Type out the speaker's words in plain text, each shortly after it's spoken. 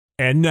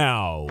And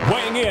now,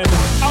 weighing in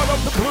out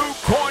of the blue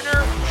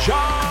corner,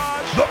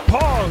 Josh the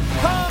Punk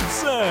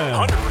Thompson.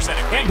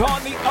 100% agree. And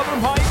on the other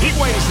mic, he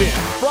weighs in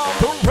from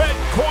the red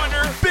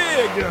corner,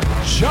 Big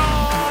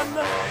John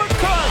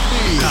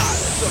McCarthy.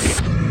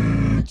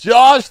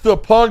 Josh the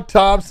Punk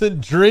Thompson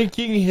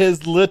drinking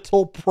his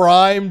little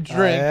prime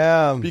drink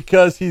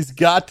because he's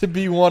got to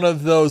be one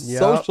of those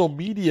social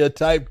media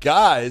type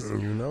guys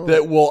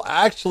that will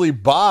actually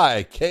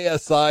buy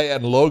KSI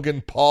and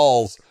Logan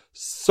Paul's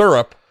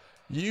syrup.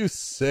 You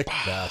sick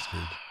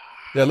bastard.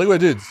 Yeah, look what I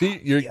did. See,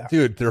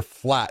 dude, they're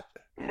flat.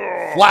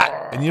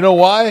 Flat. And you know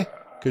why?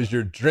 Because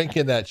you're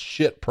drinking that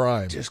shit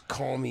prime. Just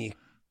call me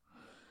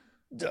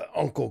the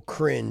Uncle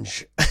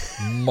Cringe.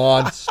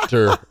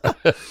 Monster.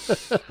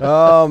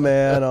 Oh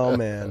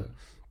man.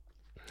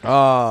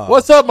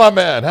 What's up, my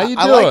man? How you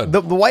doing? Like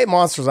the white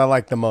monsters I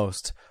like the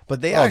most.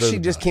 But they actually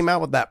just came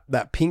out with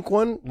that pink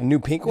one, the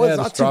new pink one. It's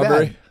not too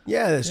bad.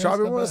 Yeah, the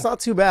strawberry one is not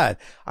too bad.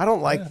 I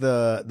don't like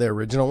the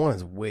original one.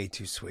 It's way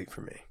too sweet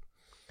for me.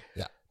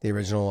 Yeah. The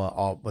original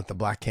all with the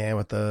black can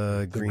with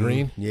the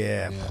green.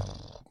 Yeah.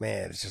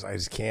 Man, it's just I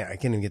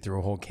can't even get through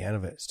a whole can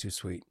of it. It's too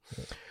sweet.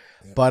 Yeah.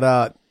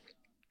 But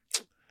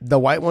the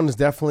white one is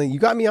definitely, you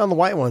got me on the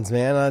white ones,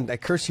 man. I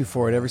curse you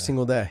for it every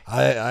single day.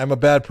 I'm a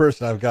bad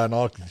person. I've gotten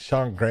all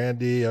Sean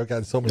Grandy. I've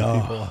gotten so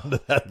many people onto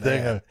that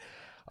thing.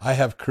 I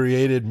have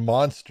created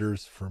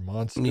monsters for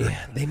monsters.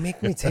 Yeah, they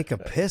make me take a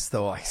piss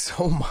though, like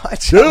so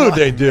much. Dude,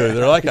 they do.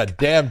 They're like a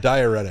damn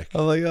diuretic.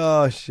 I'm like,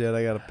 oh shit,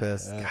 I got to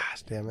piss.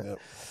 Gosh, damn it.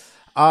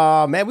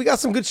 Man, we got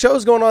some good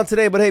shows going on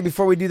today, but hey,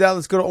 before we do that,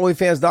 let's go to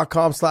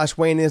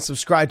onlyfans.com/weighing in.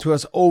 Subscribe to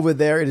us over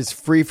there. It is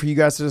free for you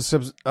guys to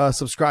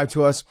subscribe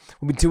to us.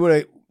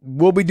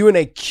 We'll be doing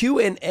a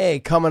Q&A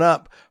coming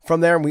up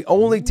from there, and we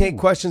only take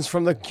questions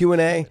from the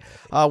Q&A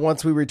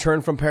once we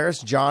return from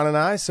Paris, John and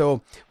I.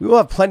 So we will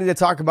have plenty to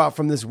talk about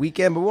from this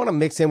weekend, but we want to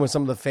mix in with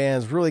some of the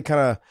fans, really kind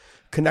of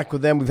connect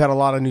with them. We've had a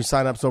lot of new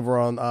signups over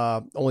on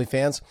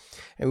OnlyFans,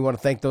 and we want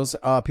to thank those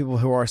people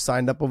who are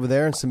signed up over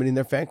there and submitting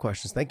their fan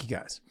questions. Thank you,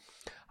 guys.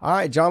 All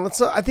right, John,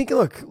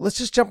 let's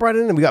just jump right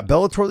in. And we got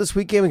Bellator this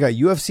weekend. We got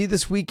UFC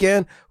this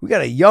weekend. We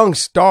got a young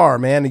star,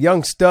 man, a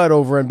young stud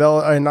over in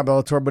not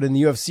Bellator, but in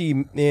the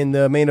UFC in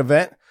the main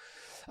event.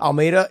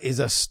 Almeida is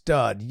a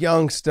stud,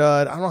 young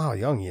stud. I don't know how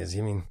young he is.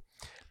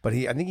 But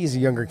I think he's a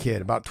younger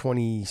kid, about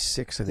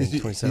 26, I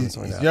think, 27,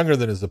 something like that. He's younger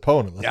than his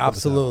opponent. Yeah,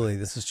 absolutely.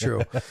 This is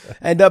true.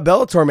 And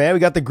Bellator, man, we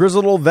got the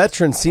grizzled old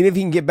veteran, seeing if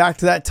he can get back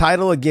to that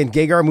title. Again,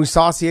 Gegard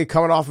Mousasi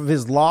coming off of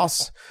his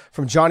loss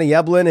from Johnny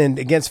Eblin, and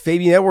against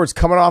Fabian Edwards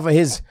coming off of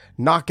his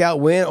knockout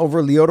win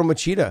over Lyoto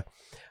Machida.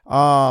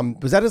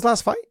 Was that his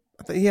last fight?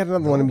 I thought he had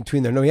another one in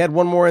between there. No, he had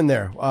one more in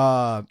there.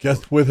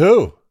 Guess with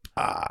who?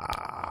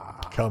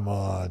 Come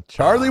on,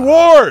 Charlie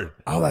Ward.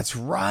 Oh, that's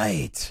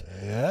right.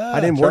 Yeah,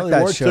 I didn't work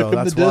that show. Took him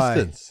that's the why.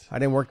 distance. I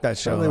didn't work that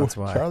show. That's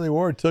why. Charlie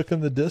Ward took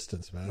him the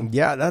distance, man.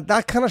 Yeah,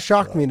 that kind of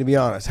shocked me, to be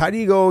honest. How do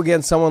you go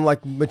against someone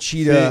like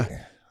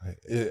Machida?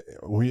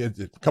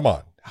 Come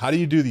on. How do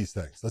you do these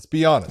things? Let's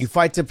be honest. You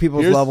fight to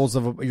people's levels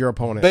of your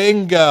opponent.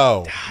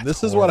 Bingo.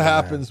 This is what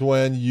happens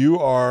when you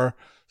are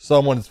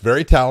someone that's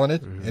very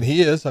talented, and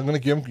he is. I'm going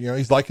to give him,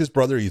 he's like his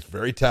brother. He's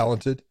very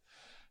talented.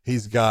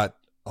 He's got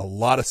a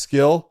lot of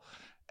skill.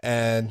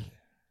 And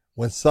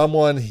when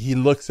someone he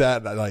looks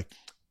at like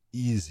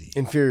easy,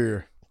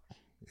 inferior,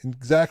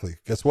 exactly.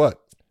 Guess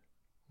what?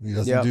 He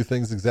doesn't do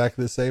things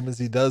exactly the same as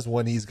he does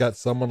when he's got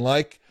someone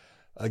like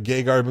a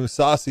Gegard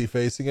Mousasi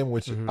facing him,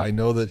 which I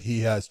know that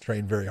he has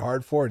trained very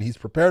hard for and he's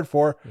prepared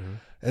for.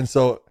 And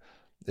so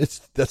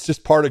that's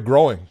just part of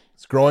growing.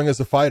 It's growing as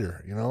a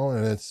fighter,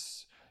 and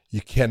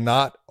you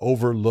cannot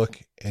overlook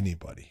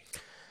anybody.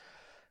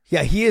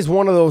 Yeah, he is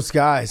one of those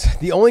guys.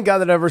 The only guy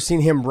that I've ever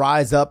seen him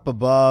rise up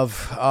above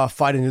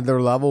fighting to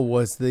their level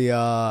was the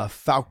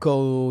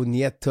Falco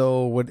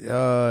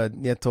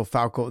Nieto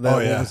Falco.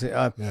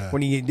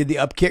 When he did the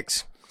up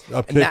kicks.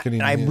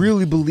 And I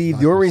really believe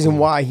the only reason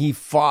why he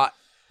fought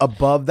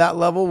above that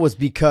level was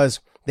because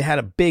they had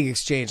a big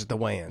exchange at the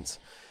weigh-ins.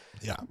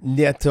 Yeah,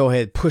 Nieto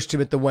had pushed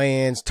him at the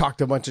weigh-ins, talked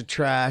a bunch of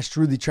trash,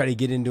 really tried to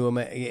get into him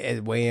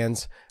at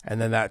weigh-ins,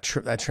 and then that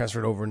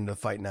transferred over into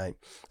fight night.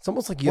 It's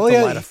almost like you have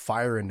to light a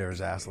fire into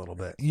his ass a little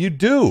bit. You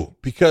do,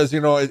 because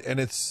and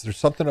there's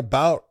something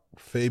about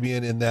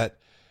Fabian in that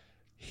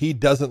he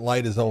doesn't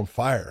light his own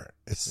fire.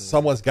 It's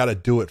someone's got to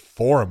do it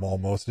for him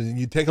almost. And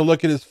you take a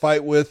look at his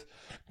fight with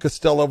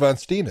Costello Van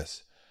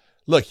Steenis.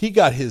 Look, he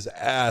got his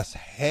ass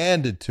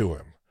handed to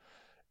him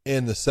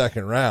in the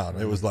second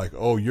round. It was like,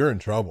 oh, you're in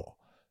trouble.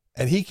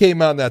 And he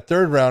came out in that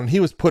third round and he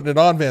was putting it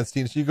on Van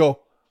Steenis. You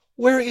go,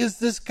 where is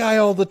this guy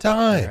all the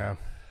time? Yeah.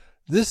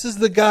 This is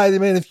the guy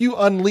that, man, if you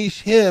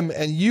unleash him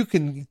and you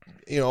can,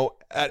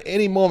 at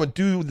any moment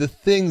do the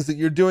things that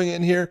you're doing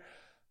in here,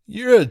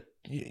 you're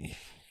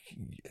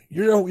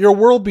a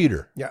world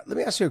beater. Yeah. Let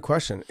me ask you a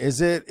question. Is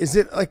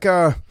it like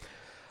I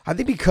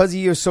think because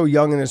he is so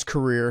young in his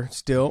career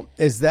still,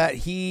 is that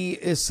he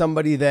is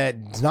somebody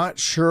that's not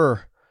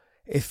sure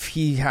if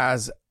he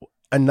has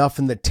enough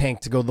in the tank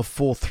to go the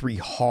full 3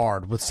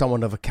 hard with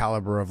someone of a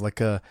caliber of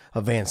like a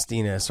Van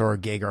Steenis or a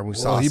Gegard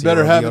Mousasi. Well, he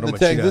better have it in the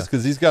tank this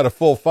because he's got a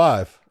full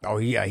 5. Oh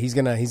yeah, he's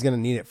gonna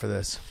need it for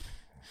this.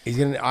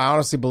 I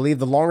honestly believe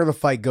the longer the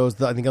fight goes,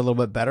 I think a little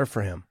bit better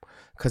for him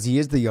because he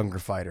is the younger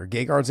fighter.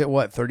 Gegard's at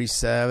what,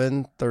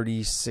 37,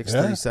 36,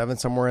 37,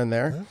 somewhere in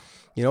there. Yeah.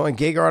 You know, and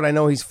Gegard, I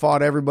know he's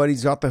fought everybody.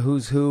 He's got the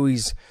who's who.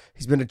 He's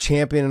been a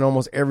champion in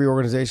almost every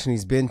organization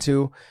he's been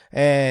to.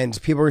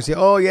 And people are going to say,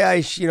 oh, yeah,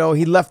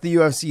 he left the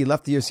UFC. He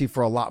left the UFC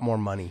for a lot more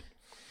money.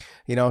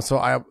 You know, so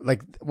I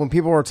like when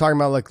people were talking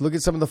about, like, look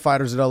at some of the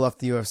fighters that left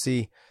the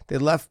UFC. They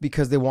left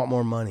because they want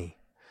more money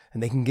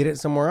and they can get it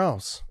somewhere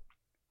else.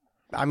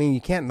 I mean,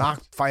 you can't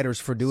knock fighters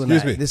for doing that.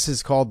 Excuse me. This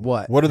is called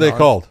what? What are they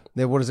called?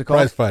 What is it called?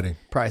 Prize fighting.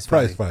 Prize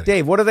fighting.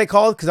 Dave, what are they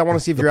called? Because I want to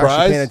see if you're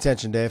actually paying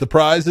attention, Dave. The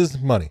prize is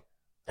money.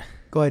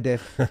 Go ahead,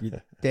 Dave.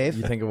 Dave?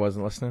 You think I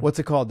wasn't listening? What's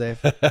it called, Dave?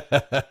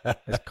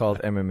 It's called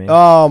MMA.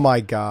 Oh,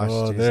 my gosh.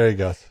 Oh, there he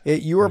goes.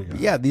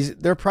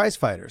 They're prize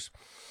fighters.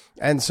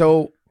 And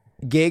so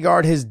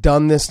Gegard has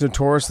done this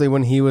notoriously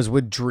when he was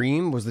with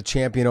Dream, was the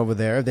champion over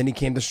there. Then he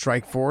came to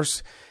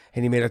Strikeforce,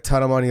 and he made a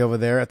ton of money over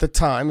there. At the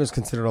time, it was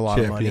considered a lot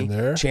of money.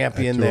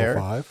 Champion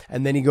there.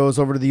 And then he goes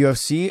over to the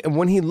UFC. And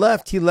when he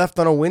left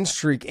on a win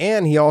streak,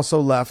 and he also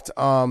left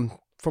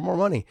for more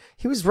money.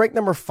 He was ranked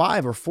number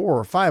 5 or 4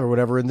 or 5 or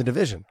whatever in the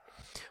division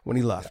when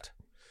he left.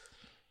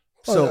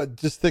 Yeah. Well, so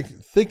just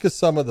think of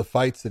some of the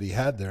fights that he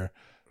had there.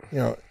 You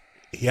know,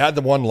 he had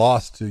the one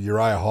loss to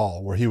Uriah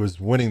Hall where he was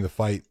winning the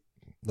fight.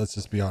 Let's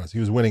just be honest. He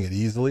was winning it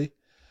easily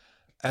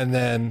and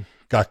then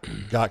got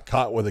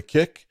caught with a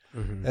kick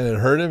and it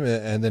hurt him.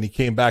 And then he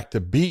came back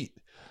to beat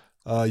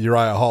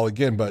Uriah Hall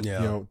again. But, you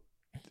know,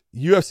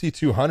 UFC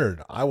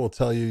 200, I will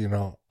tell you, you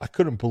know, I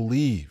couldn't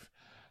believe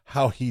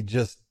how he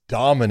just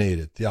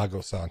dominated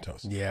Thiago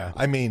Santos. Yeah.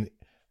 I mean,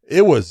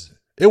 it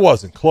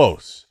wasn't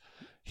close.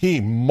 He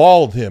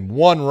mauled him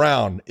 1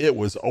 round. It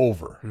was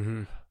over.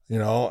 You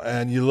know,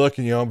 and you look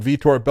and, you know,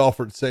 Vitor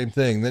Belfort, same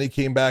thing. Then he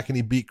came back and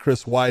he beat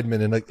Chris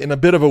Weidman in a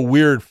bit of a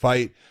weird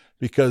fight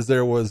because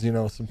there was, you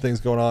know, some things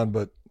going on,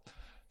 but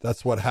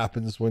that's what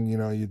happens when, you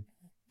know, you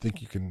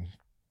think you can,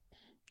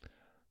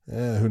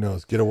 who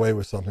knows, get away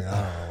with something. I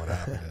don't know what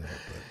happened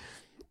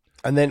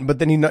in it, but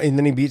then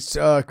he beats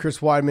Chris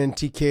Weidman,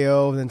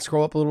 TKO. Then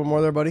scroll up a little bit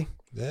more there, buddy.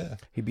 Yeah.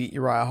 He beat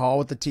Uriah Hall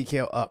with the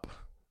TKO up.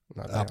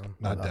 Not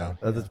down.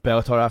 That's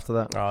Bellator after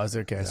that. Oh, is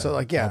it okay? Yeah. So,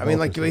 like, I mean,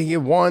 like, he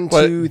had 1,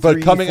 2, 3,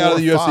 but coming 4, out of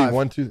the UFC, 5.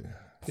 1, 2,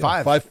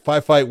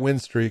 5 fight win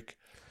streak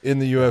in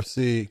the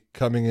UFC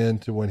coming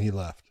into when he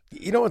left.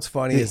 You know what's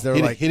funny is he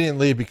didn't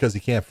leave because he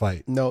can't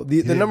fight. No,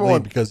 the number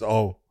one because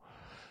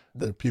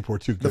the people were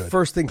too good. The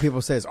first thing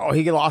people say is, "Oh,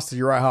 he lost to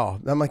Uriah Hall."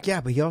 And I'm like, yeah,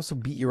 but he also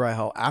beat Uriah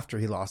Hall after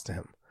he lost to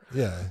him.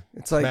 Yeah,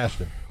 it's like, smashed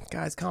him.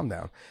 Guys, calm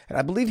down. And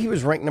I believe he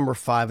was ranked number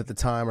 5 at the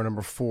time, or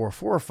number 4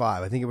 or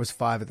 5. I think it was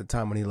 5 at the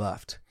time when he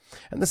left.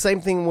 And the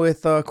same thing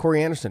with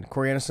Corey Anderson.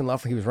 Corey Anderson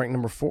left. He was ranked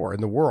number 4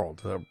 in the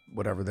world,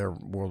 whatever their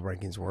world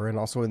rankings were, and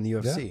also in the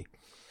UFC. Yeah.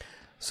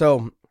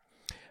 So,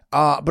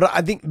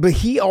 but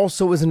he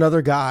also is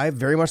another guy,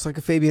 very much like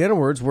a Fabian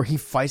Edwards, where he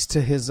fights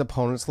to his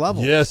opponent's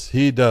level. Yes,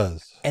 he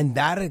does. And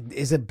that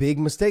is a big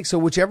mistake. So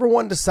whichever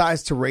one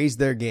decides to raise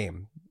their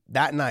game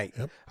that night,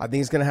 I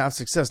think is going to have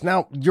success.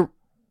 Now,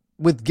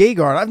 with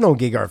Gegard, I've known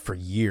Gegard for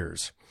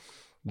years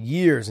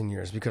and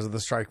years because of the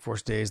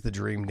Strikeforce days, the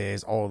Dream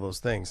days, all of those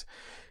things.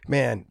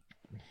 Man,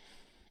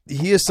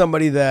 he is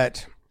somebody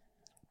that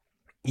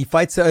he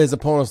fights at his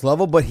opponent's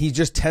level, but he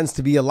just tends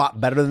to be a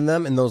lot better than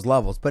them in those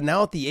levels. But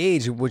now at the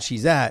age at which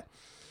he's at,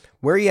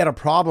 where he had a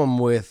problem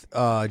with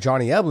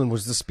Johnny Eblen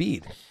was the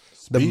speed.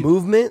 The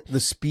movement,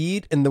 the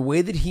speed, and the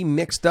way that he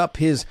mixed up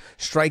his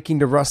striking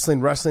to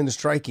wrestling, wrestling to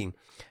striking.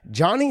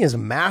 Johnny is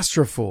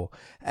masterful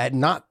at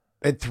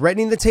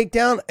threatening the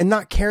takedown and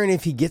not caring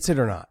if he gets it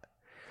or not.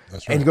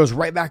 That's right. And he goes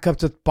right back up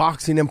to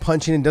boxing and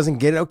punching and doesn't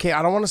get it. Okay,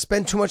 I don't want to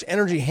spend too much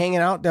energy hanging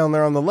out down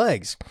there on the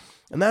legs.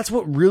 And that's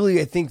what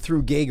really, I think,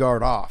 threw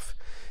Gegard off.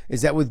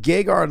 Is that with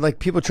Gegard, like,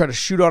 people try to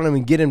shoot on him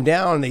and get him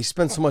down, and they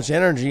spend so much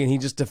energy, and he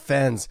just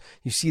defends.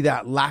 You see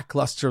that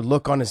lackluster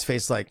look on his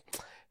face like,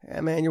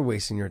 man, you're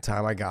wasting your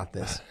time. I got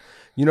this.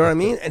 You know what I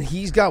mean? And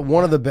he's got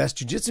one of the best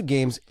jiu-jitsu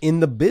games in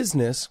the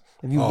business.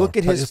 If you look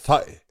at his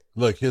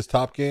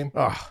top game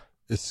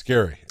is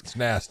scary. It's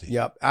nasty.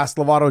 Yep. Ask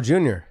Lovato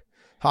Jr.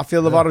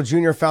 Rafael Lovato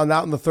Jr. found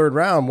out in the 3rd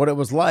round what it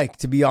was like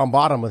to be on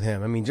bottom with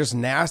him. I mean, just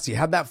nasty.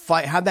 Had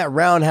that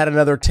round had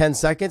another 10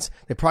 seconds,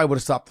 they probably would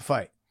have stopped the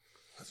fight.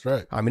 That's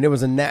right. I mean, it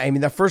was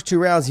the first 2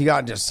 rounds he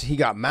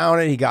got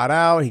mounted, he got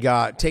out, he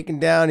got taken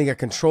down, he got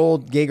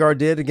controlled. Gegard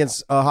did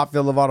against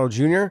Rafael Lovato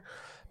Jr.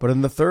 But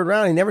in the 3rd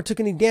round, he never took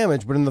any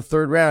damage. But in the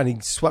 3rd round, he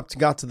swept,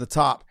 got to the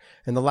top.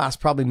 In the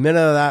last probably minute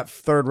of that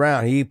 3rd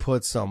round, he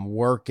put some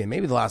work in.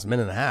 Maybe the last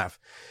minute and a half.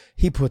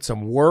 He put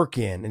some work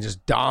in and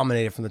just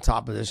dominated from the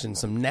top position.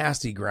 Some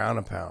nasty ground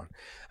and pound.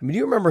 I mean, do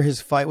you remember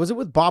his fight? Was it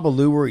with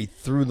Babalu where he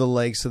threw the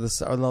legs to the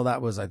side? Oh, no,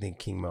 that was, I think,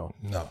 King Mo.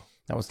 No.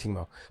 That was King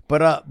Mo.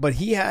 But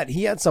he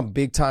had some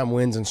big time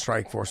wins in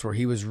Strikeforce where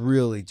he was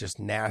really just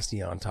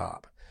nasty on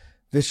top.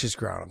 Vicious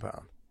ground and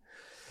pound.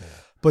 Yeah.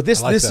 But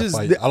this I is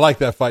I like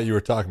that fight you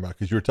were talking about,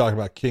 because you were talking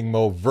about King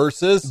Mo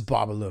versus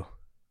Babalu.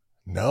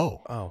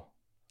 No. Oh,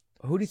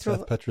 who did he throw?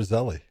 Seth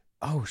Petrozelli.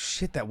 Oh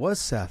shit, that was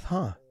Seth,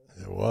 huh?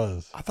 It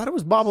was. I thought it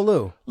was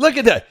Babalu. Look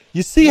at that.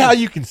 You see how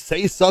you can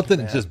say something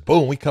and just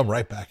boom, we come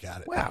right back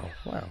at it. Wow.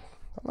 I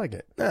like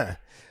it. Yeah,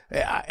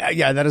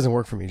 that doesn't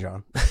work for me,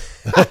 John.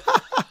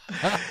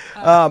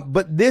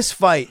 But this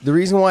fight, the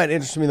reason why it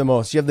interests me the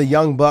most, you have the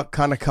young buck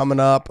kind of coming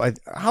up.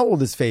 How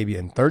old is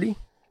Fabian? 30?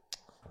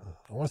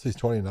 I want to say he's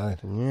 29.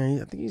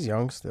 Yeah, I think he's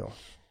young still.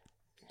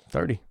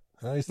 30.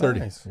 He's 30.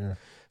 Nice. Yeah.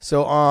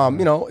 So,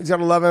 he's got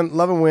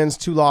 11 wins,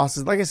 2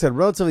 losses. Like I said,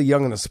 relatively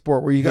young in the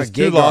sport where you got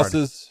two Gegard.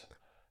 losses.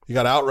 He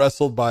got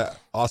out-wrestled by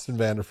Austin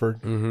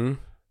Vanderford. Mm-hmm.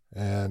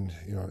 And,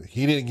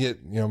 he didn't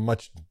get,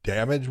 much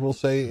damage, we'll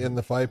say, in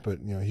the fight, but,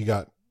 he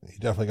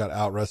definitely got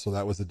out-wrestled.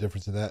 That was the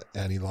difference in that.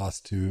 And he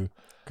lost to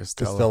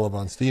Costello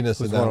von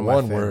Steenis in that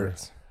one where,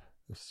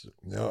 it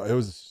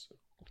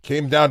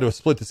came down to a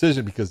split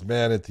decision because,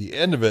 man, at the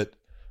end of it,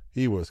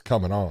 he was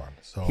coming on.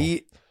 So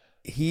he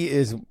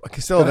is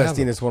Costello von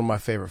Steenis is one of my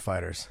favorite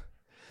fighters.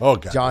 Oh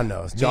God, John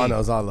knows. John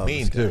knows. I love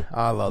this guy. Too.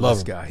 I love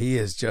this guy. He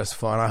is just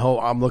fun.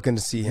 I'm looking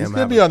to see him. He's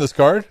gonna be on this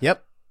card.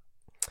 Yep.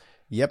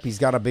 He's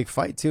got a big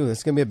fight too. This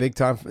is gonna be a big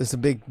time. It's a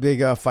big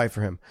fight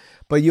for him.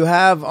 But you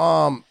have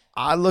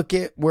I look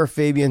at where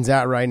Fabian's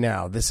at right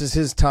now. This is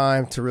his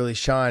time to really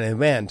shine.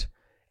 And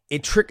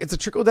it's a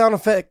trickle down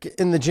effect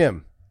in the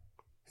gym.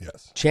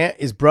 Yes.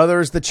 His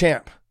brother is the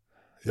champ.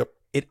 Yep.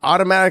 It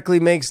automatically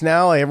makes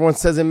now. Everyone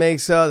says it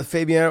makes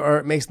Fabian or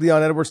it makes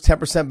Leon Edwards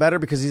 10% better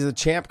because he's a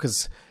champ.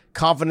 Because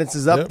confidence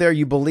is up there.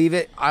 You believe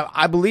it.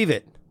 I believe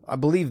it. I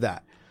believe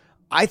that.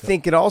 I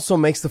think it also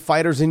makes the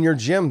fighters in your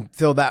gym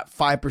feel that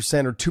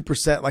 5% or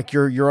 2% like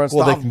you're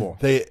unstoppable.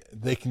 Well,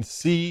 they can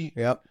see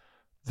that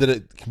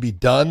it can be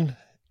done,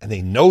 and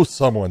they know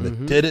someone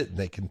that did it, and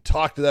they can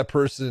talk to that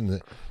person.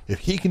 And if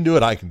he can do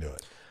it, I can do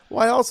it.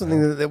 Well, I also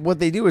think that what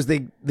they do is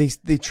they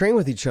train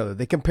with each other.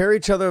 They compare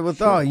each other with,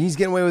 he's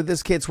getting away with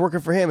this kid. It's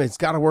working for him. It's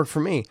got to work for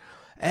me.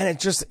 And it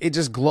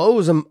just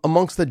glows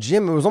amongst the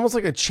gym. It was almost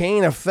like a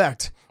chain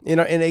effect in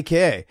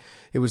AKA.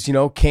 It was,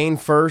 Kane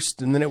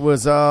first, and then it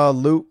was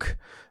Luke,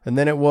 and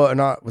then it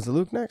was it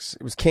Luke next?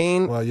 It was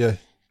Kane. Well, yeah.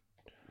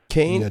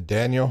 Kane,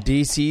 Daniel,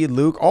 DC,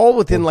 Luke, all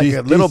within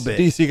a little bit.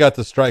 DC got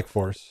the Strike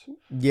Force.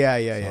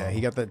 Yeah.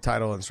 He got the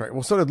title in Strike.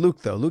 Well, so did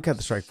Luke, though. Luke had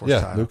the Strike Force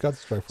title. Luke got the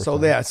Strike Force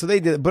title. So they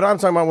did. But I'm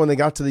talking about when they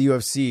got to the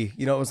UFC,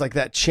 it was like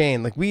that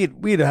chain. Like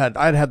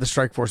I'd had the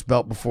Strike Force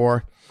belt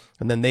before,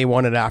 and then they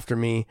won it after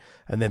me.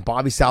 And then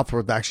Bobby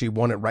Southworth actually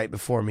won it right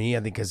before me, I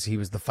think because he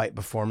was the fight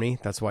before me.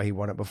 That's why he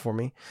won it before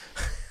me.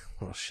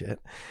 Oh, shit.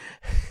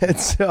 And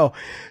so,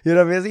 what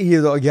I mean? He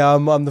was like, yeah,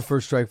 I'm the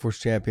first Strike Force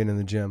champion in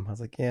the gym. I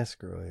was like, yeah,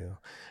 screw you.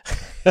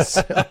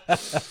 So,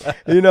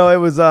 it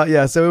was,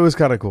 so it was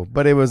kind of cool.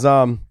 But it was,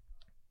 it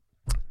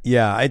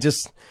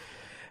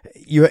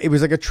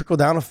was like a trickle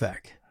down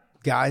effect.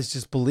 Guys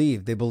just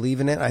believe. They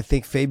believe in it. I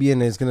think Fabian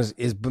has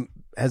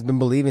been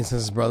believing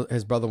since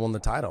his brother won the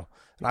title.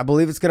 And I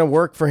believe it's going to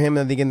work for him,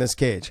 I think, in this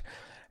cage.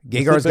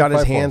 Gegard's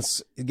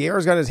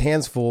got his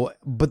hands full,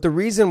 but the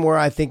reason where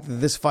I think that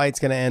this fight's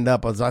going to end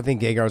up is I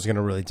think Gegard's going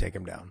to really take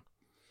him down.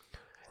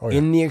 Oh, yeah.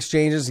 In the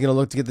exchanges, he's going to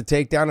look to get the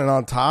takedown, and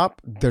on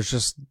top,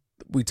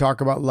 we talk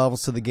about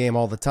levels to the game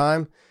all the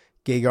time.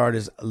 Gegard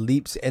is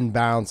leaps and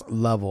bounds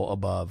levels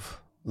above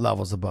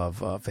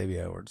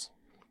Fabian Edwards.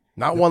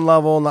 Not one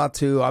level, not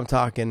two. I'm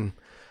talking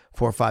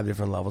 4 or 5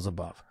 different levels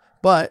above.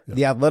 But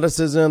the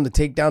athleticism, the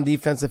takedown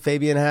defense that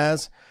Fabian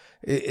has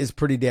is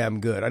pretty damn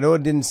good. I know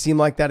it didn't seem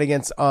like that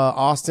against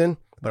Austin,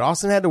 but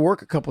Austin had to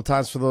work a couple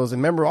times for those.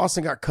 And remember,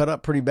 Austin got cut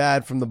up pretty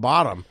bad from the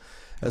bottom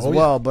as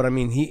well. Yeah. But I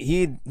mean,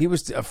 he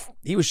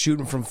was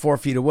shooting from 4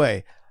 feet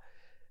away.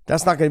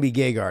 That's not going to be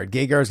Gegard.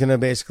 Gegard's going to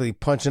basically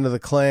punch into the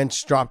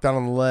clinch, drop down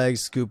on the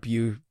legs, scoop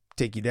you,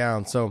 take you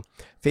down. So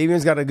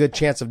Fabian's got a good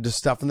chance of just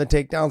stuffing the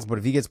takedowns. But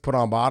if he gets put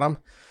on bottom,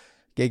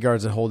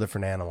 Gegard's a whole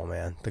different animal,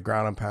 man. The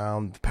ground and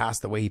pound,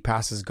 the way he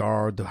passes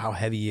guard, how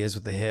heavy he is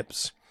with the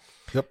hips.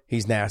 Yep.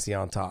 He's nasty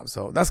on top.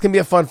 So that's going to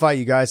be a fun fight,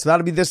 you guys. So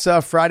that'll be this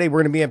Friday. We're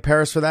going to be in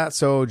Paris for that.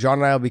 So John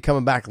and I will be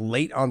coming back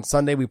late on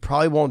Sunday. We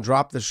probably won't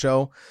drop the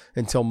show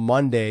until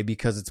Monday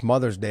because it's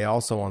Mother's Day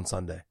also on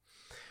Sunday.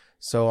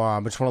 So I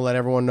just want to let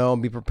everyone know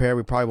and be prepared.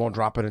 We probably won't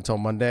drop it until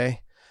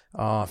Monday.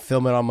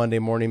 Film it on Monday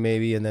morning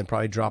maybe, and then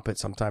probably drop it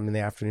sometime in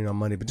the afternoon on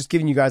Monday. But just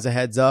giving you guys a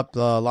heads up.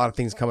 A lot of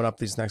things coming up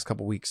these next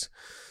couple weeks.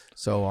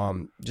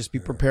 So just be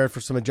prepared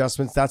for some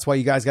adjustments. That's why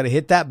you guys got to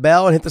hit that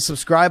bell and hit the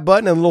subscribe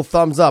button and a little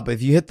thumbs up.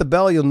 If you hit the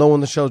bell, you'll know when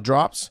the show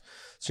drops.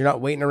 So you're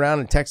not waiting around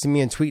and texting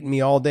me and tweeting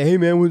me all day. Hey,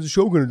 man, when's the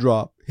show going to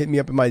drop? Hit me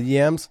up in my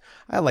DMs.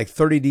 I had like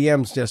 30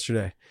 DMs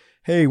yesterday.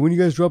 Hey, when you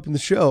guys dropping the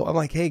show? I'm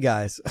like, hey,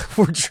 guys,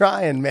 we're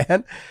trying,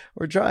 man.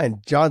 We're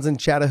trying. John's in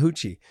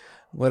Chattahoochee.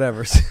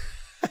 Whatever.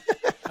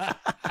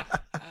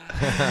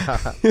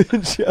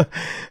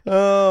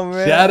 Oh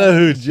man,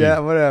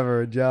 Chattahoochee.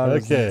 Whatever, John.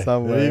 Okay,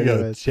 somewhere. there you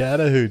Anyways. go,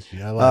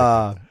 Chattahoochee. I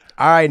like it.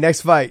 All right,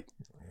 next fight.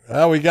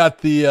 Well, we got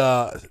the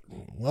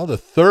well, the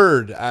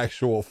third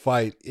actual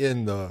fight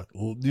in the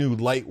new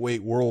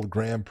lightweight world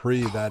Grand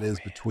Prix. That is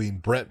between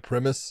Brent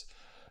Primus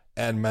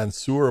and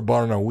Mansour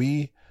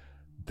Barnaoui.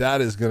 That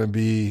is going to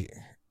be,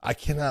 I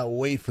cannot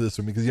wait for this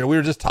one because, we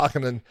were just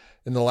talking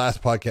in the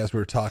last podcast, we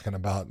were talking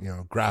about,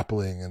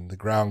 grappling and the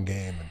ground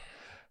game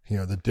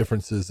and, the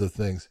differences of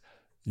things.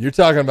 You're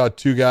talking about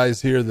two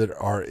guys here that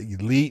are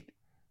elite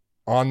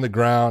on the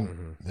ground.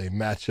 Mm-hmm. They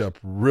match up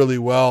really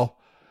well.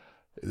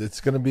 It's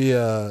going to be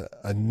a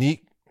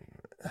neat,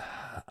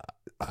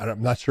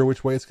 I'm not sure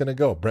which way it's going to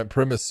go. Brent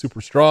Primus,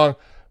 super strong.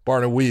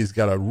 Barnaoui's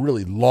got a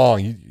really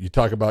long, you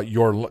talk about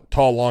your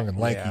tall, long, and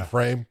lanky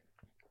frame.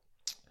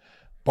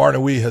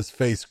 Barnaoui has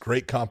faced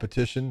great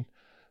competition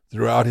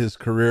throughout his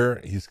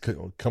career. He's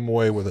come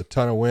away with a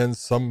ton of wins.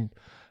 Some,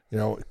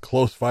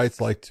 close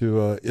fights like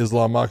to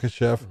Islam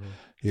Makhachev. Mm-hmm.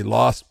 He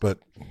lost, but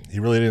he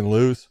really didn't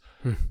lose.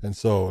 And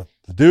so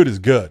the dude is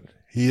good.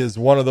 He is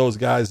one of those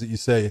guys that you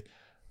say,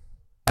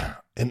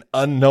 an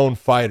unknown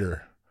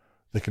fighter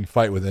that can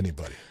fight with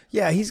anybody.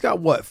 Yeah, he's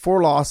got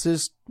 4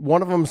 losses.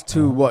 One of them's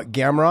to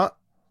Gamrot.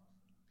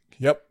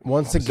 Yep.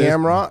 One's to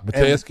Gamrot.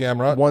 Mateus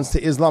Gamrot. One's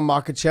to Islam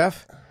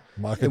Makhachev.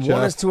 And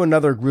one is to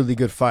another really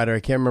good fighter. I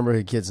can't remember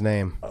the kid's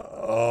name.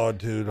 Oh,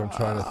 dude, I'm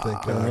trying to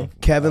think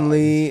of Kevin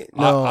Lee.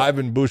 No,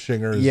 Ivan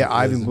Bushinger.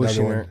 Ivan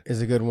Bushinger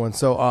is a good one.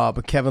 So,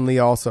 but Kevin Lee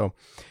also.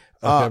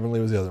 Kevin Lee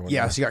was the other one.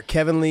 Yeah, so you got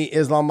Kevin Lee,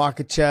 Islam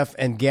Makhachev,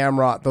 and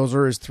Gamrot. Those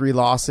are his 3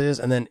 losses,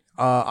 and then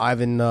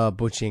Ivan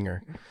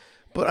Bushinger.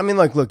 But I mean,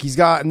 look, he's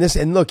got this,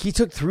 and look, he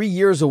took 3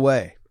 years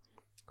away.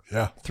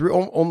 Yeah, a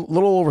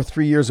little over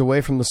 3 years away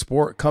from the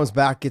sport. Comes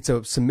back, gets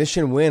a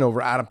submission win over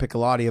Adam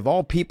Piccolotti, of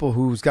all people,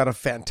 who's got a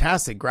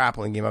fantastic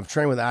grappling game. I've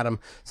trained with Adam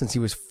since he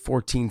was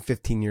 14,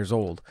 15 years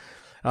old.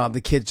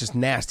 The kid's just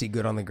nasty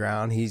good on the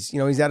ground. He's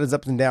had his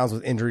ups and downs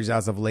with injuries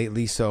as of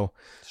lately, so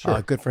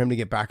sure. Good for him to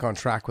get back on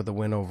track with a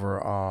win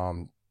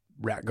over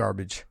Rat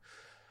Garbage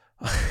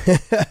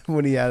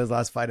when he had his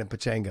last fight in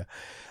Pachanga.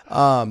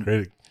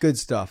 Great. Good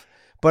stuff.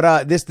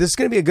 But this is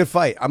going to be a good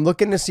fight. I'm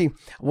looking to see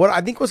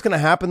I think what's going to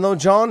happen though,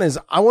 John, is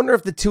I wonder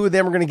if the two of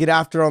them are going to get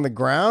after on the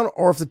ground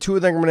or if the two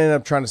of them are going to end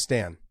up trying to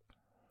stand.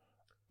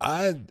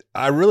 I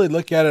really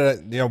look at it,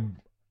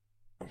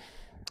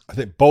 I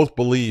think both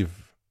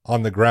believe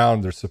on the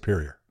ground they're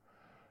superior.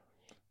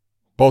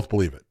 Both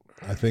believe it.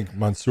 I think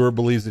Mansour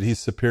believes that he's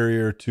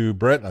superior to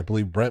Brent. I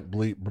believe Brent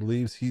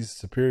believes he's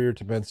superior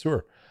to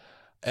Mansour.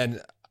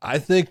 And I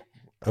think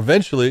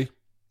eventually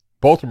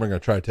both of them are going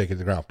to try to take it to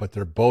the ground, but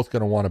they're both going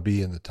to want to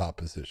be in the top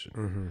position.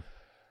 Mm-hmm.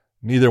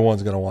 Neither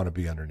one's going to want to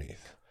be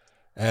underneath.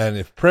 And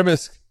if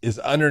Primus is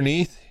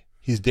underneath,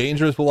 he's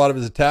dangerous with a lot of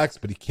his attacks,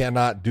 but he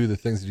cannot do the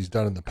things that he's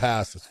done in the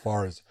past as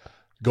far as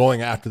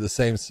going after the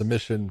same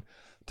submission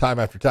time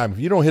after time. If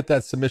you don't hit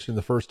that submission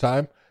the first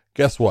time,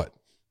 guess what?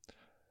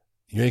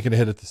 You ain't going to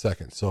hit it the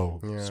second.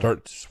 So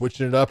start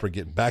switching it up or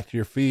getting back to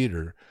your feet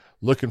or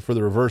looking for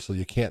the reversal.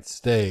 You can't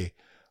stay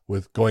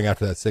with going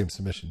after that same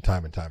submission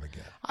time and time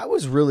again. I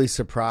was really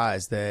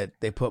surprised that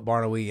they put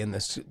Barnaoui in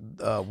this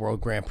World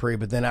Grand Prix,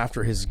 but then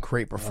after his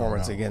great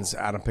performance against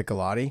Adam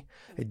Piccolotti,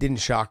 it didn't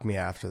shock me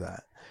after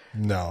that.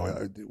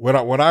 No,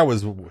 when I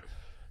was,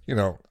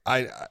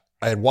 I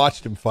had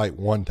watched him fight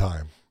one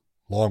time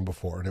long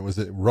before, and it was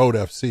at Road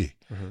FC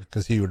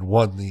because he had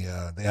won they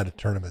had a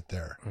tournament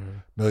there,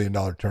 $1 million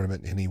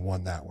tournament, and he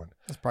won that one.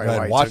 That's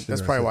probably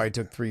why he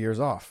took 3 years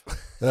off.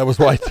 That was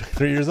why he took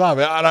 3 years off,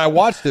 and I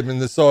watched him,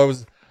 and so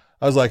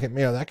I was like,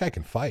 man, that guy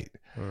can fight.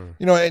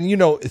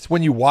 It's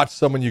when you watch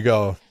someone, you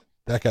go,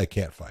 that guy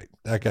can't fight.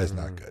 That guy's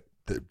not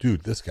good.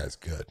 Dude, this guy's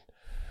good.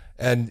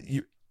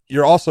 And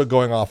you're also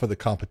going off of the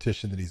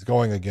competition that he's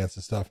going against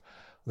and stuff.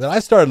 Then I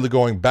started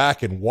going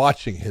back and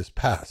watching his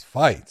past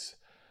fights.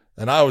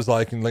 And I was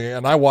like,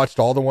 and I watched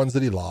all the ones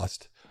that he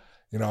lost,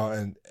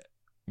 and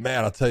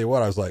man, I'll tell you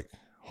what, I was like,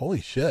 holy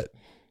shit,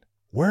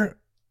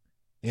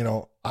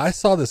 I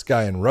saw this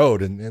guy in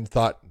Road and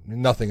thought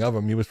nothing of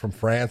him. He was from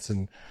France,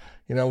 and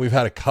we've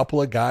had a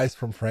couple of guys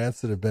from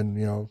France that have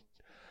been,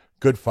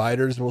 good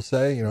fighters, we'll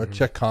say.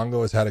 Czech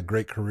Congo has had a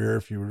great career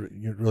if you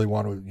really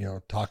want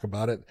to, talk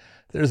about it.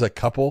 There's a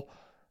couple.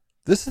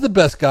 This is the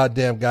best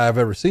goddamn guy I've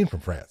ever seen from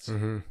France.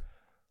 Mm-hmm.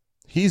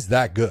 He's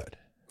that good.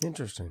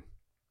 Interesting.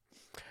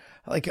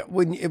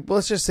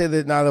 Let's just say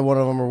that neither one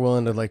of them are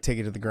willing to take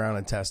it to the ground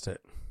and test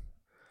it.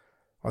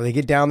 Or they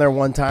get down there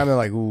one time, they're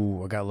like,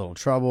 ooh, I got a little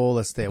trouble.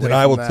 Let's stay away from that.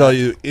 And I will tell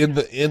you, in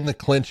the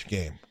clinch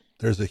game,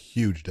 there's a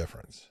huge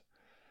difference.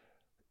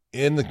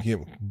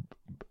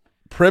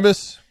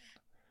 Primus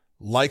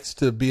likes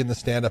to be in the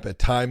stand-up at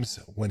times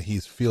when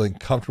he's feeling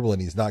comfortable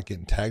and he's not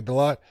getting tagged a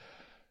lot.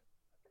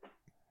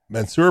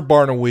 Mansour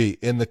Barnaoui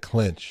in the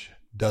clinch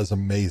does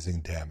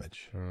amazing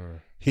damage.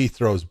 He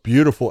throws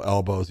beautiful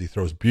elbows. He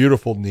throws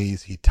beautiful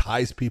knees. He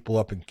ties people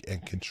up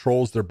and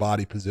controls their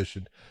body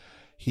position.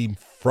 He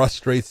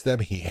frustrates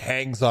them. He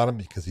hangs on them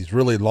because he's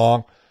really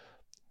long.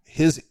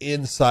 His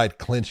inside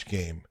clinch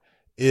game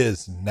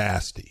is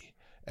nasty.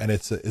 And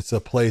it's a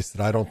place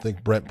that I don't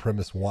think Brent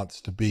Primus wants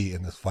to be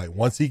in this fight.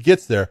 Once he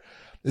gets there,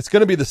 it's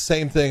going to be the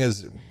same thing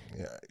as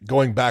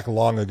going back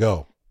long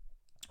ago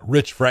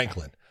Rich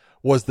Franklin,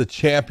 was the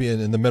champion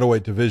in the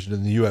middleweight division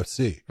in the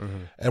UFC.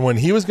 And when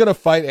he was going to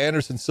fight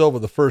Anderson Silva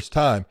the first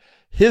time,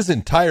 his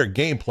entire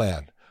game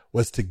plan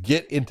was to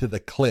get into the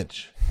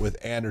clinch with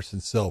Anderson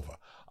Silva.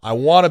 I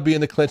want to be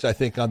in the clinch. I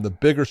think I'm the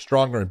bigger,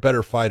 stronger, and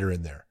better fighter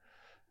in there.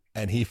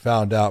 And he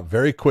found out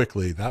very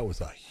quickly that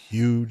was a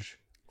huge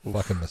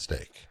fucking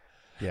mistake.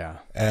 Yeah.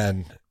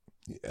 And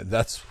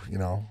that's,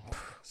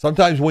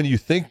 sometimes when you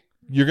think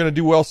you're going to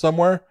do well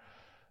somewhere,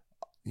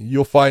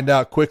 you'll find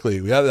out quickly.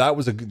 Yeah, that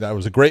was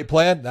a great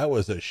plan. That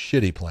was a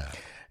shitty plan.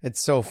 It's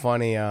so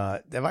funny.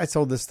 Have I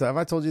told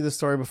you this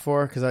story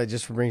before? Because it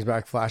just brings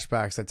back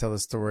flashbacks. I tell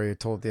this story. I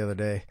told it the other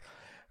day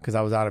because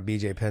I was out at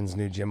BJ Penn's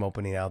new gym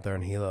opening out there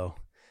in Hilo.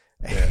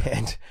 Yeah.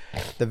 And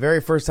the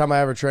very first time I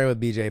ever trained with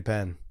BJ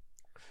Penn,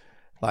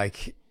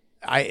 like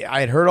I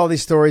had heard all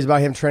these stories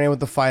about him training with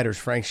the fighters,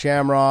 Frank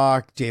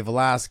Shamrock, Jay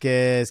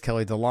Velasquez,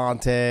 Kelly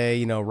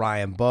Delonte,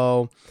 Ryan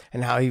Bowe,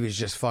 and how he was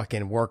just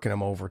fucking working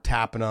them over,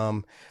 tapping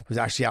them, was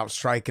actually out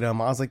striking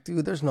them. I was like,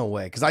 dude, there's no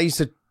way. Because I used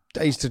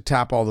to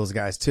tap all those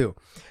guys too.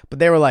 But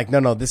they were like,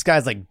 no, this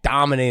guy's like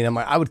dominating them.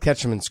 I would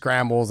catch him in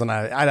scrambles and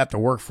I'd have to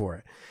work for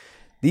it.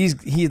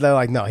 They're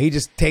like, no, he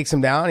just takes them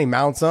down, he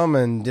mounts them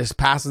and just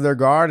passes their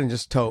guard and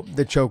just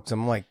chokes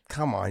them. I'm like,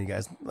 come on, you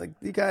guys. Like,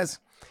 you guys,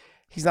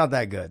 he's not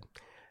that good.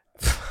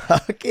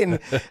 Fucking,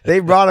 they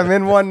brought him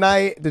in one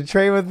night to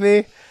train with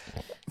me.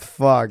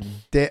 Fuck,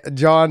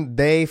 John,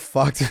 they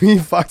fucked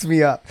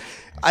me up.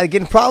 I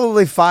get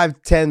probably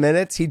 5-10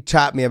 minutes. He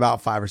chopped me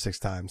about 5 or 6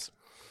 times.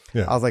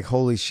 Yeah, I was like,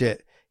 holy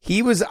shit.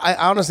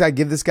 Honestly, I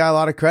give this guy a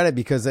lot of credit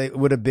because it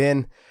would have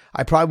been,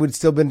 I probably would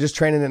still been just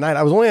training at night.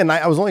 I was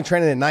only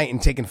training at night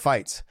and taking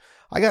fights.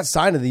 I got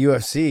signed to the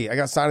UFC.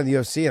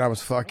 And I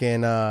was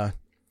fucking, I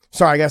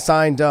got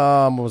signed,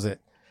 what was it?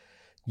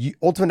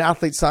 Ultimate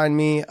Athlete signed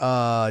me.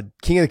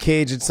 King of the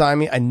Cage had signed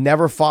me. I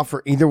never fought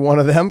for either one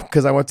of them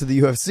because I went to the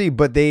UFC.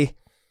 But the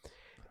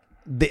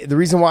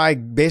reason why I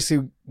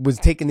basically was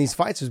taking these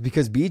fights was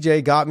because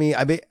BJ got me.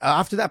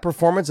 After that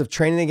performance of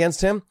training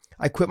against him,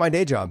 I quit my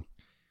day job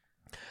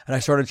and I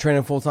started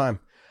training full time.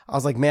 I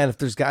was like, man, if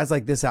there's guys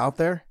like this out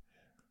there,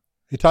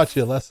 he taught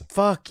you a lesson.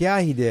 Fuck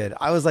yeah, he did.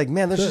 I was like,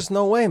 man, there's just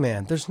no way,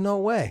 man. There's no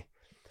way.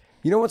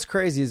 You know what's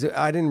crazy is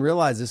I didn't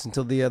realize this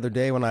until the other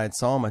day when I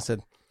saw him. I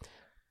said,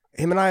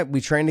 him and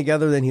we trained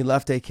together. Then he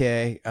left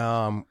AKA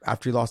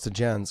after he lost to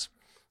Jens,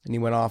 and he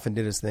went off and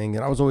did his thing.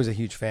 And I was always a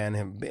huge fan.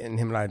 Him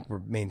and I were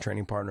main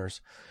training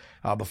partners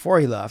before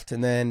he left.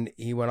 And then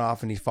he went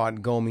off and he fought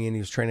in Gomi, and he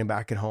was training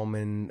back at home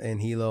in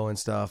Hilo and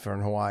stuff, or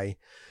in Hawaii.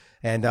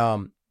 And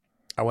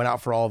I went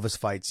out for all of his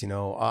fights.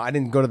 I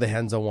didn't go to the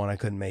Henzo one. I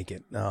couldn't make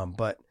it.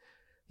 But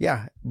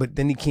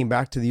then he came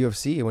back to the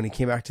UFC. And when he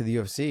came back to the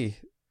UFC,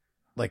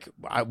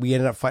 we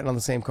ended up fighting on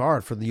the same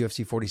card for the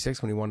UFC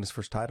 46 when he won his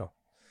first title.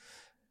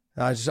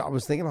 I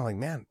was thinking, I'm like,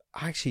 man,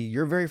 actually,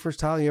 your very first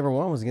title you ever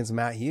won was against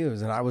Matt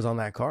Hughes, and I was on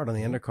that card, on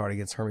the undercard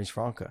against Hermes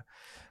Franca.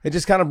 It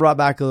just kind of brought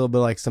back a little bit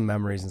like some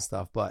memories and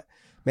stuff. But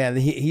man,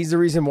 he's the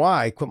reason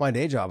why I quit my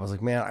day job. I was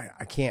like, man,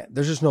 I can't.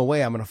 There's just no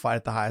way I'm going to fight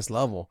at the highest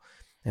level.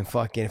 And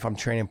fucking, if I'm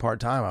training part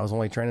time, I was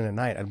only training at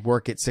night. I'd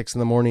work at 6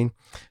 a.m.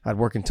 I'd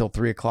work until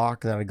 3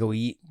 o'clock, and then I'd go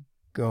eat,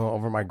 go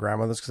over to my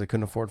grandmother's because I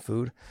couldn't afford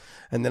food,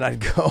 and then I'd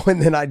go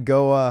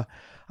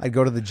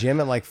to the gym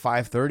at like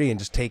 5:30 and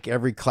just take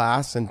every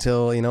class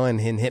until,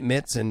 and hit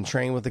mitts and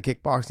train with the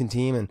kickboxing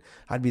team. And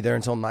I'd be there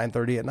until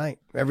 9:30 at night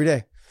every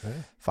day,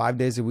 5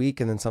 days a week.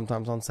 And then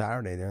sometimes on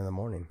Saturday there in the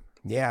morning.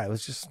 Yeah, it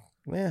was just,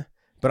 yeah.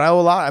 But I owe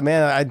a lot,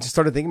 man. I just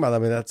started thinking about that. I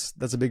mean,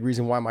 that's a big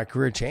reason why my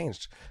career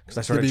changed, because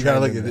I started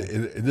training.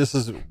 This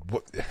is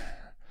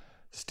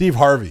Steve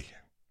Harvey,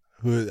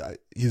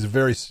 he's a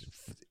very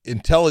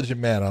intelligent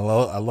man. I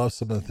love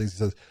some of the things he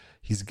says.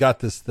 He's got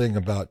this thing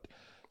about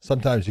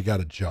sometimes you got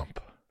to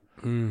jump.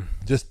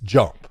 Just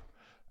jump,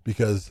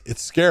 because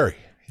it's scary.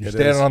 You're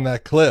standing on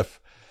that cliff,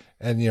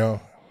 and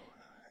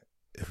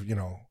if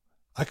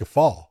I could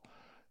fall.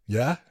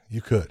 Yeah,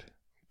 you could,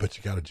 but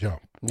you got to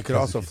jump. You could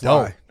also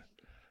fly.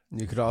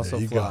 You could also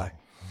fly.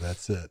 Go.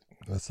 That's it.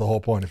 That's the whole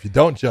point. If you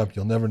don't jump,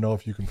 you'll never know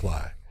if you can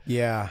fly.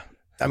 Yeah.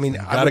 I mean, you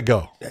gotta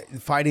go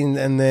fighting,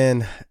 and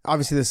then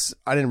obviously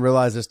I didn't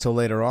realize this till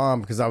later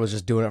on because I was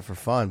just doing it for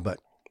fun. But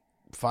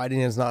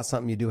fighting is not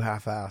something you do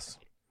half-ass.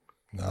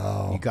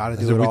 No, you got to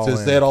do it all. We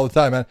say it all the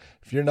time, man.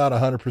 If you're not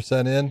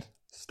 100% in,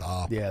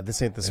 stop. Yeah,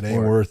 this ain't the sport. It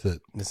ain't worth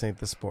it. This ain't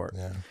the sport.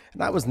 Yeah,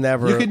 and I was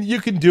never. You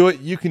can do it.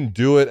 You can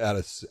do it at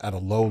a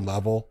low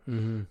level.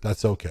 Mm-hmm.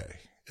 That's okay.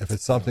 If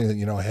it's something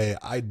that hey,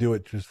 I do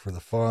it just for the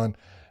fun,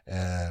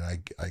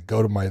 and I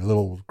go to my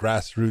little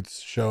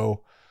grassroots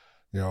show,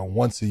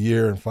 once a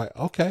year and fight.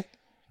 Okay,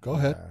 go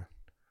ahead. Yeah.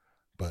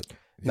 But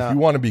if you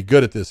want to be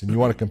good at this and you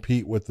want to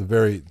compete with the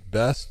very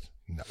best.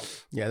 No.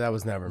 Yeah, that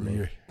was never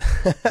me.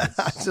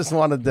 I just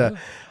wanted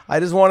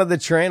to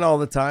train all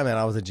the time, and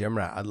I was a gym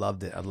rat. I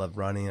loved it. I loved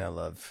running. I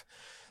loved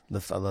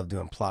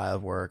doing plyo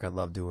work. I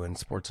loved doing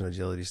sports and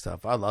agility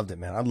stuff. I loved it,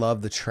 man. I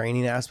loved the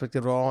training aspect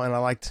of it all, and I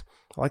liked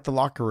the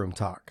locker room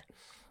talk.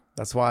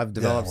 That's why I've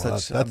developed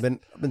I've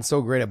been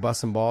so great at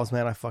busting balls,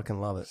 man. I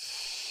fucking love it.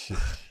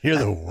 You're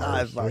the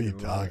worst. What are you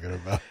talking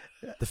about?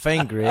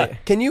 Define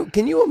great. Can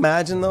you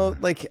imagine though,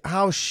 like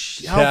how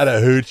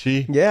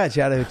Chattahoochee. Yeah,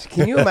 Chattahoochee.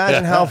 Can you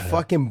imagine how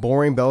fucking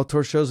boring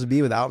Bellator shows would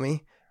be without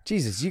me?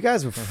 Jesus, you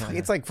guys were.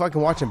 It's like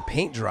fucking watching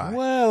paint dry.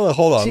 Well,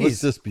 hold on. Jeez.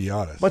 Let's just be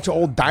honest. A bunch of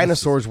old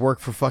dinosaurs work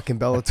for fucking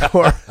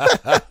Bellator.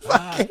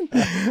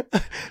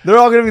 They're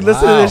all going to be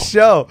listening to this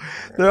show.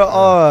 They're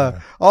all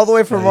the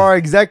way from all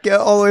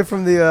the way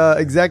from the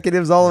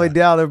executives, all the way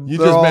down. You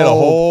just made a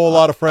whole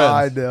lot of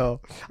friends. I know.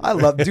 I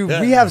love, dude.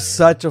 We have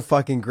such a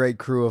fucking great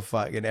crew of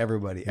fucking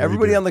everybody.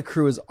 Everybody on the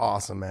crew is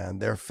awesome, man.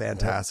 They're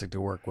fantastic to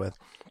work with,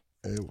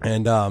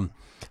 and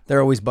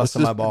they're always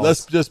busting my balls.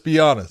 Let's just be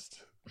honest.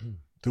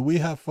 Do we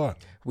have fun?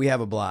 We have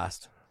a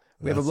blast.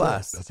 We have a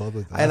blast. That's all.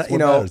 That's and, what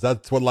matters.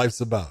 That's what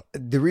life's about.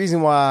 The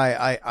reason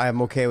why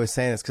I'm okay with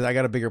saying this because I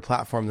got a bigger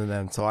platform than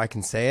them, so I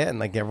can say it, and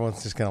like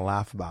everyone's just gonna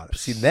laugh about it.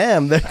 See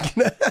them, they're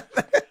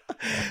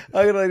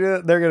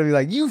gonna be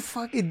like, "You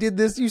fucking did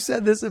this. You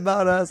said this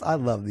about us." I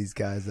love these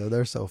guys though.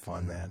 They're so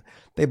fun, man.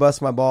 They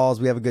bust my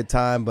balls. We have a good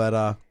time,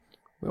 but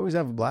we always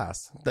have a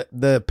blast.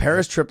 The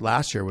Paris trip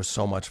last year was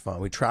so much fun.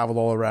 We traveled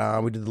all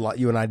around. We did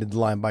you and I did the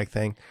line bike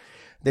thing.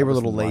 They were a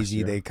little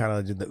lazy. They kind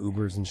of did the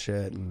Ubers and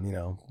shit, and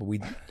but we.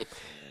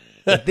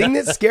 The thing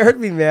that scared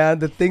me, man,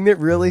 the thing that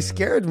really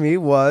scared me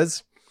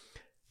was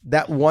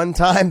that one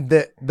time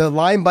that the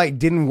line bike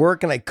didn't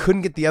work, and I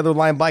couldn't get the other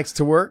line bikes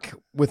to work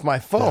with my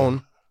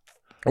phone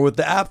or with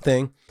the app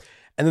thing,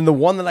 and then the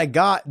one that I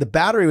got, the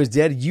battery was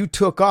dead. You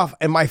took off,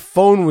 and my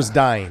phone was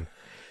dying.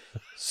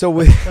 So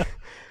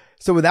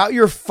without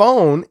your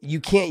phone,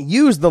 you can't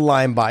use the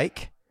line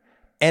bike,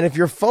 and if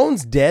your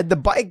phone's dead, the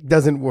bike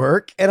doesn't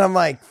work. And I'm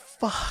like,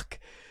 fuck.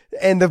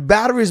 And the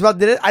battery was about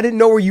dead. I didn't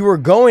know where you were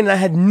going, and I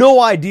had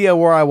no idea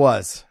where I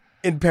was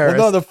in Paris.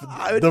 Well, no,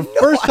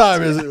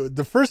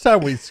 the first time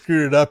we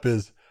screwed it up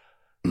is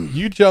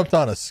you jumped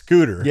on a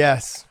scooter.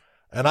 Yes.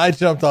 And I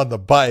jumped on the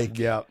bike.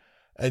 Yeah.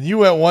 And you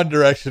went one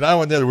direction, I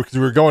went the other because we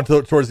were going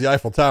towards the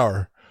Eiffel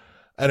Tower,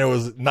 and it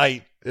was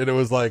night, and it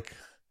was like,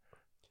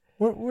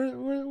 where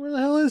the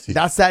hell is he?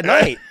 That's that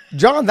night,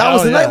 John. That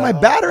was the night my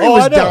battery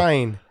was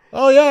dying.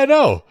 Oh yeah, I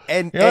know.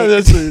 And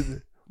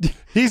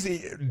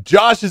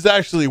Josh is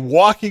actually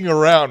walking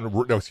around.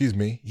 No, excuse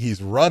me.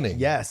 He's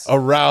running.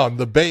 Around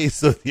the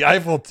base of the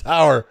Eiffel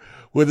Tower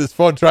with his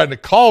phone, trying to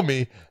call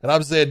me, and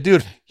I'm saying,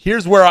 "Dude,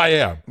 here's where I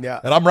am." Yeah.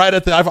 And I'm right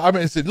at the Eiffel.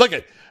 I said, "Look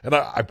it." And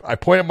I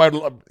point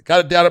at got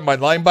it down at my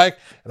line bike,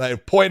 and I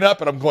point up,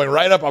 and I'm going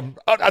right up. I'm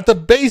at the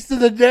base of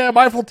the damn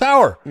Eiffel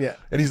Tower. Yeah.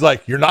 And he's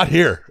like, "You're not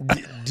here."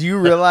 Do you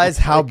realize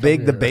how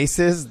big the base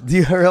is? Do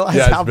you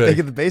realize how big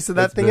the base of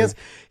that thing is?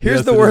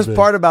 Here's the worst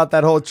part about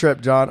that whole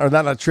trip, John, or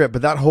not a trip,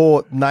 but that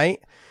whole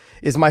night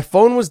is my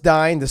phone was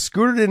dying. The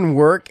scooter didn't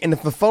work. And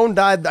if the phone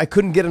died, I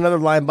couldn't get another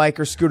line bike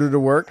or scooter to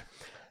work.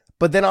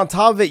 But then on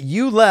top of it,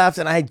 you left,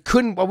 and I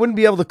wouldn't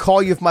be able to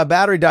call you if my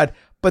battery died.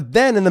 But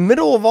then in the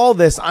middle of all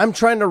this, I'm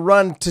trying to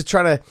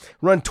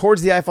run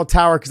towards the Eiffel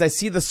Tower because I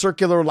see the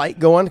circular light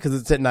going because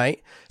it's at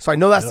night. So I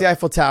know that's the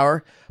Eiffel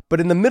Tower. But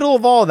in the middle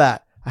of all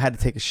that, I had to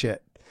take a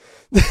shit.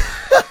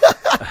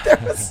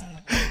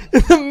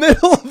 In the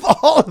middle of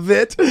all of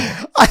it,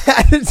 I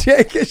had to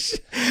take a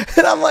shit.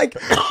 And I'm like,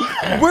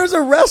 where's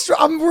a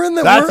restaurant?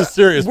 That's a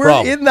serious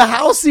problem. We're in the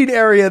housing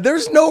area.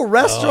 There's no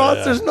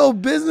restaurants. There's no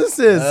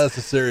businesses. That's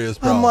a serious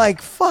problem. I'm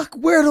like, fuck,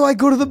 where do I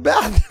go to the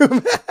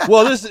bathroom at?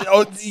 Well,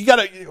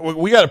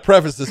 we gotta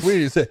preface this. We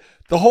need to say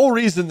the whole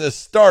reason this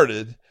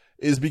started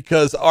is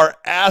because our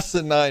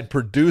asinine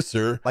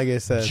producer, like I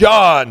said,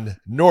 John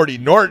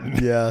Norton,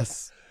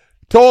 yes,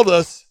 told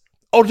us,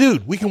 "Oh,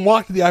 dude, we can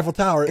walk to the Eiffel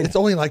Tower. It's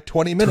only like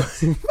 20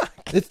 minutes.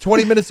 It's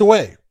 20 minutes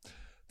away."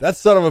 That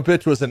son of a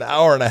bitch was an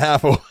hour and a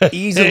half away.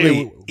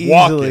 Easily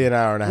an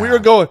hour and a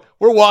half.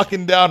 We're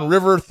walking down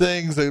river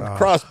things,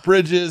 across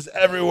bridges,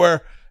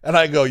 everywhere. And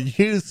I go,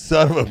 "You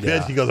son of a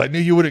bitch." He goes, "I knew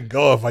you wouldn't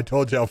go if I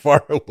told you how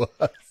far it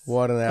was."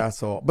 What an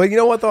asshole. But you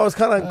know what, though? I was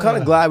kind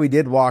of glad we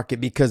did walk it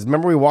because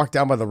remember we walked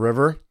down by the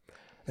river?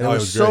 And it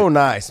was so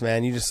nice,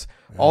 man. You just,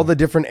 all the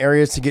different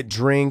areas to get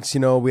drinks.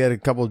 We had a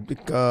couple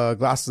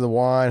glasses of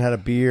wine, had a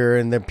beer,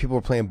 and then people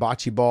were playing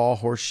bocce ball,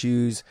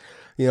 horseshoes.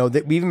 We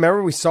even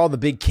remember we saw the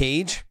big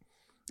cage,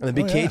 and the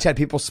big cage had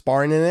people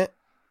sparring in it.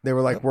 They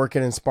were like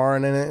working and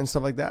sparring in it and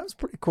stuff like that. It was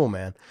pretty cool,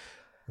 man.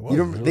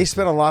 They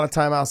spent a lot of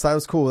time outside. It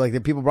was cool. Like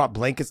the people brought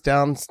blankets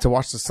down to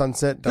watch the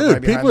sunset.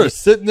 Dude, people are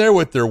sitting there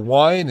with their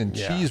wine and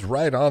cheese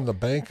right on the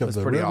bank of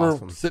the river,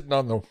 awesome. Sitting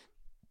on the.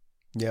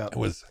 Yeah, it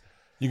was.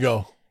 You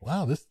go,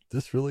 wow,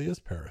 this really is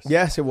Paris.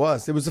 Yes, it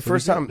was. It was the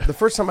first time. The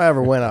first time I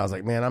ever went, I was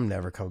like, man, I'm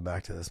never coming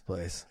back to this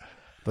place.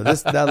 But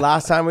that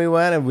last time we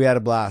went, and we had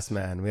a blast,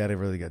 man. We had a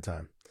really good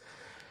time.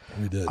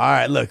 We did. All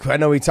right, look, I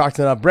know we talked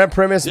about Brent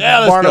Primus,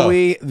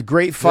 Barnaby,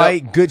 great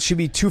fight. Yep. Good, should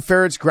be two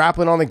ferrets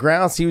grappling on the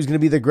ground. See who's going to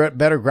be the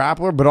better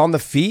grappler. But on the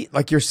feet,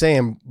 like you're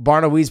saying,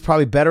 Barnaby's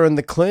probably better in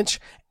the clinch.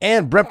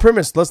 And Brent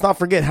Primus, let's not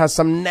forget, has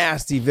some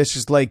nasty,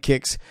 vicious leg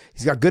kicks.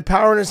 He's got good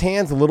power in his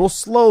hands, a little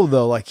slow,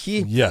 though. Like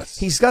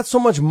he's got so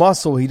much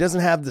muscle, he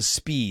doesn't have the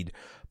speed.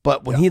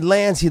 But when he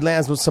lands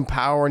with some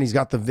power, and he's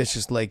got the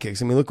vicious leg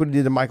kicks. I mean, look what he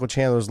did to Michael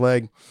Chandler's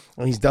leg,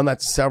 and he's done that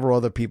to several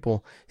other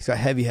people. He's got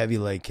heavy, heavy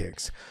leg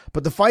kicks.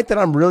 But the fight that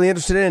I'm really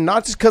interested in,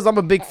 not just because I'm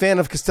a big fan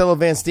of Castelo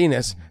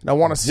Vanstinas, and I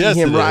want to see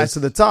him rise to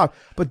the top,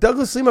 but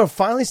Douglas Lima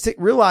finally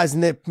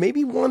realizing that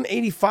maybe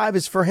 185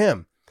 is for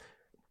him.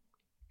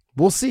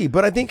 We'll see.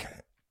 But I think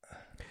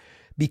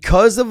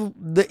because of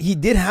he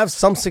did have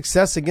some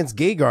success against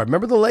Gegard.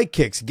 Remember the leg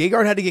kicks?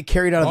 Gegard had to get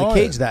carried out of the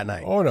cage that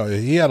night. Oh, no.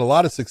 He had a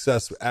lot of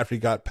success after he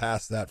got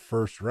past that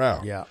first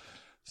round. Yeah.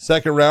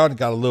 Second round,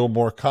 got a little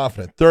more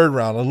confident. Third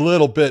round, a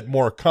little bit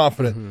more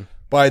confident. Mm-hmm.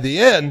 By the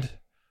end,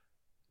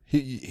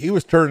 he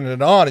was turning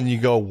it on, and you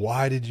go,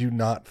 why did you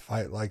not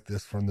fight like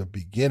this from the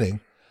beginning?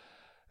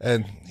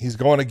 And he's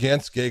going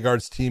against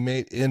Gegard's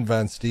teammate in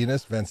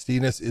Vanstinas.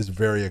 Vanstinas is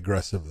very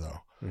aggressive,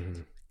 though.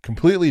 Mm-hmm.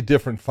 Completely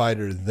different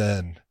fighter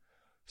than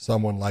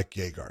someone like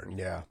Gegard.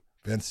 Yeah.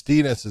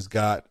 Vanstinas he's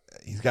got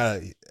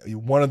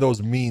one of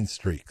those mean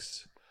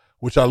streaks,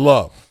 which I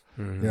love.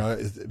 Mm-hmm. You know,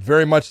 it's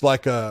very much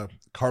like a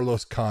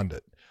Carlos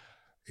Condit,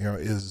 you know,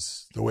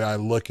 is the way I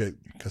look at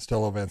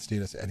Castelo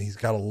Vanstinas, and he's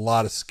got a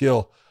lot of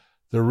skill.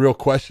 The real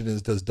question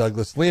is, does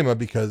Douglas Lima,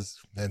 because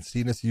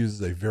Vanstinas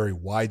uses a very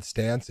wide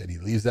stance and he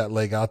leaves that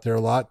leg out there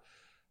a lot,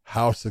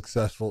 how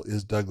successful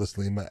is Douglas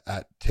Lima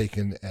at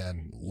taking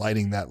and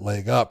lighting that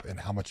leg up, and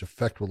how much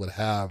effect will it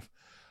have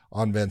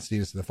on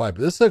Vanstinas in the fight?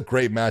 But this is a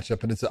great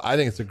matchup, and I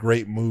think it's a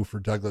great move for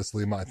Douglas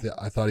Lima.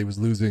 I thought he was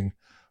losing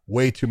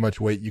way too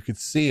much weight. You could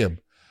see him.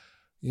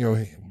 You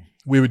know,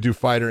 we would do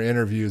fighter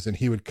interviews, and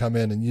he would come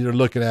in, and you're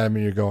looking at him,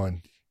 and you're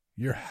going,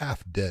 "You're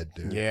half dead,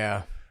 dude."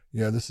 Yeah.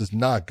 You know, this is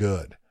not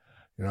good.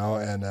 You know,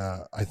 and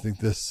I think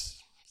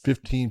this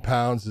 15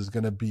 pounds is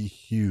going to be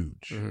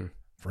huge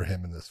for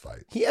him in this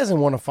fight. He hasn't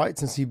won a fight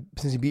since he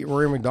beat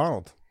Rory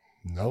McDonald.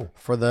 No.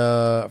 For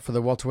the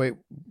welterweight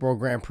World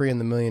Grand Prix and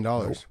the $1 million.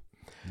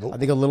 Nope. I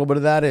think a little bit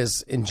of that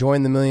is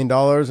enjoying the $1 million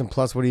and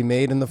plus what he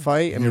made in the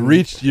fight. You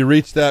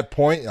reached that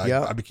point.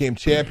 I became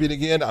champion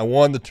again. I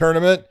won the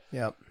tournament.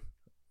 Yep.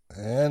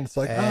 And it's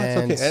like,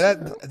 it's okay.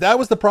 And that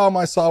was the problem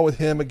I saw with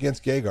him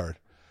against Gegard,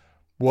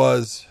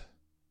 was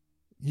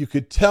you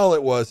could tell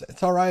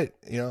it's all right.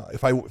 You know,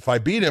 if I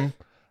beat him,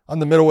 I'm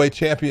the middleweight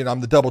champion.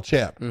 I'm the double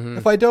champ. Mm-hmm.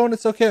 If I don't,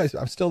 it's okay.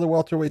 I'm still the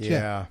welterweight champ.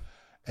 Yeah.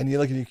 And you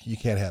look at you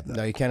can't have that.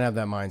 No, you can't have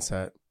that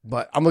mindset.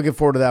 But I'm looking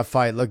forward to that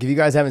fight. Look, if you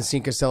guys haven't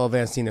seen Castelo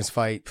Vanstinas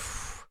fight,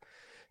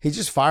 he's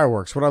just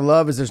fireworks. What I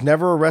love is there's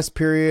never a rest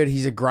period.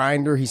 He's a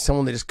grinder. He's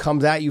someone that just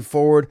comes at you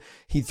forward.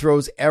 He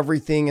throws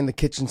everything in the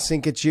kitchen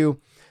sink at you.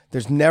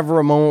 There's never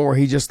a moment where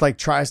he just like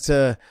tries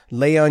to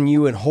lay on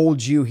you and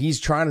hold you. He's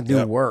trying to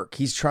do work.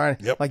 He's trying,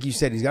 like you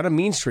said, he's got a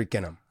mean streak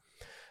in him.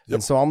 Yep.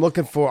 And so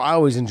I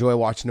always enjoy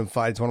watching him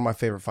fight. It's one of my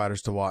favorite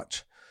fighters to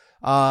watch.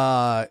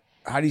 How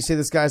do you say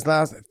this guy's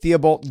last?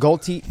 Theobald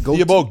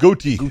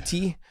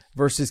Guti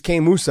versus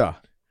Kane Musa.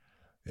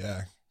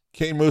 Yeah.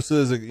 Kane Musa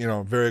is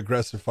a very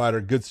aggressive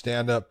fighter, good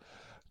stand-up.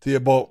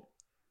 Theobald,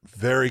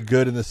 very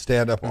good in the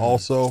stand-up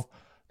also.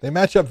 They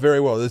match up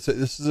very well. This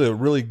is a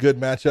really good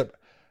matchup.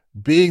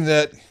 Being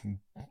that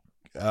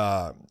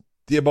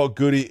Theobald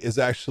Guti is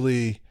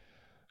actually,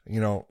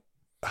 a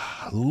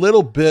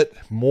little bit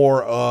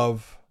more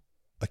of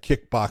a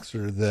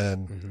kickboxer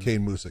than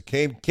Kane Musa.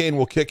 Kane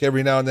will kick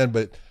every now and then,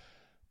 but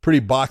pretty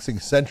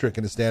boxing-centric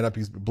in his stand-up.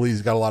 He believes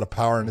he's got a lot of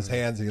power in his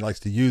hands, and he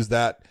likes to use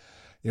that.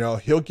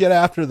 He'll get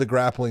after the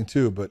grappling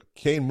too, but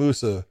Kane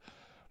Musa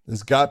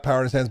has got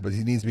power in his hands, but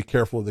he needs to be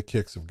careful of the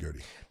kicks of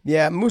Guti.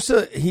 Yeah,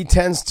 Musa, he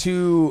tends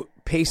to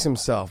pace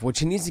himself, which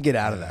he needs to get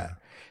out of that.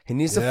 He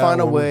needs to find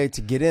a way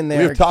to get in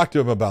there. We've talked to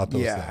him about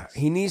those things.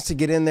 He needs to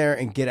get in there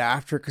and get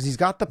after it because he's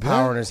got the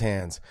power in his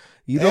hands.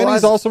 And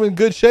he's also in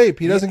good shape.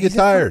 He doesn't get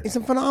tired. He's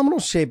in phenomenal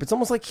shape. It's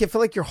almost like you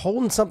feel like you're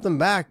holding something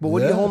back, but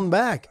what are you holding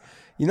back?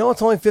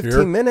 It's only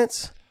 15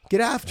 minutes.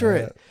 Get after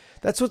it.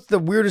 That's what's the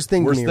weirdest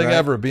thing to me, Worst thing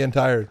ever, being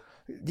tired.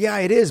 Yeah,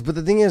 it is. But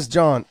the thing is,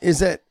 John, is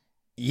that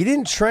you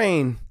didn't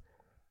train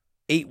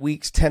 8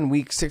 weeks, 10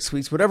 weeks, 6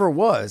 weeks, whatever it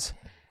was,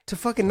 to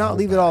fucking not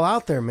leave it all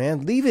out there,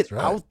 man. Leave it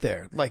out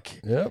there.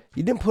 Like, you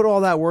didn't put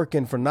all that work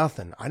in for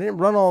nothing. I didn't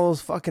run all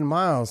those fucking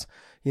miles,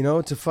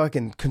 to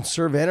fucking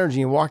conserve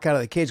energy and walk out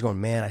of the cage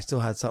going, man, I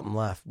still had something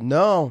left.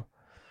 No.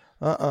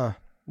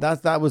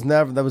 That was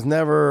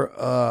never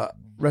a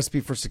recipe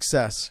for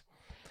success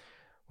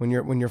when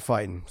you're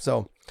fighting.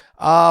 So,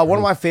 one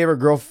of my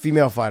favorite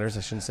female fighters,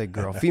 I shouldn't say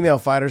girl, female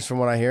fighters from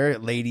what I hear,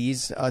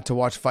 ladies, to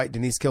watch fight,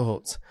 Denise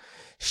Kilholtz.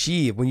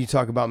 When you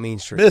talk about mean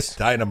streaks, Miss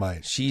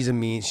Dynamite, she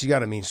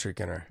got a mean streak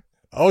in her.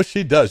 Oh,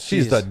 she does.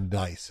 She's the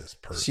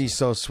nicest person. She's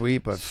so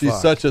sweet, but she's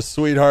such a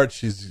sweetheart.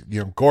 She's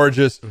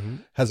gorgeous,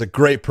 has a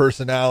great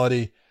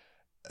personality,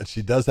 and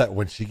she does that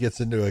when she gets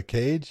into a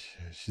cage.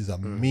 She's a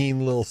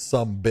mean little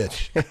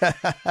bitch.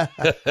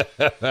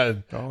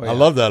 I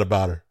love that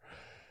about her.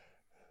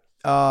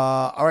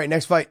 All right,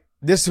 next fight.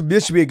 This should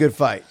be a good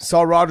fight.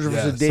 Saul Rogers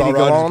versus David Gallon.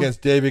 Saul Rogers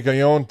against David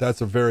Gallon.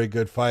 That's a very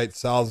good fight.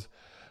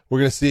 We're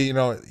going to see,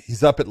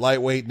 he's up at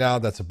lightweight now.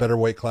 That's a better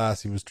weight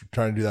class. He was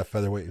trying to do that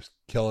featherweight. He was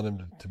killing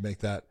him to make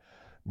that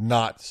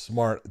not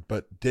smart.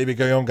 But David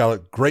Gallon got a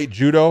great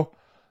judo.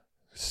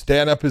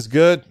 Stand up is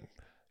good.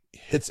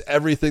 Hits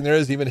everything there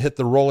is. Even hit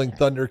the rolling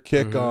thunder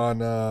kick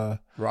on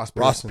Ross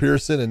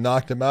Pearson and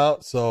knocked him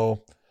out.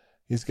 So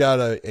he's got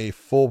a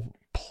full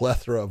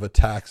plethora of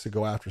attacks to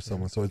go after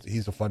someone. So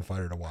he's a fun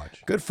fighter to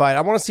watch. Good fight.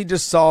 I want to see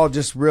Saul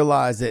just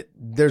realize that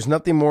there's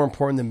nothing more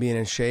important than being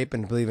in shape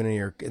and believing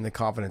in the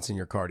confidence in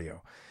your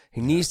cardio.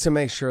 He needs to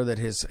make sure that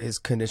his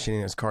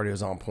conditioning, his cardio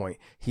is on point.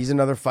 He's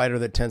another fighter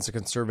that tends to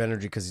conserve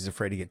energy because he's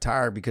afraid to get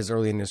tired, because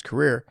early in his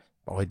career,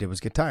 all he did was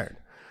get tired.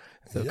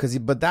 So,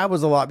 but that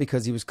was a lot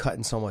because he was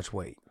cutting so much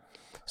weight.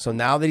 So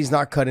now that he's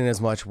not cutting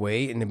as much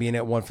weight and being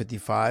at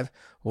 155,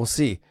 we'll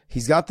see.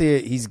 He's got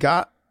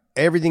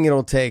everything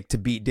it'll take to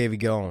beat Davy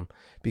Gillon,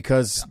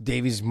 because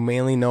Davy's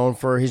mainly known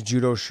for his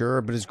judo,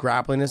 sure, but his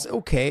grappling is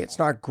okay. It's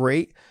not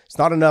great. It's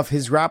not enough.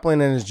 His grappling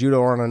and his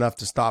judo aren't enough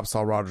to stop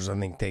Saul Rogers, I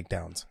think,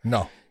 takedowns.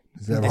 No.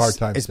 He's going to have a hard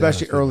time.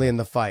 Especially early in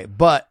the fight.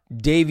 But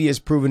Davy has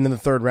proven in the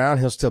third round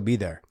he'll still be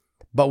there.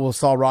 But will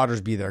Saul Rogers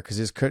be there? Because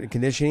his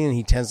conditioning,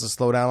 he tends to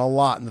slow down a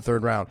lot in the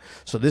third round.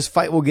 So this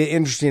fight will get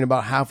interesting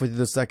about halfway through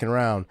the second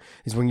round,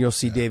 is when you'll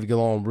see Davy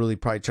Gillon really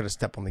probably try to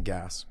step on the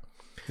gas.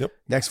 Yep.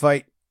 Next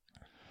fight.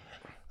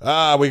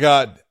 We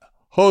got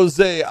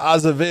Jose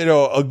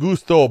Azevedo,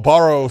 Augusto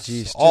Barros,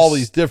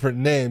 these different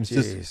names.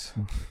 Just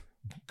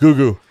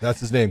Gugu. That's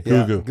his name.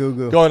 Gugu.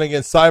 Gugu. Going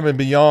against Simon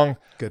Biong.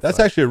 That's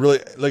fight. actually a really,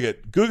 look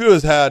at, Gugu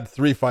has had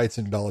 3 fights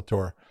in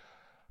Bellator.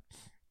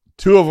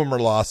 2 of them are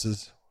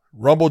losses.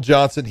 Rumble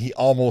Johnson, he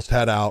almost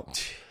had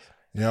out,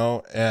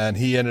 and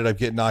he ended up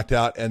getting knocked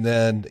out. And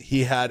then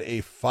he had a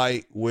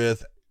fight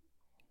with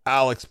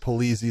Alex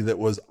Polizzi that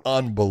was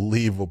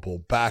unbelievable,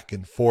 back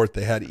and forth.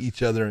 They had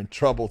each other in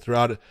trouble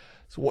throughout it.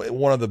 It's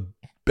one of the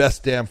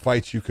best damn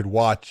fights you could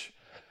watch.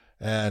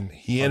 And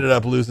he ended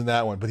up losing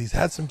that one. But he's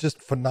had some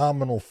just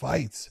phenomenal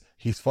fights.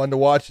 He's fun to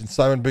watch. And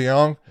Simon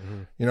Biong,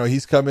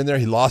 he's come in there.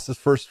 He lost his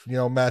first,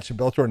 match in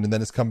Bellator, and then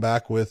has come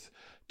back with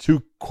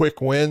 2 quick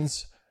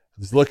wins.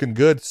 He's looking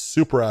good,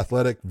 super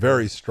athletic,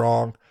 very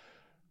strong.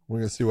 We're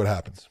going to see what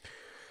happens.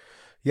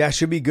 Yeah, it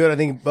should be good. I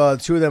think 2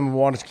 of them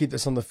want to keep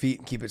this on the feet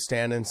and keep it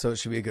standing, so it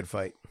should be a good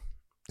fight.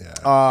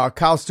 Yeah.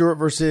 Kyle Stewart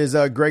versus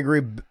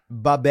Gregory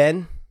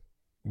Baben.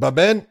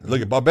 Baben,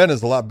 look at Baben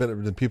is a lot better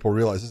than people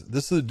realize.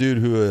 This is a dude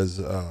who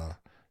is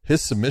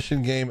his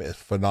submission game is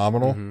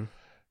phenomenal. Mm-hmm.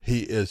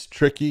 He is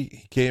tricky.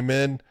 He came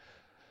in.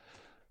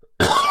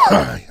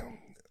 I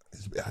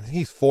think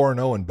he's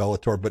 4-0 in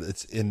Bellator, but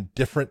it's in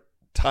different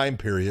time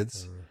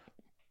periods.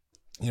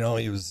 He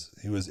was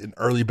in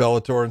early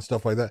Bellator and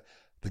stuff like that.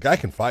 The guy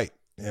can fight,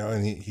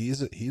 and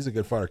he's a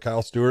good fighter.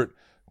 Kyle Stewart,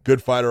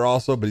 good fighter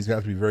also, but he's gonna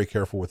have to be very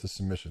careful with his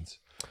submissions.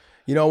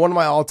 One of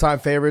my all-time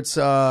favorites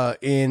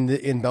in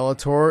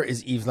Bellator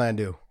is Yves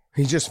Landau.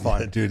 He's just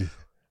fun. Dude,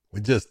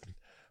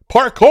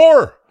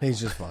 parkour.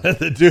 He's just fun.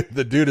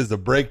 the dude is a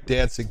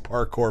break-dancing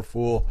parkour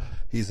fool.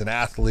 He's an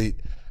athlete.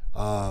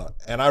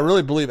 And I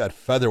really believe at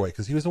featherweight,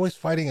 because he was always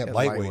fighting at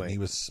lightweight. And he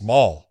was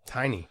small.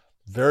 Tiny.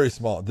 Very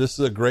small. This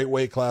is a great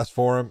weight class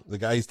for him. The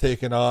guy he's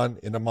taking on,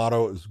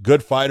 Inamoto, is a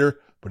good fighter,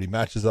 but he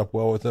matches up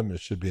well with him. It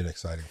should be an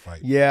exciting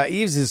fight. Yeah,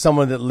 Yves is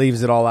someone that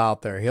leaves it all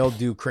out there. He'll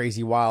do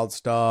crazy, wild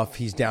stuff.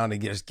 He's down to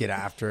just get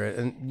after it.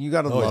 And you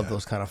got to love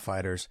those kind of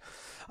fighters.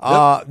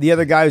 Yep. The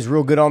other guy who's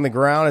real good on the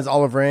ground is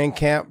Oliver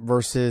Ankamp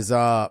versus,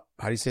 how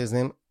do you say his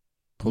name?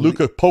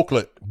 Luka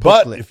Poklet.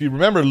 But if you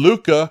remember,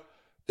 Luka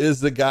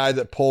is the guy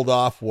that pulled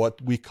off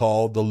what we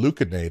call the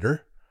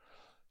Lukinator.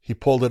 He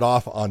pulled it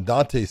off on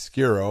Dante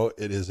Sciro.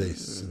 It is a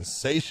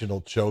sensational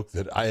choke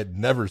that I had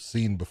never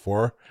seen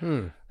before.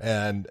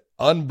 And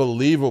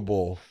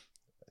unbelievable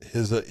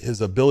his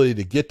ability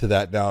to get to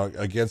that now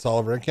against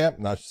Oliver Enkamp.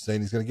 Not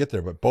saying he's going to get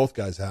there, but both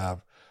guys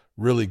have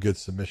really good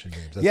submission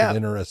games. That's an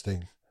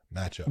interesting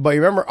matchup. But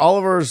you remember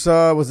Oliver's,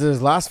 was it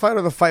his last fight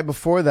or the fight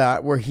before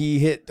that where he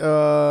hit...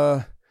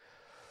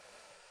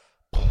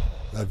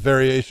 that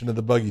variation of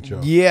the buggy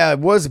choke. Yeah, it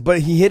was, but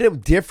he hit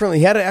it differently.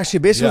 He had it actually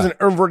basically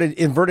was an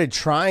inverted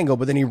triangle,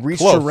 but then he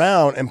reached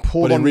around and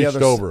pulled on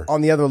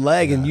the other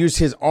leg and used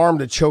his arm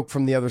to choke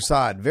from the other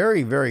side.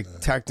 Very, very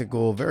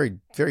technical, very,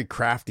 very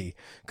crafty,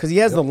 because he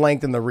has the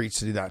length and the reach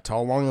to do that.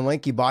 Tall, long, and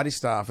lanky body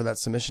style for that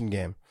submission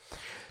game.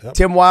 Yep.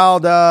 Tim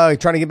Wilde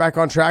trying to get back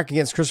on track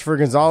against Christopher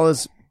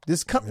Gonzalez. This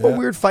is kind of a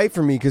weird fight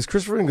for me because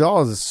Christopher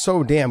Gonzalez is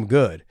so damn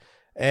good,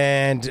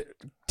 and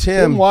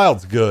Tim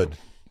Wilde's good.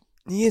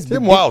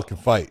 Tim Wilde can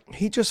fight.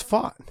 He just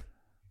fought.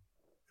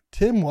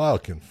 Tim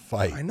Wilde can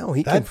fight. I know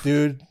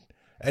dude,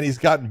 and he's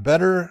gotten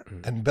better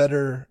and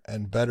better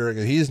and better.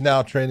 He's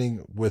now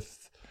training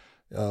with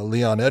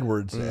Leon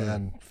Edwards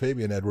and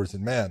Fabian Edwards,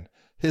 and man,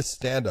 his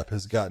stand-up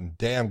has gotten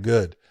damn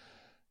good.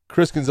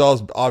 Chris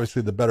Gonzalez,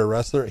 obviously the better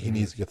wrestler. He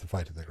needs to get the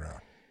fight to the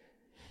ground.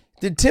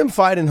 Did Tim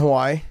fight in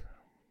Hawaii?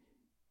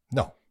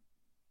 No.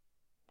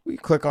 Will you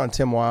click on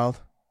Tim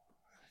Wilde?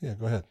 Yeah,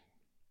 go ahead.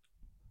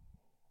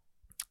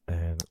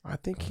 And I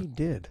think he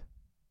did.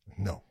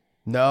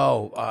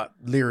 No,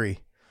 Leary.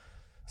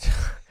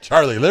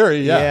 Charlie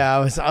Leary, yeah. Yeah,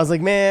 I was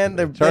like, man,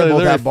 they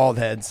both have bald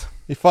heads.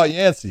 He fought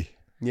Yancey.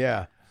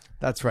 Yeah,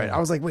 that's right. I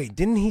was like, wait,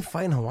 didn't he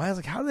fight in Hawaii? I was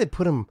like, how did they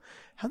put him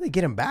How'd they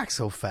get him back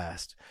so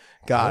fast?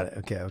 Got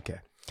it. Okay.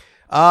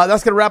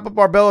 That's going to wrap up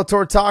our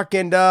Bellator talk,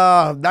 and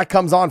that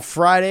comes on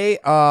Friday.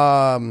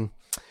 It'll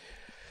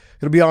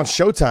be on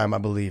Showtime, I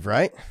believe,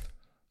 right?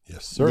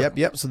 Yes, sir.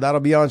 Yep. So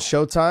that'll be on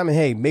Showtime. And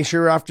hey, make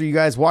sure after you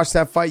guys watch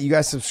that fight, you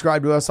guys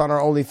subscribe to us on our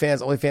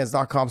OnlyFans,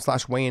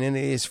 onlyfans.com/weighing-in.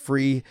 It is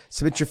free.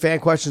 Submit your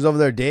fan questions over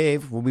there,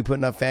 Dave. We'll be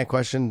putting up fan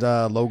questions,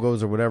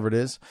 logos, or whatever it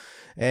is.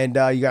 And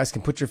you guys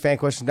can put your fan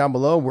question down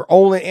below. We're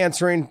only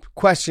answering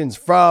questions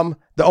from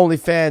the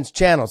OnlyFans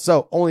channel.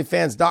 So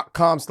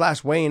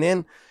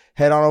onlyfans.com/weighing-in.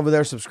 Head on over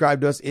there, subscribe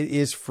to us. It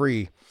is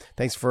free.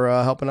 Thanks for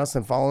helping us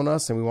and following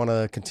us, and we want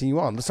to continue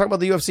on. Let's talk about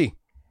the UFC.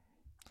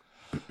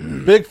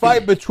 Big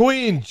fight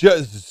between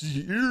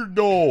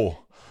Jairzinho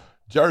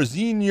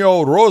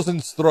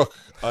Rosenstruck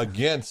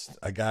against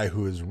a guy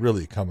who is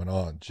really coming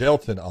on,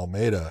 Jailton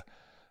Almeida.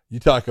 You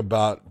talk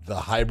about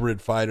the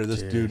hybrid fighter.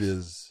 This dude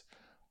is,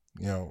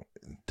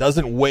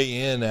 doesn't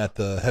weigh in at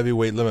the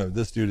heavyweight limit.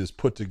 This dude is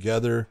put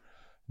together,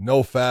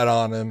 no fat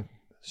on him,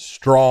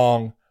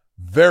 strong,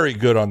 very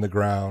good on the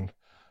ground.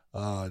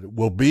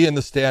 Will be in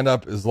the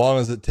stand-up as long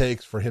as it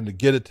takes for him to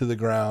get it to the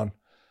ground.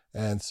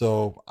 And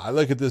so I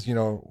look at this,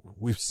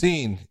 we've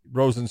seen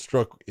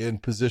Rosenstruck in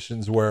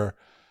positions where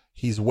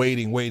he's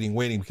waiting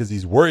because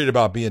he's worried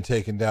about being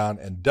taken down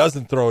and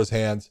doesn't throw his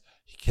hands.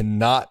 He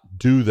cannot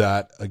do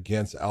that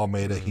against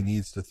Almeida. He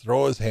needs to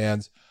throw his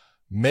hands,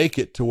 make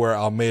it to where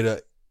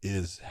Almeida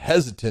is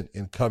hesitant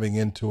in coming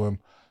into him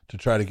to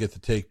try to get the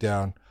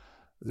takedown.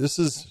 This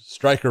is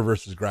striker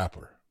versus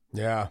grappler.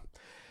 Yeah.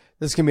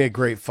 This can be a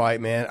great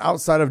fight, man.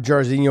 Outside of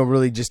Jairzinho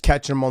really just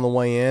catching him on the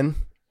way in,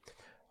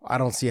 I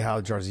don't see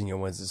how Jairzinho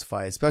wins this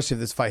fight, especially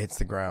if this fight hits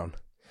the ground.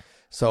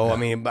 So,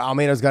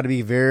 Almeida's got to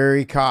be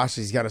very cautious.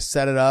 He's got to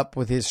set it up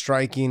with his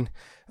striking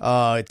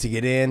to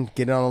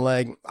get on the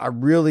leg. I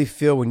really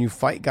feel when you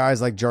fight guys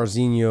like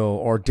Jairzinho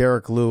or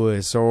Derek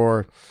Lewis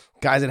or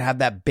guys that have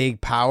that big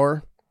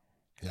power,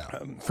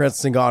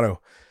 Francis Ngannou,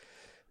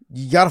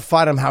 you got to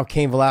fight him how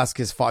Cain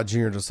Velasquez fought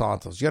Junior Dos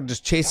Santos. You got to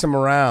just chase him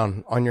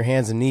around on your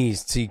hands and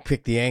knees till you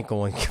pick the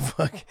ankle, and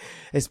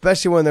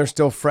especially when they're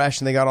still fresh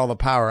and they got all the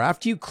power.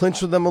 After you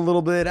clinch with them a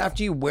little bit,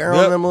 after you wear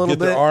on them a little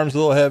bit, their arms a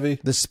little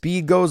heavy, the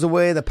speed goes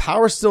away. The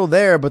power's still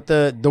there, but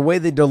the way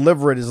they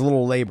deliver it is a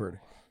little labored.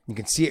 You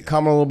can see it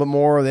coming a little bit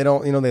more. They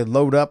don't, they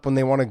load up when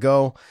they want to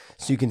go,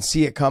 so you can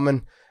see it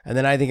coming. And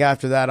then I think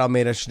after that,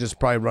 Almeida should just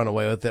probably run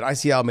away with it. I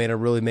see Almeida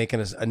really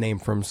making a name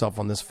for himself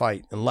on this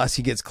fight, unless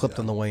he gets clipped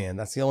on the way in.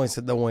 That's the only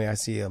way I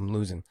see him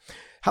losing.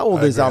 How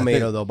old is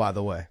Almeida, though, by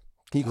the way?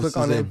 Can you click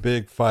on him? This is a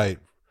big fight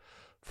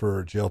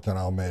for Jailton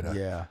Almeida.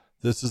 Yeah.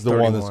 This is the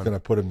one that's going to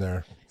put him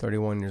there.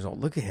 31 years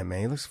old. Look at him, man.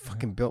 He looks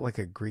fucking built like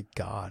a Greek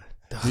god.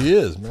 He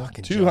is, man. Look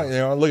at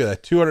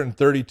that.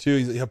 232.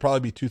 He'll probably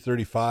be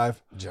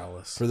 235.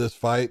 Jealous. For this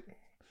fight.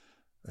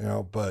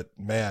 But,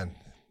 man,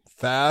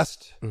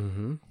 fast.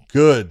 Mm-hmm.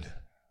 Good,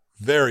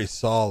 very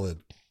solid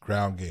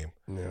ground game.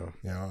 Yeah.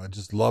 I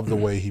just love the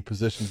way he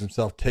positions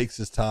himself, takes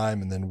his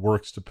time, and then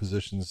works to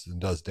positions and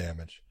does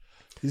damage.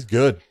 He's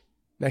good.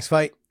 Next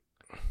fight.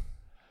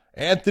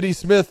 Anthony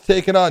Smith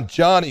taking on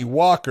Johnny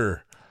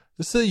Walker.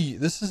 This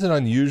is an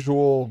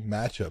unusual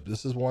matchup.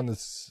 This is one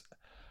that's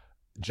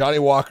Johnny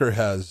Walker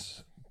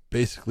has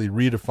basically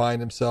redefined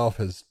himself,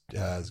 has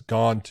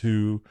gone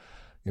to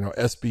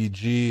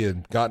SBG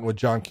and gotten with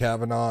John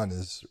Kavanagh and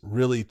has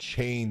really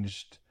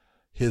changed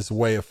his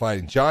way of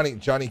fighting.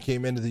 Johnny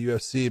came into the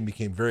UFC and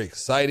became very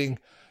exciting,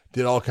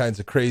 did all kinds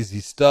of crazy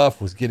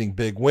stuff, was getting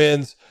big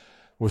wins,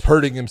 was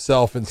hurting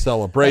himself in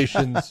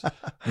celebrations,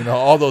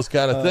 all those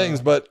kind of things.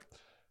 But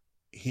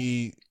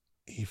he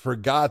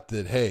forgot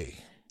that, hey,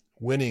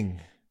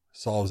 winning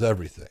solves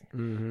everything.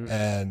 Mm-hmm.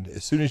 And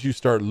as soon as you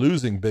start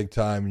losing big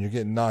time and you're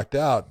getting knocked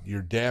out,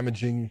 you're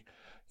damaging,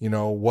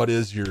 what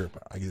is your,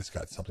 I just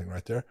got something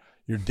right there.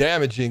 You're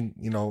damaging,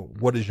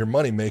 what is your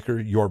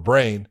moneymaker, your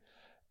brain.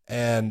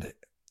 And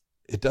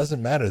it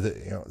doesn't matter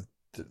that,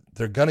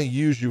 they're going to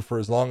use you for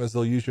as long as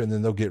they'll use you and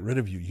then they'll get rid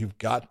of you. You've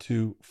got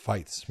to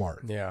fight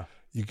smart. Yeah.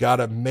 You got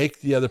to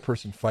make the other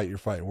person fight your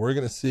fight. We're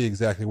going to see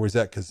exactly where he's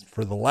at because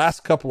for the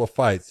last couple of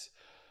fights,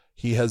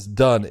 he has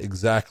done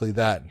exactly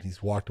that and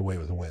he's walked away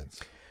with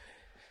wins.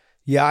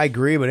 Yeah, I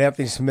agree. But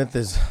Anthony Smith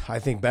is, I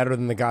think, better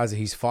than the guys that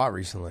he's fought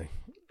recently.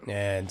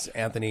 And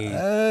Anthony.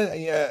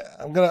 I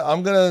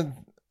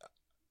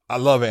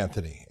love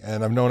Anthony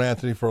and I've known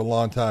Anthony for a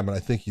long time and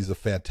I think he's a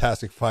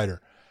fantastic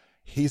fighter.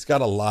 He's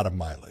got a lot of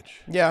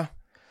mileage. Yeah,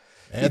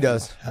 he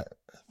does.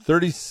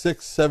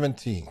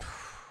 36-17.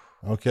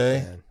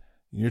 Okay. Man.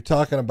 You're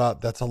talking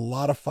about, that's a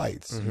lot of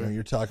fights. Mm-hmm.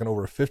 You're talking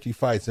over 50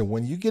 fights. And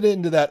when you get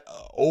into that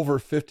over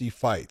 50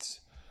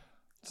 fights,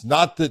 it's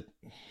not that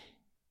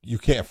you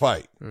can't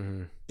fight.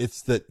 Mm-hmm.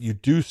 It's that you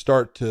do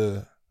start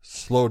to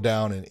slow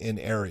down in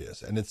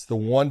areas. And it's the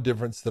one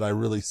difference that I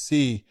really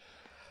see.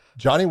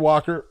 Johnny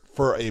Walker,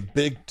 for a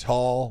big,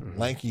 tall,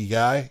 lanky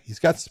guy, he's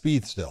got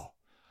speed still.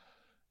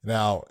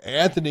 Now,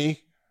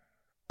 Anthony,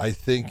 I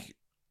think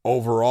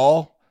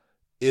overall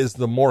is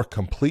the more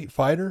complete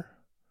fighter.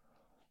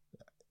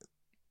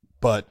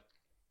 But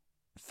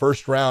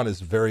first round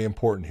is very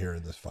important here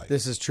in this fight.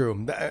 This is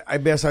true. I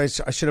guess I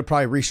should have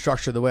probably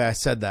restructured the way I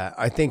said that.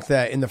 I think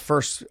that in the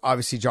first,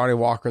 obviously Johnny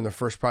Walker in the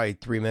first probably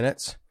 3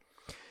 minutes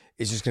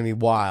is just going to be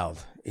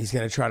wild. He's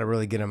going to try to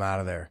really get him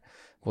out of there.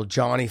 Well,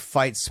 Johnny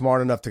fights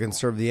smart enough to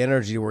conserve the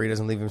energy where he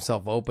doesn't leave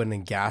himself open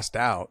and gassed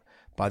out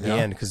by the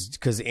end,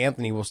 because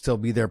Anthony will still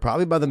be there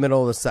probably by the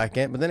middle of the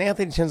second, but then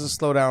Anthony tends to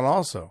slow down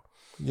also.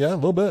 Yeah, a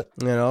little bit.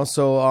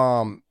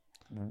 So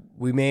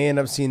we may end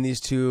up seeing these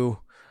two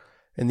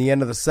in the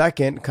end of the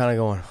second kind of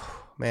going,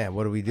 man,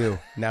 what do we do?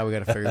 Now we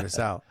got to figure this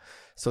out.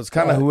 So it's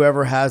kind of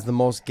whoever has the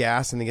most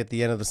gas and they get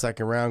the end of the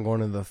second round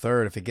going into the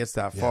third if it gets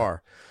that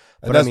far.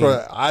 And that's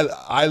what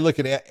I look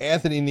at.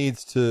 Anthony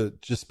needs to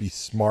just be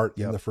smart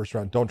in the first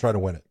round. Don't try to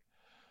win it.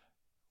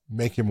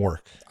 Make him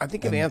work. I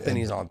think if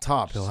Anthony's on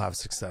top, he'll have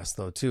success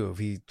though too. If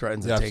he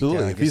threatens to take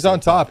absolutely. down, If he's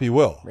on top, he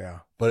will. Yeah.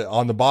 But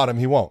on the bottom,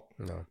 he won't.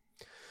 No.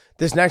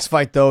 This next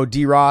fight though,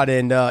 D-Rod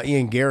and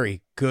Ian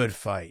Gary, good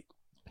fight.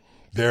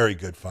 Very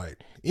good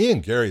fight.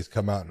 Ian Gary's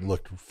come out and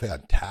looked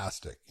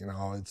fantastic. You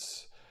know,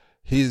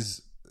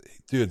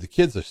 the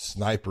kid's a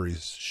sniper.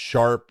 He's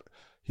sharp.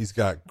 He's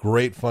got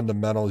great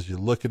fundamentals. You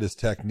look at his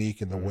technique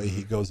and the way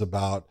he goes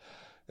about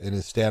in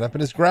his stand-up.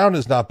 And his ground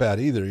is not bad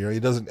either. You know, he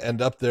doesn't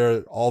end up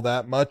there all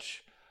that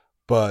much.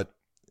 But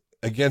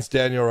against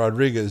Daniel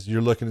Rodriguez,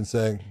 you're looking and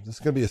saying, this is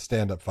going to be a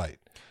stand-up fight.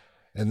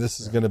 And this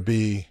is going to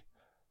be...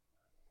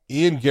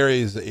 Ian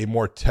Gary is a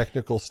more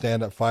technical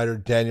stand-up fighter.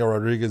 Daniel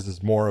Rodriguez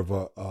is more of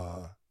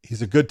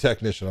he's a good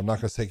technician. I'm not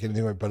going to take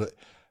anything away, but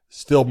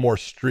still more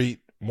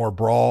street, more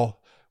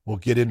brawl. We'll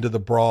get into the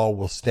brawl.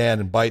 We'll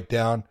stand and bite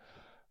down.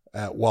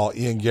 While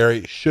Ian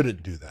Gary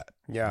shouldn't do that.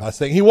 Yeah. I'm not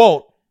saying he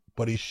won't,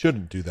 but he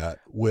shouldn't do that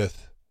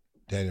with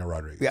Daniel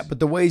Rodriguez. Yeah, but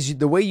the way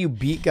you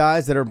beat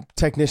guys that are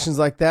technicians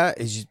like that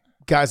is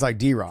guys like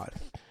D-Rod.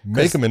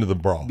 Make them into the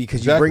brawl.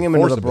 Because you bring them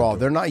into the brawl.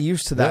 They're not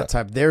used to that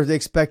type. They're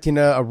expecting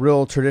a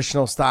real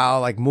traditional style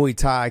like Muay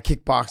Thai,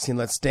 kickboxing,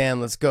 let's stand,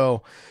 let's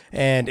go.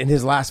 And in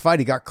his last fight,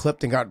 he got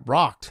clipped and got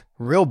rocked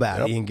real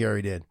bad, Ian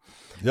Gary did.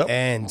 Yep.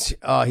 And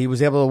he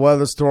was able to weather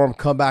the storm,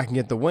 come back and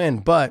get the win.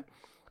 But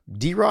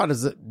D-Rod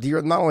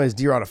not only is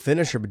D-Rod a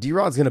finisher, but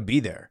D-Rod's going to be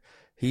there.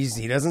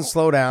 He doesn't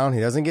slow down. He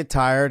doesn't get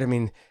tired. I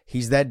mean,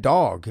 he's that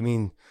dog. I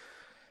mean,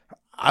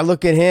 I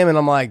look at him and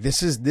I'm like,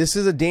 this is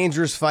a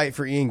dangerous fight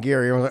for Ian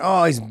Gary. I'm like,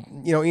 oh,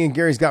 Ian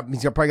Gary's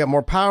probably got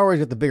more power.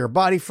 He's got the bigger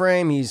body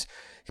frame. He's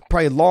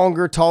probably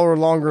longer, taller,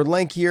 longer,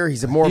 lankier.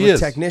 He's more of a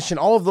technician.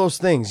 All of those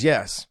things,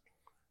 yes.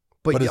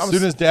 But as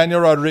soon as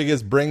Daniel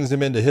Rodriguez brings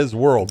him into his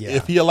world,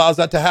 if he allows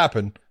that to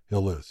happen,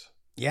 he'll lose.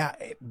 Yeah,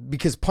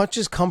 because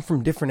punches come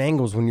from different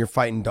angles when you're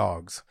fighting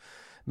dogs.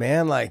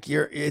 Man, like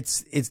they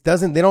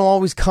don't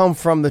always come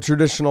from the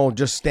traditional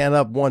just stand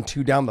up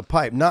 1-2 down the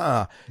pipe.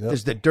 Nuh-uh. Yep.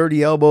 There's the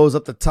dirty elbows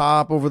up the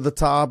top, over the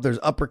top. There's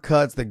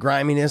uppercuts, the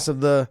griminess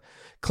of the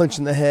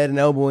clinching the head and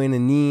elbowing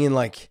and kneeing.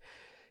 Like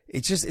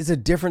it's a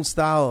different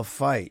style of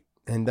fight.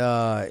 And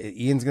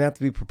Ian's gonna have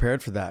to be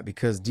prepared for that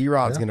because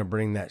D-Rod's gonna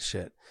bring that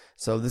shit.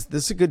 So this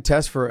is a good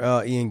test for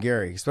Ian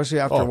Gary, especially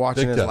after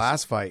watching his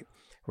last fight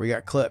where he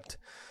got clipped.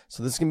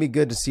 So this is gonna be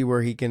good to see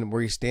where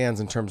he stands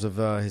in terms of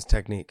his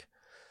technique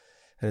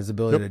and his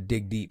ability to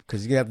dig deep,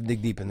 because you're gonna have to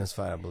dig deep in this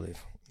fight, I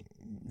believe.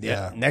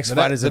 Yeah. Next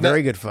fight is a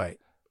very good fight.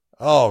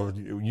 Oh,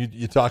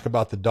 you talk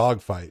about the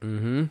dog fight.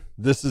 Mm-hmm.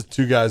 This is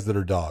two guys that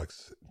are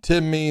dogs.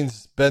 Tim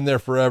Means, been there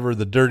forever,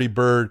 the dirty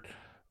bird,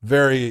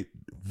 very,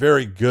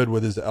 very good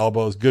with his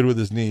elbows, good with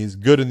his knees,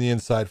 good in the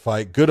inside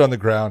fight, good on the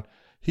ground.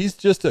 He's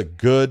just a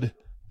good,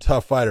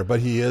 tough fighter, but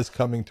he is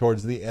coming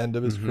towards the end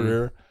of his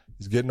career.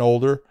 He's getting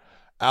older.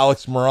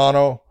 Alex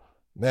Morano,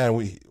 man,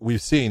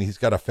 we've seen he's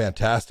got a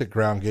fantastic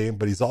ground game,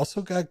 but he's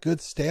also got good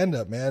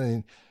stand-up, man.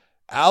 And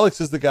Alex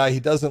is the guy, he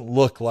doesn't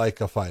look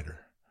like a fighter.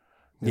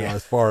 You know,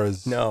 as far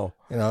as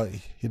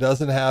he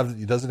doesn't have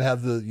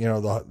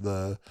the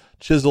the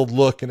chiseled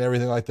look and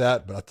everything like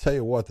that. But I'll tell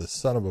you what, the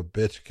son of a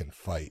bitch can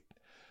fight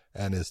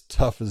and is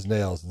tough as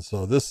nails. And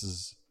so this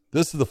is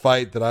the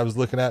fight that I was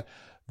looking at.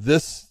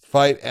 This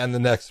fight and the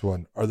next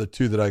one are the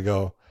two that I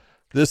go,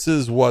 this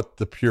is what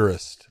the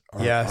purists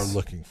are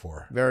looking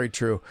for. Very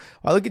true.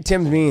 I look at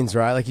Tim Means,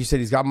 right? Like you said,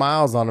 he's got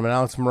miles on him. And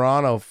Alex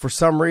Morano, for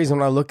some reason,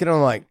 when I look at him,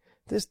 I'm like,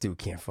 this dude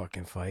can't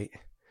fucking fight.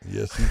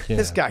 Yes, he can.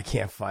 This guy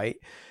can't fight.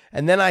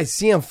 And then I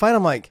see him fight.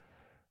 I'm like,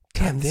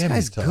 damn, this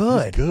guy's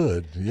good. He's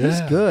good.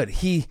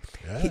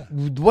 Yeah. He's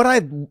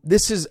good.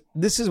 This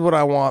is what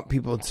I want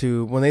people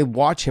to, when they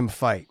watch him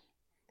fight,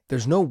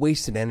 there's no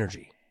wasted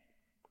energy.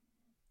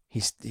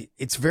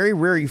 It's very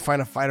rare you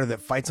find a fighter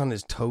that fights on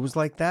his toes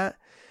like that.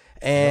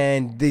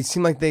 And they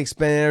seem like they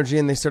expend energy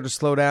and they start to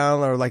slow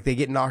down, or like they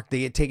get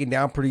taken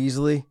down pretty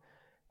easily.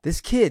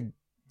 This kid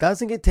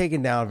doesn't get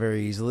taken down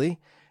very easily.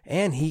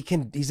 And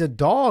he's a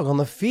dog on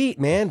the feet,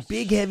 man.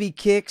 Big, heavy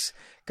kicks,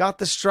 got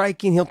the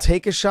striking. He'll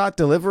take a shot,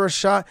 deliver a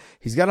shot.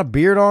 He's got a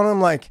beard on him.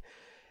 Like,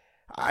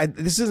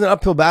 this is an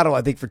uphill battle,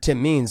 I think, for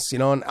Tim Means,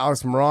 and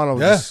Alex Morano.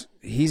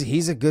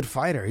 He's a good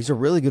fighter. He's a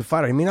really good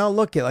fighter. He may not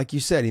look it, like you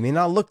said, he may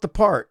not look the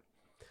part,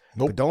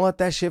 Nope. But don't let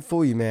that shit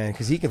fool you, man,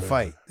 because he can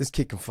fight. This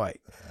kid can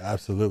fight.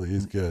 Absolutely,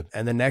 he's good.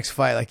 And the next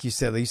fight, like you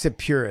said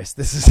purist.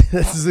 This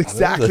is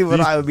exactly what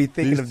I would be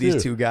thinking of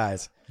these two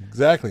guys.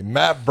 Exactly.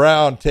 Matt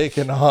Brown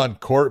taking on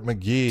Court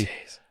McGee.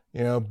 Jeez.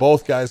 You know,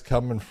 both guys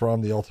coming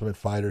from the Ultimate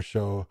Fighter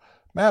show.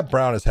 Matt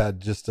Brown has had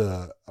just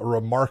a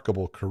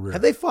remarkable career.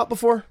 Have they fought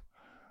before?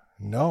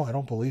 No, I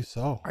don't believe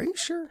so. Are you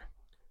sure?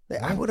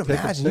 I would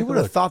imagine. You would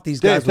have thought these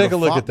Dave, guys would take a have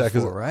look fought at that,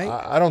 before, right?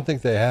 I don't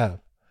think they have.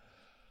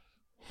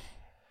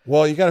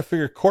 Well, you got to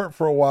figure Court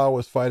for a while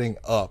was fighting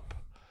up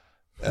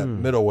at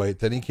middleweight.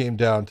 Then he came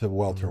down to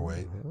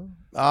welterweight.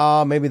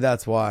 Maybe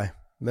that's why.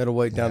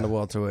 Middleweight down to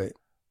welterweight.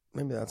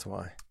 Maybe that's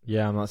why.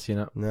 Yeah, I'm not seeing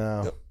it.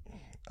 No. Yep.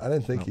 I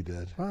didn't think he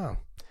did. Wow.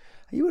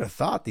 You would have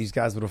thought these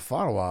guys would have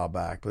fought a while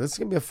back, but this is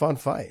going to be a fun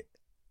fight.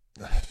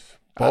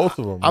 Both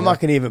of them. I'm not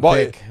going to even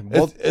pick.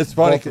 It's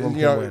funny. Both of them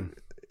can win.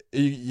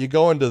 You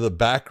go into the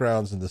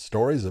backgrounds and the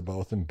stories of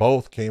both, and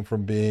both came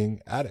from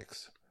being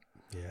addicts.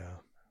 Yeah.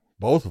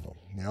 Both of them,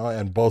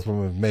 and both of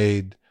them have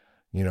made,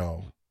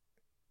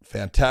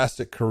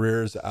 fantastic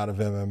careers out of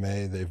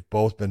MMA. They've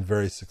both been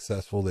very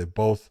successful. They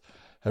both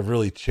have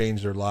really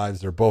changed their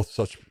lives. They're both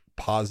such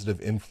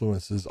positive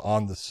influences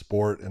on the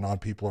sport and on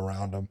people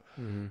around them.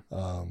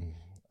 Mm-hmm.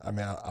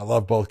 I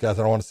love both guys.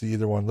 I don't want to see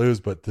either one lose,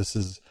 but this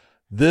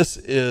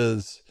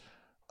is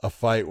a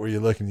fight where you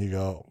look and you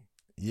go,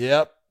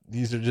 yep,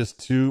 these are just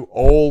two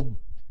old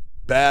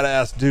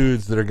badass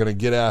dudes that are going to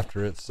get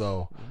after it.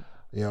 So,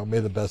 may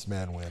the best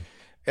man win.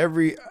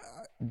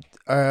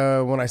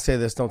 When I say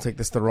this, don't take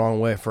this the wrong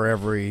way for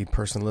every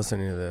person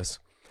listening to this.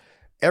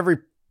 Every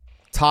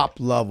top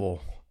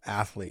level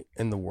athlete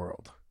in the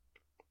world,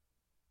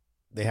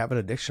 they have an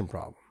addiction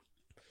problem.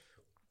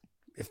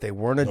 If they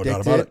weren't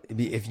addicted,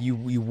 if you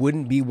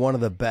wouldn't be one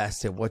of the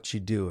best at what you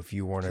do if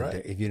you weren't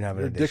if you didn't have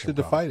an addiction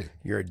addicted problem. To fighting.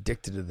 You're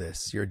addicted to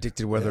this. You're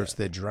addicted whether it's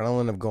the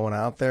adrenaline of going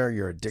out there.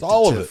 You're addicted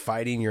to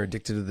fighting. You're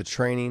addicted to the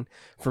training.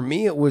 For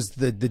me, it was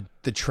the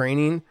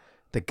training,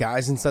 the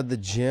guys inside the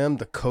gym,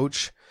 the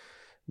coach,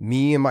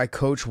 me and my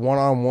coach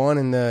one-on-one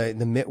in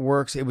the mitt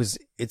works.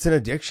 It's an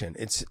addiction.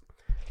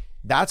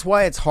 That's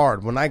why it's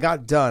hard. When I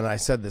got done, I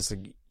said this,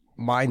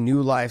 my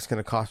new life's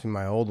going to cost me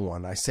my old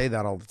one. I say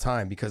that all the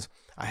time because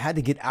I had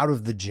to get out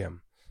of the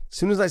gym. As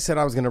soon as I said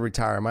I was going to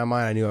retire, in my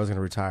mind, I knew I was going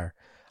to retire.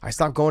 I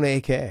stopped going to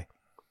AKA.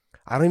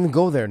 I don't even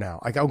go there now.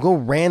 Like, I'll go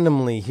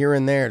randomly here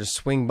and there to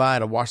swing by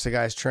to watch the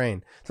guys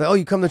train. It's like, oh,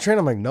 you come to train?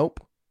 I'm like, nope.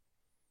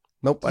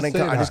 I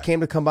just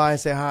came to come by and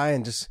say hi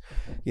and just,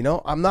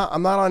 I'm not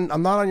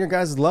on your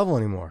guys' level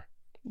anymore.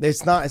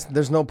 There's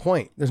no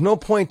point. There's no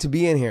point to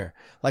be in here.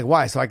 Like,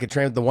 why? So I could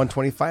train with the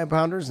 125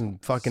 pounders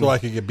and fucking. So I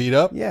could get beat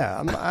up?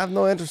 Yeah. I have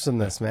no interest in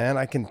this, man.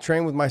 I can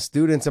train with my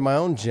students in my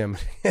own gym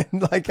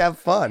and have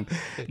fun.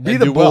 Be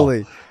the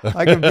bully. Well.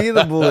 I can be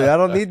the bully. I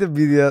don't need to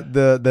be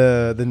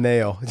the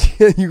nail.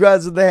 You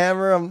guys are the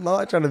hammer. I'm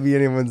not trying to be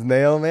anyone's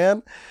nail,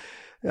 man.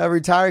 I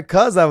retired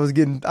because I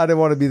didn't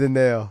want to be the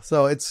nail.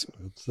 So this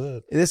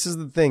is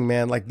the thing,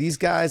 man. Like, these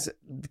guys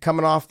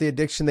coming off the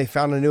addiction, they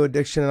found a new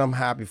addiction, and I'm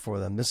happy for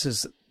them. This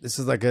is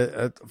like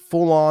a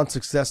full on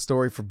success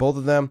story for both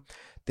of them.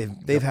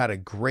 They've had a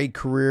great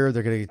career.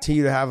 They're going to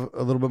continue to have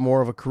a little bit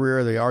more of a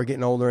career. They are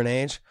getting older in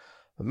age,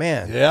 but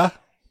man,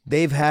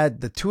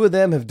 the two of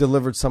them have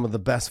delivered some of the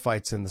best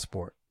fights in the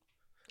sport.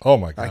 Oh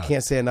my God. I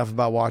can't say enough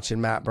about watching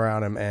Matt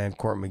Brown and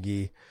Court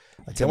McGee.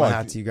 I tip my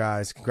hat to you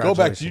guys.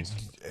 Congratulations.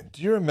 Go back.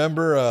 Do you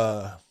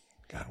remember?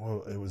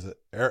 It was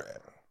Eric.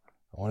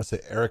 I want to say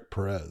Eric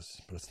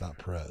Perez, but it's not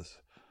Perez.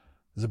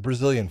 It's a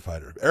Brazilian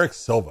fighter, Eric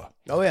Silva.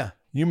 Oh yeah.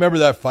 You remember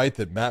that fight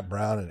that Matt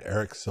Brown and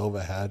Eric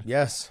Silva had?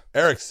 Yes.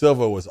 Eric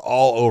Silva was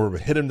all over, but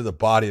hit him to the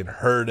body and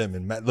hurt him,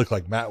 and Matt looked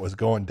like Matt was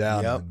going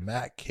down. Yep. And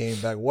Matt came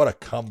back. What a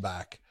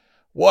comeback!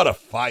 What a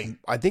fight!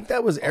 I think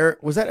that was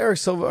Eric. Was that Eric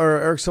Silva or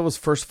Eric Silva's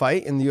first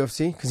fight in the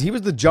UFC? Because he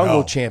was the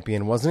jungle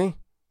champion, wasn't he?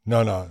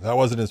 No, that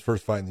wasn't his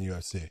first fight in the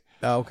UFC.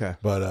 Oh, okay.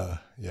 But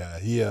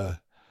he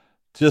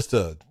just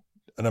an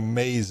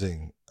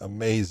amazing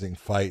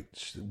fight.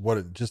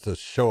 Just a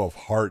show of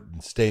heart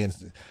and staying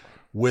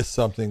with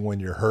something when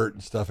you're hurt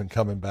and stuff and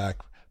coming back.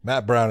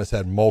 Matt Brown has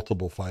had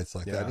multiple fights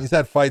like that. And he's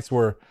had fights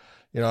where,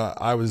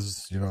 I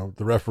was,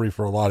 the referee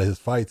for a lot of his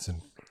fights,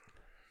 and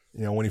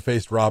when he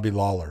faced Robbie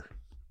Lawler,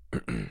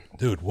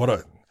 dude, what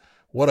a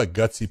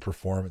gutsy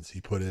performance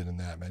he put in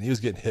that, man. He was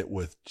getting hit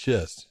with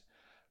just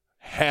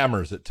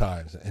hammers at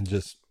times and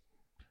just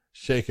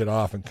shake it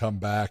off and come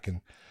back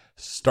and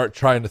start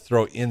trying to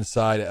throw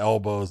inside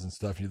elbows and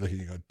stuff. You look at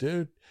you go,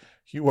 dude,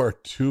 you are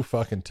too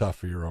fucking tough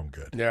for your own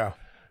good. Yeah.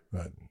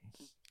 But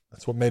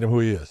that's what made him who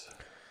he is.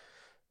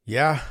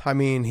 Yeah. I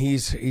mean,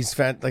 he's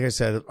like I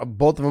said,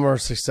 both of them are a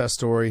success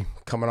story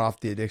coming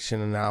off the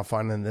addiction and now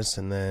finding this,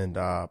 and then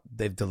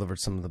they've delivered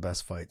some of the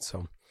best fights.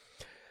 So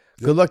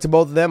good luck to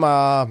both of them.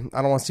 I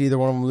don't want to see either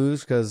one of them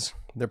lose because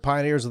they're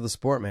pioneers of the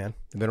sport, man.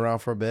 They've been around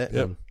for a bit.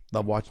 Yep. And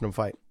love watching them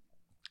fight.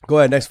 Go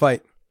ahead. Next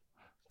fight.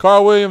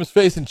 Carl Williams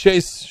facing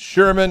Chase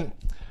Sherman.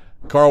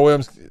 Carl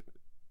Williams,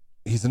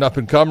 he's an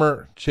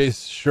up-and-comer.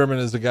 Chase Sherman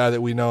is a guy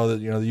that we know that,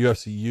 the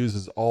UFC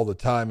uses all the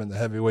time in the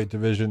heavyweight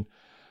division.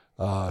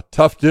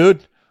 Tough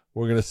dude.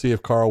 We're going to see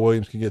if Carl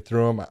Williams can get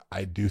through him.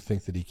 I do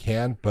think that he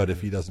can, but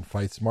if he doesn't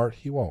fight smart,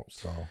 he won't.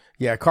 So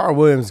yeah, Carl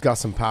Williams got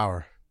some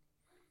power.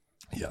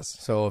 Yes.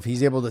 So if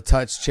he's able to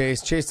touch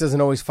Chase doesn't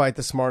always fight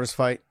the smartest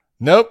fight.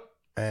 Nope.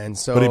 And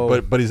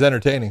so, but he's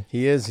entertaining.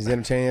 He is. He's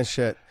entertaining as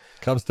shit.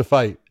 Comes to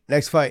fight.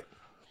 Next fight.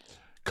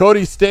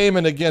 Cody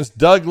Stamann against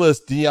Douglas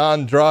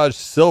D'Andrade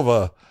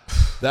Silva.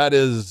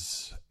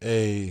 That's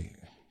a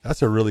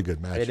really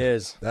good match. It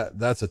is.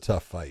 That's a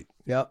tough fight.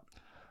 Yep.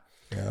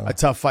 Yeah. A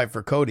tough fight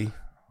for Cody.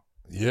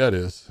 Yeah, it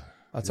is.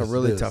 That's a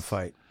really tough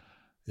fight.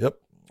 Yep.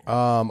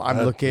 I'm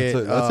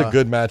looking. That's a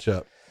good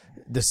matchup.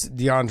 This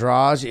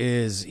D'Andrade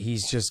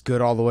he's just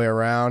good all the way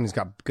around. He's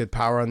got good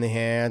power on the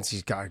hands.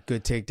 He's got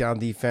good takedown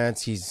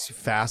defense. He's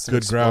fast and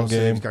good ground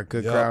game. He's got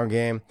good ground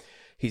game.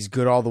 He's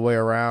good all the way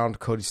around.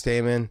 Cody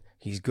Stamann,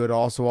 he's good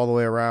also all the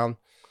way around.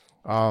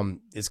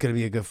 It's gonna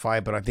be a good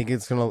fight, but I think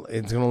it's gonna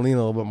lean a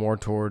little bit more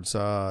towards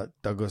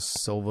Douglas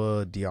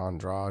Silva,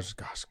 D'Andrade.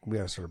 Gosh, we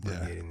gotta start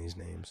abbreviating these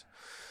names.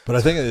 But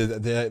I think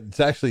it's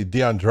actually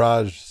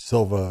D'Andrade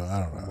Silva. I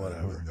don't know.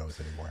 Whatever. Who knows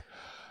anymore.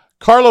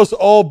 Carlos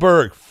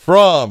Ulberg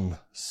from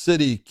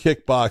City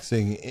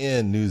Kickboxing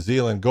in New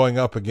Zealand going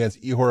up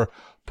against Ihor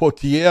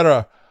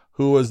Potiera,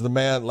 who was the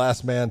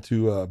last man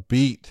to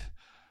beat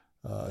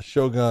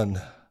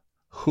Shogun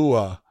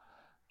Hua.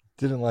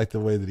 Didn't like the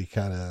way that he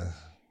kind of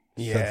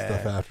said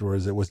stuff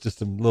afterwards. It was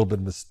just a little bit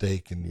of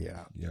mistake and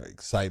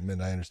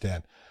excitement. I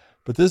understand.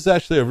 But this is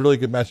actually a really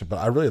good matchup. But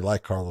I really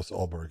like Carlos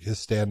Ulberg. His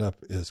stand-up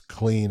is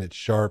clean. It's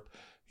sharp.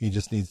 He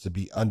just needs to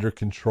be under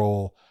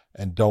control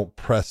and don't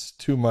press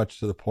too much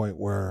to the point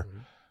where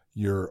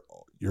you're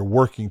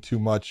working too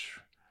much.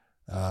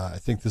 I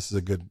think this is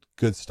a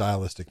good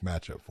stylistic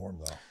matchup for him,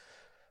 though.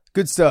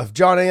 Good stuff.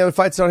 John, any other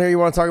fights on here you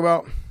want to talk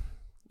about?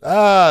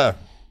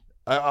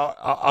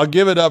 I'll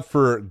give it up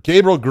for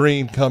Gabriel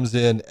Green. Comes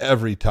in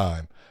every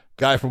time.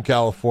 Guy from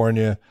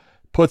California.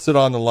 Puts it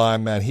on the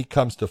line, man. He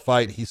comes to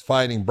fight. He's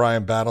fighting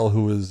Brian Battle,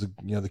 who is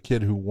the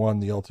kid who won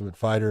the Ultimate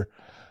Fighter.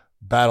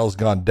 Battle's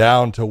gone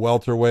down to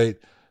welterweight,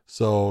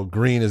 so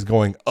Green is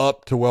going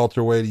up to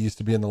welterweight. He used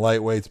to be in the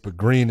lightweights, but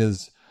Green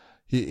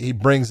he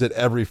brings it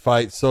every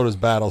fight. So does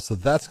Battle. So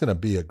that's going to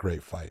be a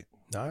great fight.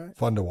 All right,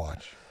 fun to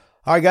watch.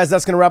 All right, guys,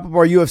 that's going to wrap up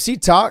our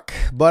UFC talk.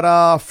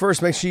 But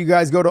first, make sure you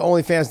guys go to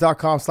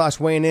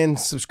onlyfans.com/weighing-in.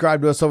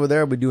 Subscribe to us over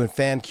there. We'll be doing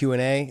fan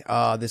Q&A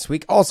this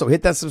week. Also,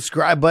 hit that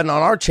subscribe button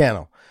on our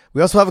channel.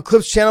 We also have a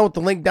clips channel with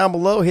the link down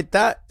below. Hit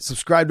that.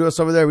 Subscribe to us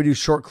over there. We do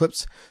short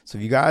clips. So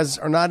if you guys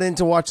are not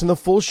into watching the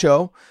full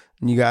show,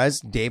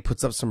 and Dave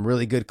puts up some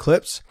really good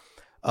clips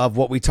of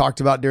what we talked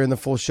about during the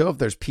full show. If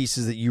there's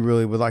pieces that you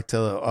really would like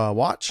to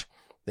watch,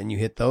 then you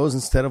hit those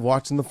instead of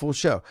watching the full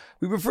show.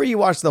 We prefer you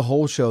watch the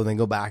whole show, then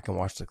go back and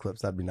watch the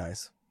clips. That'd be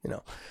nice,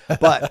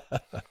 But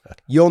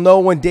you'll know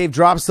when Dave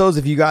drops those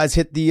if you guys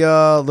hit the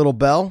little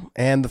bell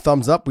and the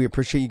thumbs up. We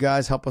appreciate you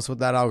guys. Help us with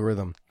that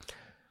algorithm.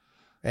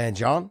 And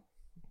John?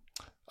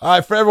 All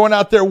right, for everyone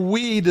out there,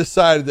 we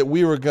decided that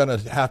we were going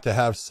to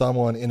have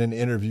someone in an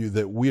interview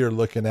that we are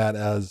looking at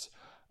as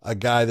a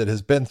guy that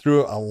has been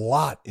through a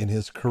lot in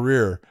his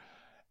career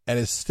and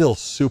is still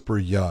super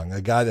young. A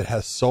guy that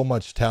has so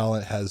much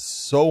talent, has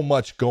so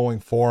much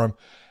going for him,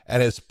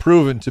 and has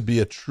proven to be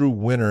a true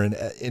winner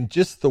in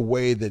just the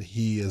way that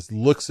he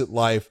looks at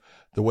life,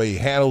 the way he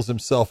handles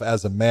himself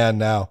as a man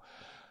now.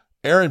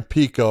 Aaron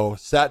PICO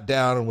sat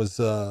down and was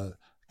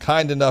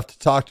kind enough to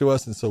talk to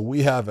us, and so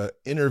we have an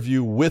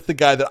interview with the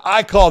guy that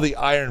I call the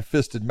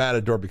iron-fisted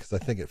matador because I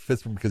think it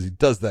fits him because he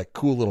does that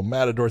cool little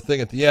matador thing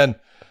at the end.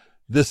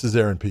 This is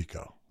Aaron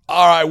PICO.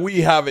 All right,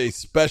 we have a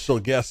special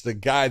guest, a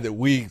guy that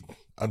we,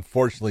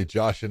 unfortunately,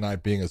 Josh and I,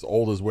 being as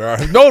old as we are,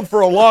 have known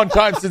for a long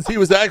time since he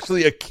was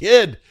actually a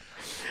kid.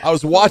 I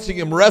was watching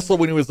him wrestle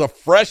when he was a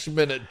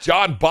freshman at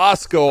John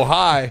Bosco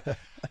High,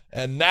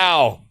 and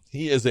now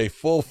he is a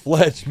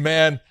full-fledged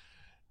man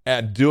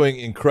and doing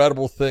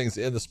incredible things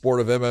in the sport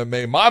of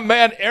MMA. My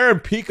man, Aaron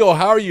PICO,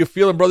 how are you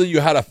feeling, brother? You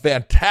had a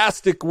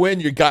fantastic win.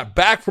 You got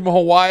back from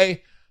Hawaii.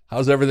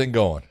 How's everything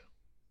going?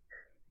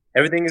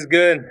 Everything is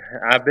good.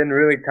 I've been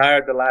really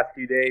tired the last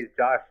few days.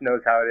 Josh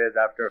knows how it is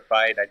after a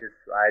fight. I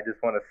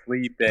just want to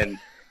sleep, and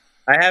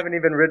I haven't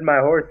even ridden my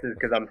horses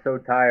because I'm so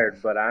tired.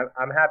 But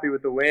I'm happy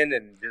with the win,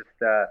 and just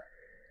the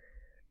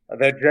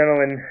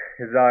adrenaline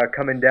is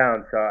coming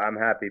down, so I'm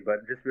happy.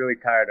 But just really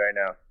tired right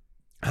now.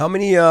 How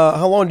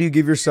long do you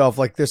give yourself,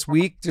 like this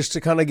week, just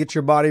to kind of get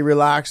your body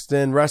relaxed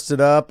and rested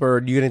up, or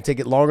are you going to take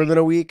it longer than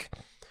a week?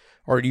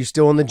 Or are you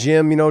still in the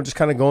gym, just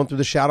kind of going through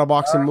the shadow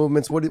boxing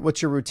movements?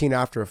 What's your routine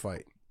after a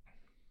fight?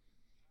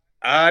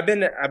 I've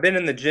been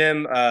in the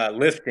gym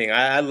lifting.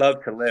 I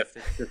love to lift.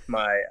 It's just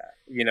my,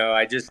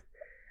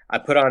 I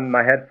put on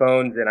my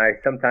headphones and I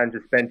sometimes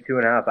just spend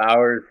 2.5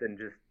 hours and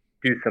just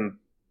do some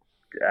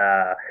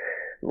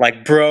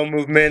like bro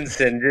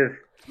movements and just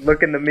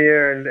look in the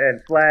mirror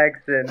and flex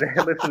and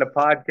listen to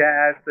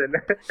podcasts, and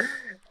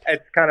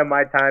it's kind of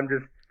my time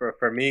just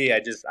for me.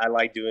 I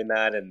like doing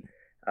that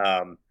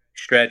and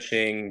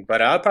stretching,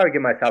 but I'll probably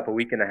give myself a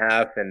week and a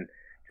half and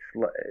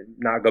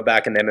not go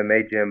back in the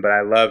MMA gym, but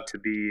I love to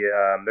be.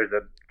 There's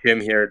a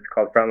gym here. It's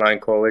called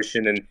Frontline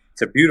Coalition, and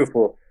it's a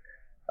beautiful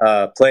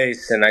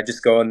place. And I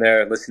just go in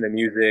there, listen to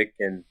music,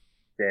 and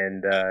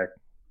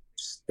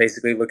just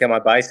basically look at my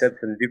biceps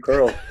and do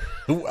curls.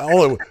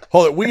 Hold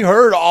it. We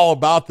heard all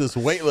about this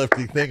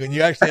weightlifting thing, and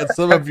you actually had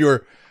some of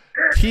your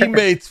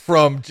teammates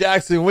from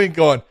Jackson Wink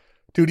going,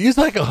 dude, he's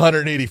like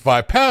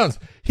 185 pounds.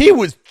 He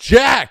was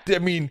jacked. I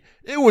mean,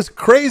 it was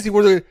crazy.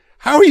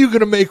 How are you going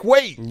to make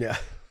weight? Yeah.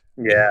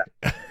 Yeah.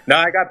 No,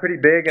 I got pretty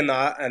big in the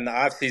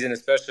off season,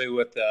 especially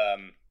with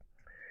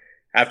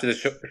after the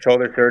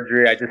shoulder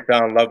surgery. I just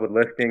fell in love with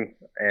lifting,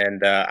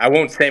 and I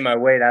won't say my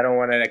weight. I don't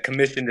want to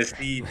commission to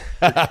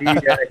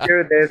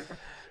hear this,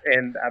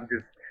 and I'm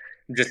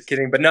just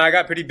kidding. But no, I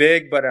got pretty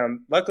big. But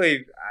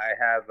luckily, I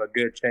have a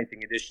good strength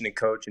and conditioning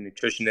coach and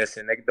nutritionist,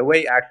 and the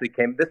weight actually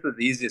came. This was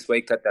the easiest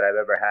weight cut that I've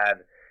ever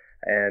had,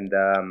 and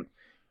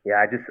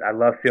yeah, I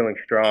love feeling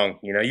strong.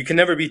 You know, you can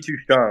never be too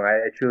strong.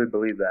 I truly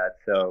believe that.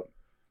 So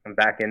I'm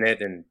back in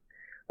it, and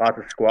lots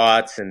of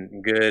squats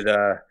and good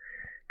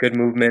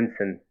movements,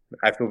 and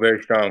I feel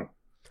very strong.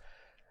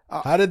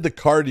 How did the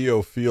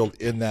cardio feel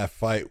in that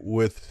fight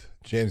with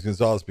James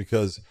Gonzalez?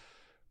 Because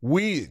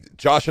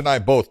Josh and I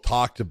both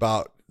talked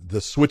about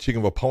the switching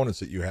of opponents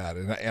that you had,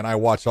 and I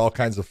watched all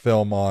kinds of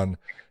film on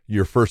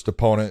your first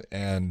opponent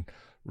and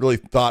really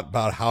thought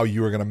about how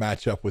you were going to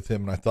match up with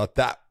him, and I thought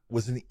that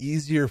was an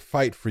easier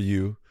fight for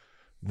you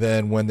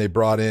than when they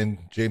brought in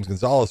James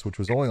Gonzalez, which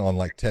was only on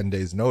like 10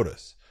 days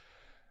notice.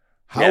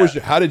 How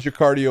did your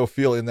cardio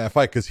feel in that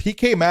fight? Because he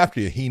came after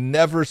you. He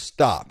never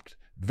stopped.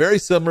 Very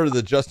similar to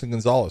the Justin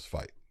Gonzalez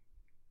fight.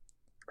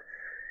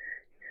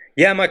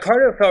 Yeah, my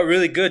cardio felt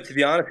really good, to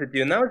be honest with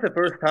you. And that was the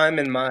first time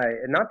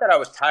not that I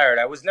was tired.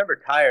 I was never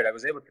tired. I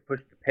was able to push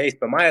the pace,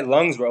 but my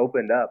lungs were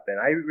opened up. And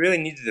I really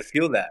needed to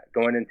feel that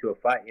going into a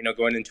fight,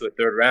 going into a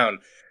third round.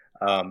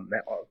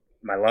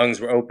 My lungs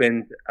were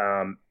opened.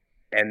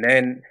 And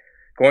then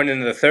going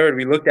into the third,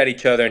 we looked at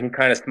each other, and he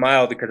kind of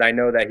smiled because I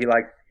know that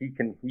he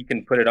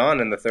can put it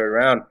on in the third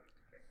round.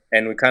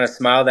 And we kind of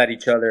smiled at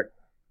each other.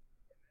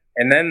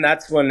 And then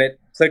that's when it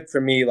clicked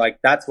for me. Like,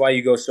 that's why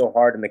you go so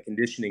hard in the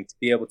conditioning, to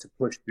be able to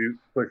push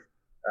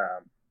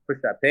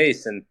that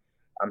pace. And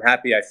I'm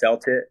happy I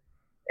felt it,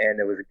 and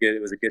it was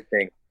a good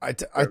thing. I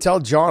tell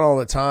John all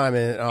the time,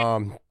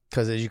 and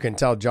because as you can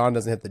tell, John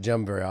doesn't hit the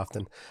gym very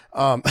often.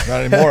 Not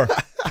anymore.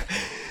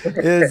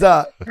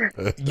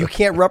 You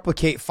can't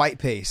replicate fight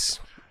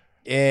pace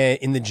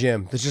in the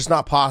gym. It's just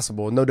not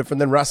possible. No different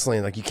than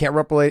wrestling. Like, you can't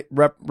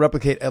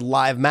replicate a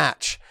live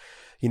match,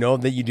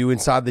 that you do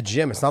inside the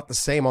gym. It's not the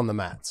same on the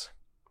mats.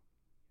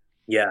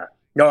 Yeah.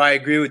 No, I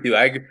agree with you.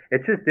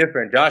 It's just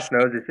different. Josh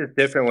knows it's just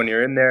different when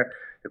you're in there.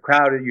 The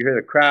crowd, you hear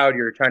the crowd,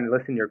 you're trying to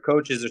listen to your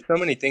coaches. There's so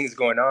many things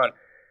going on.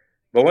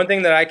 But one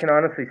thing that I can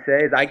honestly say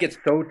is I get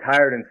so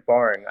tired in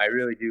sparring. I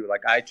really do.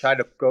 Like, I try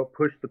to go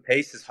push the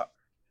pace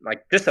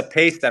like just a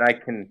pace that I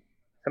can.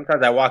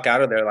 Sometimes I walk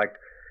out of there like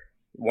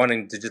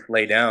wanting to just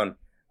lay down.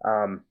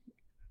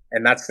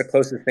 And that's the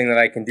closest thing that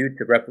I can do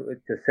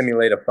to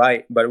simulate a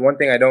fight. But one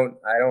thing I don't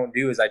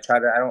do is I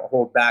don't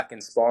hold back in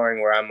sparring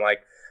where I'm like,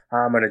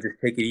 I'm going to just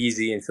take it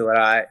easy until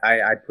I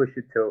push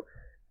it till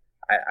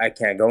I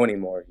can't go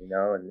anymore,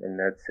 and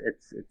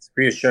it's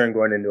reassuring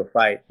going into a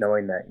fight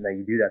knowing that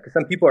you do that, because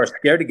some people are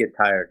scared to get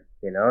tired.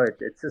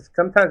 It's just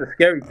sometimes a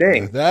scary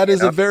thing. That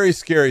is a very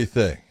scary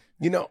thing.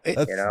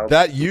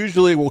 That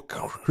usually will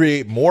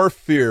create more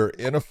fear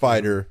in a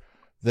fighter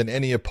than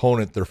any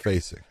opponent they're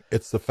facing.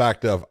 It's the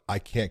fact of, I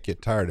can't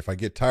get tired. If I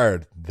get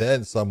tired,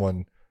 then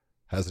someone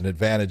has an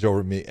advantage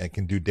over me and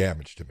can do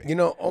damage to me.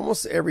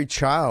 Almost every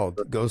child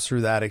goes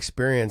through that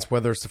experience,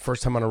 whether it's the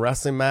first time on a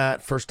wrestling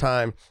mat, first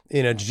time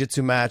in a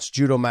jiu-jitsu match,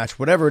 judo match,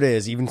 whatever it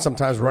is, even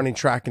sometimes running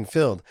track and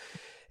field.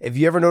 If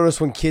you ever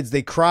notice when kids,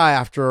 they cry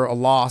after a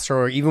loss,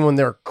 or even when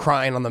they're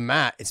crying on the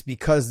mat, it's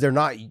because they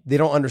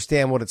don't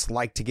understand what it's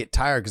like to get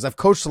tired. Because I've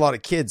coached a lot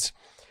of kids.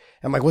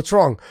 I'm like, what's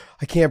wrong?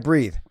 I can't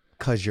breathe.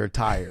 Because you're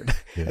tired.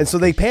 Yeah, and so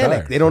they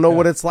panic. They don't know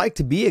what it's like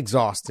to be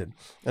exhausted.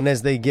 And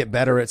as they get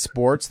better at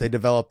sports, they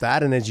develop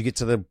that. And as you get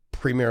to the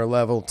premier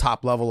level,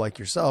 top level like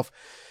yourself,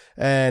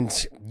 and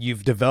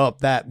you've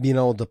developed that,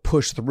 to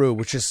push through,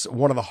 which is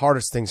one of the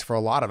hardest things for a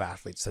lot of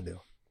athletes to do.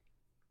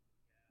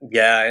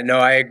 Yeah, no,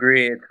 I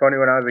agree. It's funny,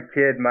 when I was a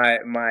kid,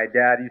 my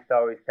dad used to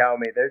always tell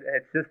me,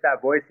 it's just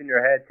that voice in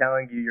your head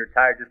telling you you're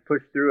tired, just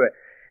push through it.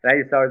 And I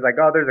used to always like,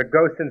 there's a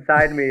ghost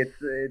inside me. It's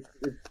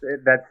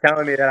that's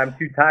telling me that I'm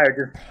too tired.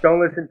 Just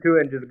don't listen to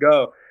it and just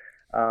go.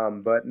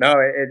 But no,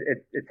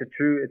 it's a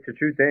true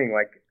thing.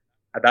 Like,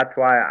 that's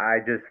why I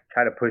just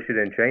try to push it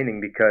in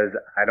training, because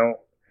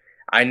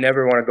I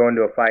never want to go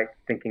into a fight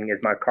thinking, is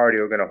my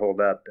cardio going to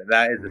hold up?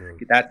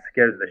 That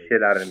scares the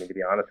shit out of me, to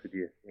be honest with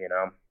you.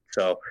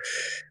 So,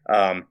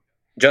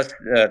 just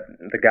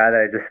the guy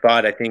that I just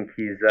fought, I think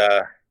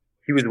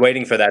he was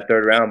waiting for that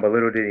third round, but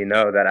little did he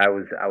know that I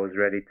was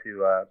ready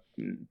to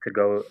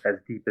go as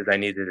deep as I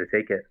needed to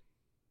take it.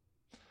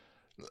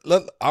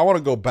 I want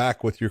to go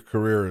back with your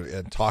career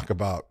and talk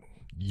about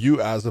you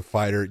as a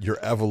fighter, your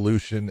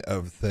evolution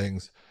of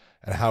things.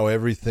 and how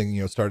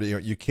everything,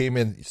 started. You came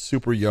in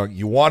super young.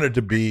 You wanted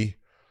to be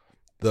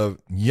the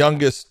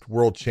youngest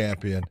world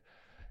champion,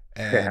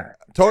 and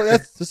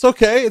that's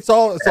okay. It's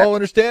all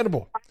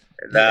understandable.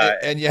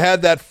 And you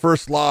had that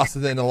first loss,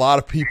 and then a lot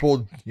of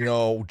people,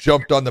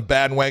 jumped on the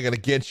bandwagon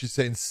against you,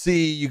 saying,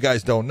 "See, you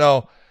guys don't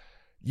know."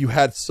 You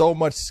had so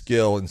much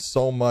skill and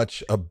so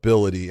much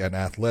ability and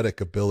athletic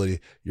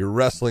ability. Your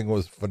wrestling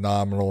was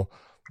phenomenal.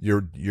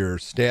 Your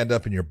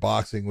stand-up and your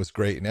boxing was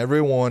great, and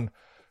everyone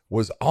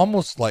was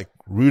almost like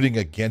rooting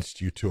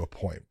against you to a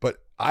point. But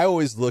I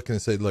always look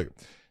and say, look,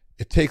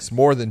 it takes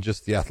more than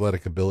just the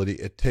athletic ability.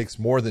 It takes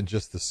more than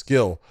just the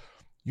skill.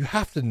 You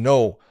have to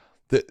know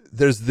that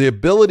there's the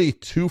ability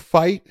to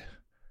fight,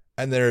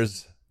 and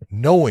there's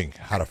knowing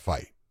how to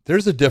fight.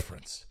 There's a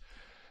difference.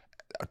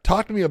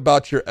 Talk to me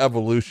about your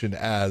evolution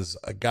as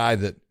a guy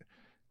that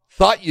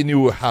thought you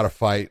knew how to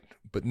fight,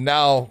 but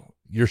now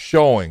you're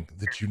showing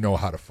that you know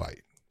how to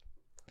fight.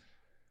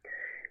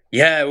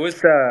 Yeah, it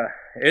was.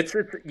 It's.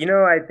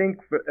 I think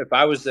if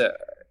I was to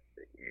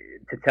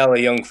tell a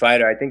young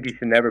fighter, I think you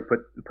should never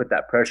put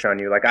that pressure on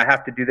you. Like, I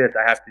have to do this,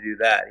 I have to do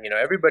that.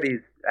 Everybody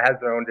has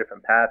their own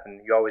different path,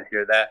 and you always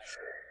hear that.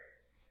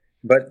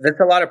 But that's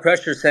a lot of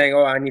pressure saying,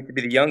 "Oh, I need to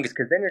be the youngest,"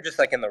 because then you're just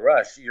like in the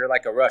rush. You're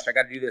like a rush. I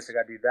got to do this. I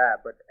got to do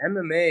that. But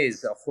MMA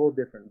is a whole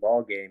different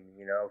ball game.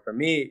 For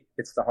me,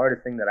 it's the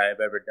hardest thing that I have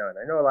ever done.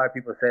 I know a lot of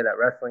people say that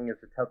wrestling is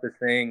the toughest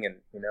thing, and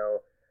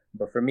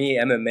but for me,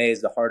 MMA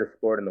is the hardest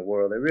sport in the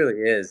world. It really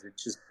is.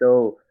 It's just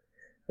so.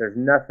 There's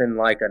nothing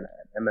like an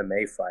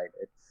MMA fight.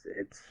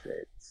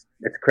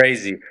 It's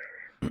crazy.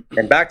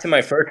 And back to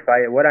my first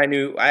fight, what I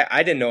knew,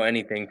 I didn't know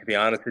anything, to be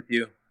honest with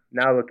you.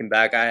 Now looking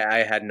back,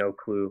 I had no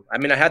clue. I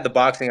mean, I had the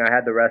boxing, I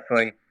had the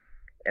wrestling,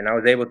 and I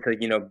was able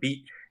to,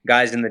 beat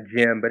guys in the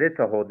gym. But it's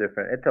a whole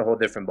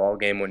different ball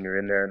game when you're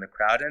in there in the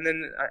crowd, and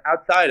then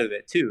outside of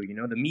it too.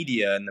 The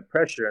media and the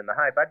pressure and the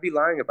hype. I'd be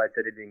lying if I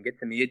said it didn't get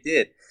to me. It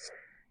did.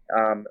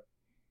 And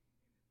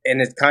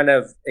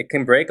it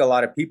can break a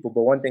lot of people.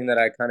 But one thing that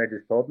I kind of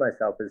just told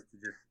myself is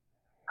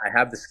I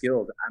have the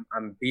skills.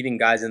 I'm beating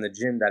guys in the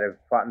gym that have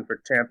fought for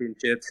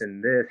championships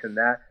and this and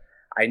that.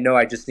 I know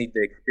I just need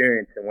the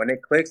experience, and when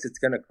it clicks, it's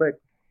gonna click.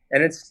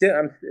 And it's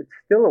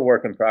still a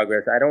work in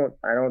progress. I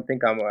don't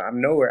think I'm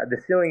nowhere. The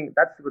ceiling.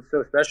 That's what's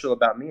so special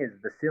about me is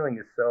the ceiling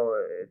is so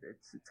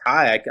it's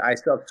high. I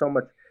still have so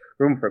much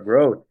room for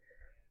growth.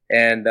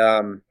 And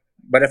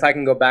but if I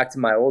can go back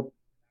in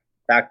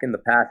the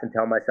past and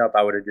tell myself,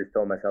 I would have just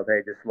told myself,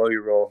 hey, just slow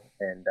your roll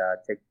and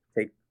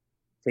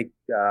take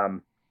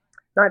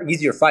not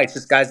easier fights,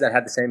 just guys that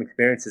had the same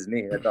experience as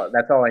me.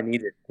 That's all I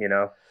needed.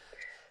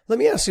 Let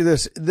me ask you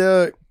this: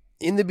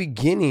 in the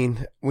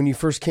beginning, when you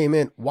first came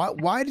in,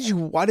 why did you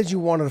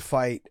want to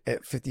fight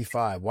at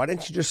 55? Why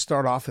didn't you just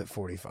start off at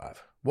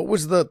 45? What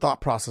was the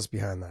thought process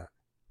behind that?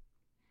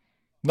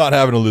 Not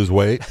having to lose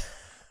weight.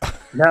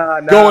 No.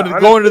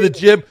 Going to the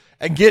gym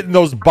and getting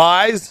those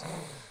buys.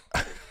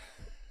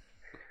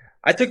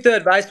 I took the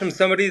advice from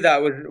somebody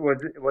that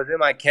was in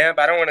my camp.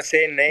 I don't want to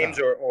say names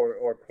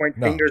or point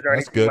fingers or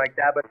anything like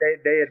that, but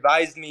they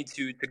advised me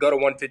to go to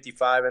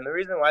 155, and the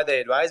reason why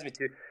they advised me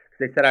to,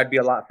 they said I'd be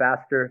a lot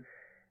faster,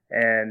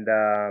 and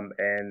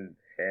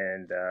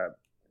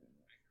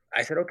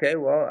I said, okay,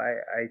 well,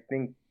 I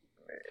think,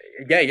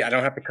 I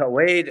don't have to cut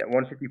weight.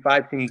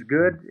 155 seems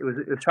good. It was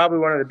probably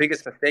one of the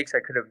biggest mistakes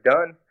I could have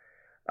done,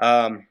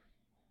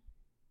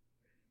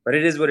 but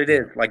it is what it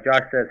is. Like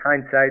Josh says,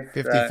 hindsight's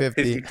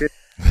 50-50.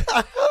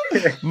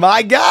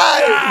 My guy,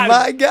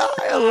 I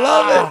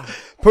love it.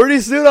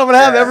 Pretty soon I'm gonna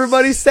have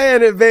everybody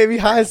saying it, baby.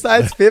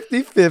 Hindsight's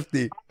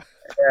 50-50.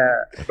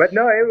 Yeah, but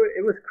no,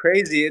 it was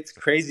crazy. It's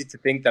crazy to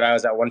think that I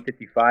was at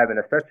 155, and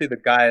especially the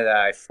guy that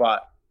I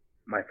fought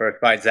my first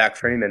fight, Zach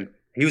Freeman.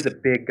 He was a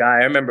big guy.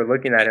 I remember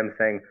looking at him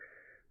saying,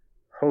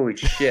 "Holy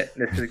shit,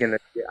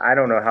 I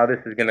don't know how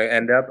this is gonna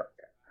end up."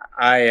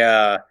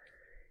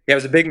 It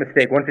was a big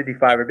mistake.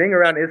 155, or being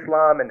around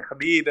Islam and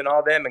Khabib and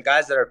all them and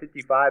guys that are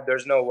 55.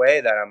 There's no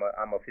way that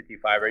I'm a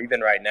 55, or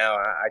even right now.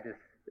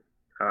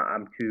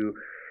 I'm too.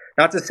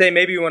 Not to say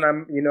maybe when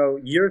I'm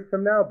years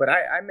from now, but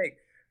I make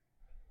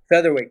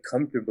featherweight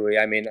comfortably.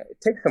 I mean,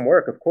 it takes some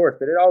work, of course,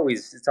 but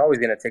it's always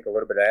going to take a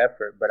little bit of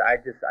effort. But I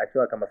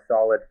feel like I'm a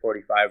solid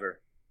 45er.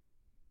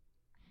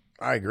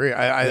 I agree.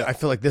 I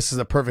feel like this is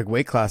a perfect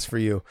weight class for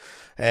you.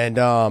 And,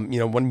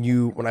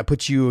 when I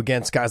put you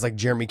against guys like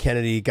Jeremy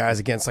Kennedy, guys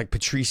against like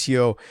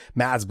Patricio,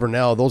 Mads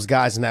Burnell, those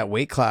guys in that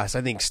weight class,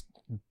 I think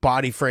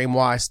body frame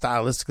wise,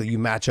 stylistically, you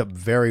match up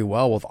very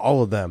well with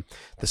all of them.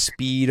 The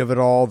speed of it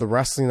all, the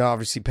wrestling,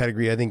 obviously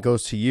pedigree, I think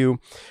goes to you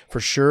for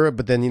sure.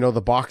 But then,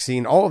 the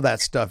boxing, all of that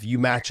stuff, you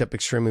match up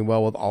extremely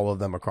well with all of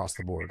them across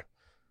the board.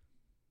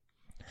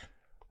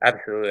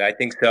 Absolutely. I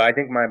think so. I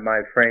think my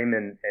frame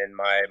and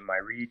my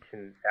reach,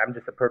 and I'm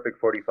just a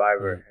perfect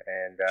 45er,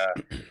 and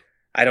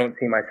I don't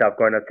see myself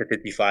going up to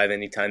 55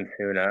 anytime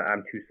soon.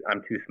 I'm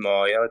too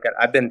small.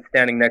 I've been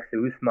standing next to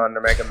Usman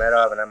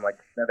Nurmagomedov, and I'm like,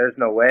 no, there's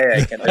no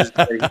way I can. He's just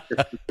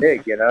too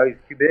big. He's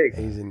too big.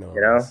 He's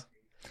enormous.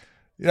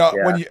 You know,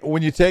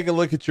 when you take a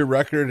look at your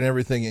record and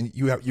everything, and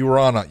you were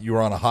on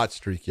a hot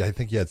streak. I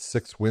think you had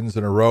 6 wins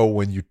in a row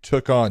when you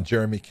took on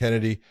Jeremy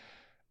Kennedy,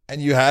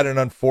 and you had an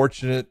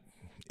unfortunate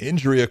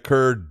injury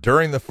occur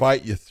during the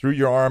fight. You threw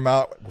your arm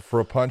out for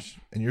a punch,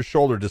 and your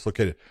shoulder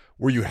dislocated.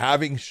 Were you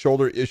having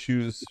shoulder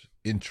issues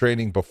in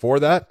training before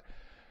that?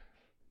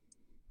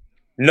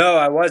 No,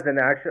 I wasn't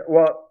actually.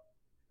 Well,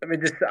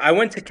 I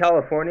went to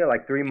California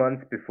like 3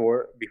 months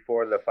before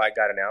the fight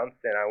got announced,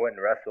 and I went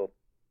and wrestled.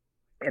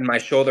 And my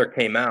shoulder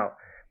came out,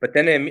 but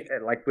then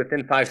like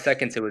within 5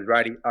 seconds, it was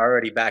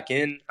already back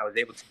in. I was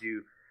able to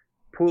do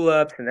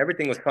pull-ups and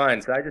everything was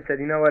fine. So I just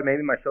said, you know what,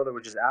 maybe my shoulder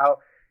was just out,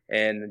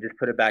 and just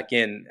put it back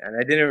in. And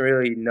I didn't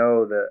really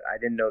know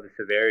the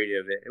severity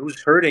of it. It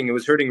was hurting. It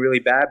was hurting really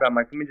bad, but I'm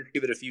like, let me just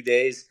give it a few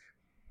days.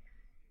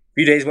 A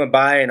few days went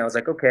by, and I was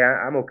like, okay,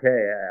 I'm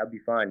okay. I'll be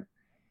fine.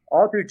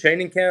 All through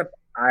training camp,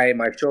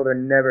 my shoulder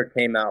never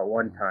came out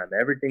one time.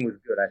 Everything was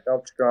good. I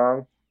felt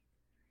strong,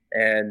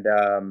 and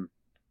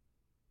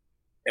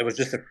it was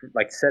just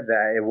like I said,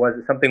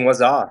 that something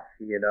was off.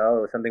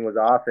 Something was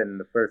off in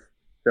the first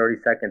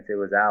 30 seconds. It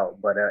was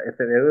out. But if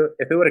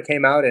it would have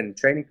came out in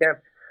training camp,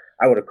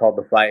 I would have called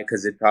the fight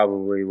because I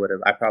probably would have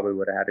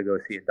had to go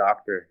see a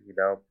doctor.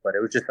 But it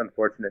was just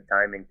unfortunate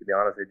timing, to be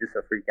honest. It's just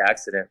a freak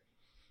accident.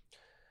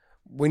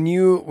 When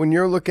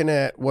you're looking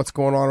at what's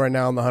going on right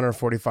now in the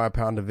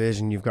 145-pound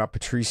division, you've got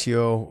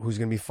Patricio, who's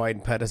going to be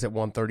fighting Pettis at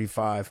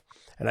 135.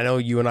 And I know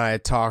you and I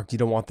had talked, you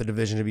don't want the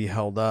division to be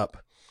held up.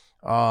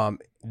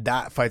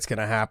 That fight's going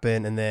to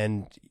happen, and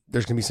then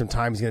there's going to be some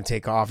time he's going to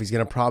take off. He's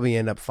going to probably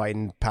end up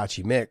fighting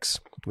Patchy Mix,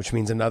 which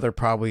means another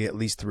probably at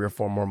least 3 or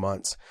 4 more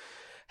months.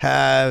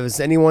 Has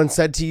anyone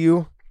said to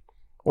you,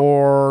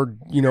 or,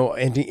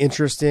 any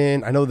interest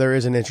in, I know there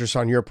is an interest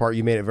on your part.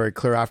 You made it very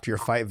clear after your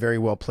fight. Very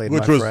well played,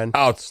 which my was friend.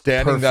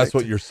 Outstanding. Perfect. That's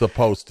what you're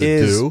supposed to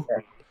do.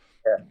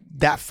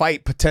 That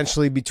fight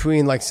potentially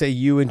between, like, say,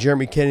 you and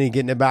Jeremy Kennedy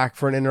getting it back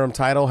for an interim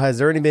title. Has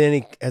there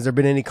been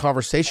any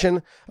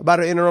conversation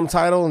about an interim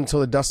title until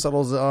the dust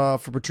settles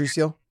for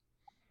Patricio?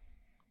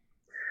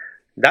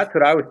 That's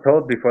what I was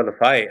told before the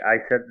fight. I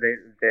said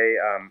they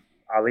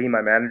Ali,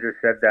 my manager,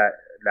 said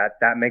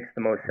that makes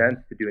the most sense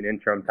to do an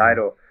interim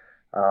title.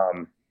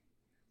 And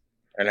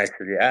I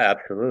said, yeah,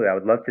 absolutely. I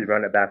would love to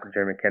run it back with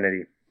Jeremy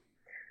Kennedy.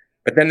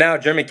 But then now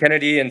Jeremy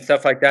Kennedy and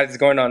stuff like that is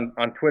going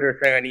on Twitter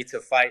saying I need to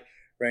fight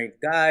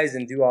ranked guys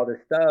and do all this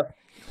stuff.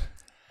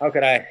 How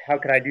could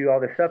I do all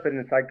this stuff? And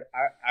it's like,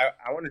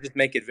 I want to just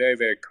make it very,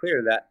 very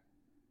clear that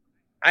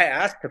I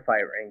asked to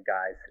fight ranked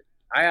guys.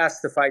 I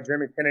asked to fight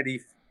Jeremy Kennedy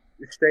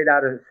straight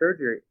out of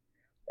surgery.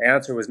 The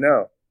answer was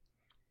no.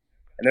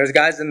 And there's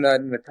guys in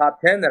the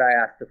top 10 that I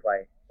asked to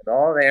fight. And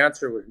all the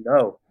answer was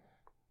no.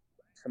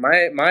 So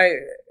my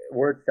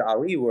words to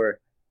Ali were,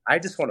 I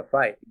just want to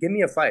fight. Give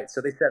me a fight.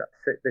 So they said,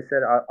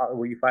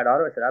 will you fight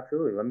Otto? I said,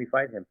 absolutely. Let me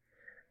fight him.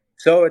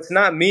 So it's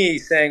not me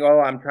saying,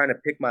 oh, I'm trying to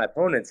pick my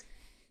opponents.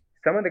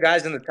 Some of the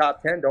guys in the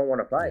top 10 don't want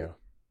to fight.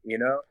 Yeah.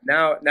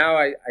 Now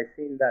I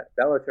seen that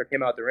Bellator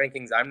came out the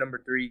rankings. I'm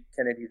number 3,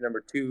 Kennedy's number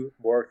 2,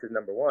 Borix is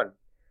number 1.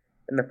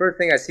 And the first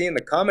thing I see in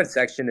the comment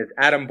section is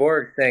Adam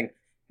Borix saying,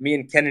 me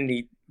and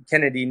Kennedy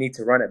need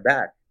to run it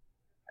back.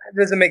 That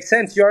doesn't make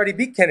sense. You already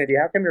beat Kennedy.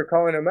 How come you're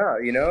calling him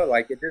out?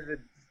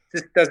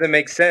 Just doesn't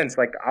make sense.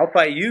 Like, I'll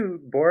fight you,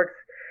 Borix.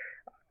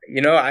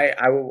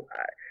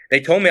 They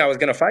told me I was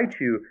going to fight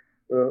you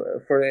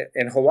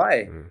in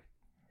Hawaii,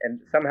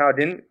 and somehow it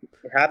didn't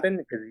happen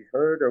because he's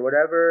hurt or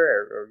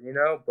whatever,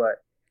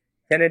 But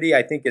Kennedy,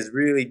 I think, is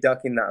really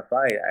ducking that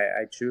fight.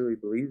 I truly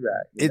believe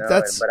that.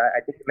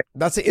 I think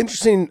that's an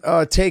interesting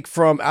take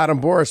from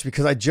Adam Borix,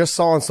 because I just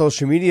saw on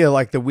social media,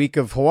 like the week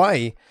of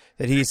Hawaii,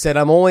 that he said,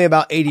 I'm only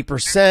about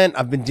 80%.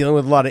 I've been dealing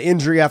with a lot of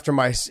injury after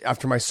my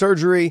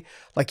surgery.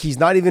 Like, he's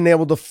not even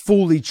able to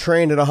fully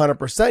train at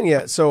 100%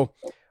 yet. So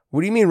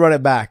what do you mean run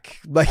it back?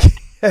 Like,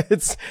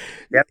 it's...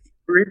 Yep.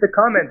 Read the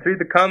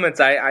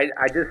comments.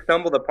 I just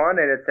stumbled upon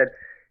it. It said,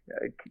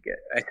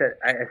 I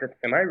said,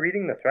 am I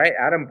reading this right?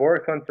 Adam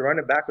Borix wants to run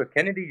it back with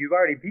Kennedy. You've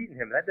already beaten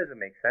him. That doesn't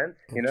make sense.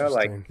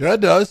 Yeah,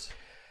 it does.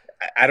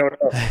 I don't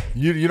know.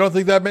 You don't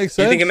think that makes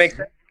sense? You think it makes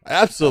sense?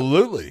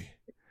 Absolutely.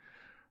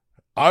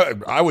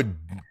 I would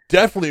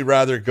definitely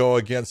rather go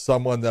against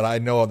someone that I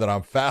know that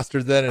I'm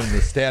faster than, and in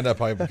the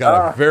stand-up I've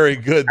got a very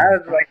good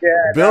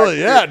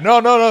ability. Yeah,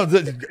 no.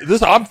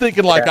 This I'm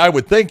thinking like I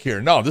would think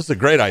here. No, this is a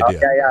great idea.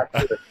 Yeah,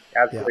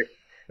 absolutely.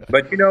 Yeah.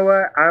 But you know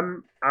what?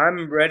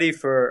 I'm ready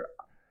for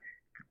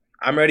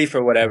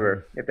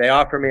whatever. If they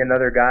offer me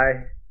another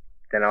guy,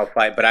 then I'll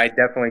fight. But I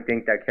definitely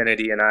think that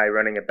Kennedy and I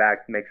running it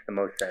back makes the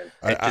most sense.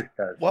 It just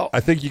does. Well, I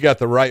think you got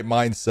the right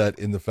mindset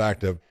in the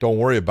fact of don't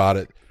worry about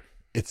it.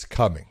 It's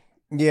coming.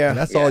 Yeah, and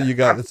that's all you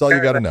got. That's all you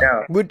got to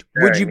know. Would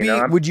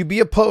you be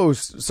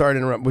opposed? Sorry to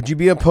interrupt. Would you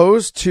be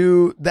opposed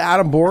to the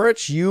Adam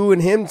Borix? You and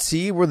him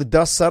see where the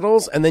dust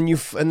settles, and then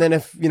if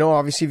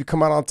obviously if you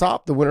come out on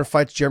top, the winner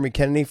fights Jeremy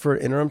Kennedy for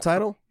an interim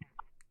title.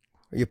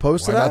 Are you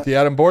opposed to that? Why not the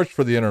Adam Borix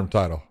for the interim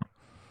title?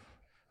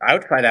 I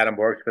would fight Adam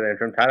Borix for the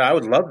interim title. I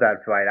would love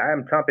that fight. I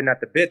am chomping at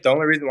the bit. The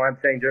only reason why I'm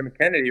saying Jeremy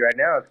Kennedy right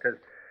now is because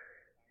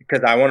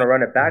because I want to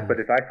run it back. But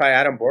if I fight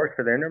Adam Bork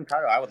for the interim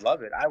title, I would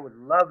love it. I would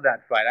love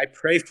that fight. I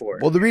pray for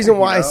it. Well, the reason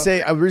why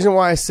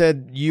I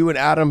said you and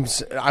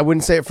Adams, I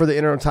wouldn't say it for the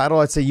interim title.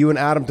 I'd say you and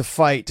Adam to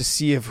fight to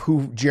see if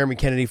who Jeremy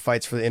Kennedy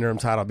fights for the interim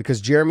title,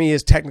 because Jeremy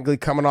is technically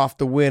coming off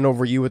the win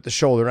over you with the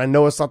shoulder. And I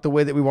know it's not the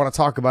way that we want to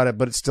talk about it,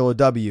 but it's still a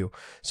W.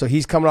 So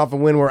he's coming off a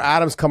win where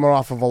Adam's coming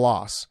off of a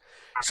loss.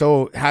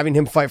 So having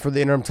him fight for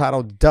the interim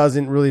title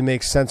doesn't really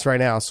make sense right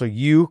now. So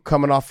you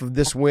coming off of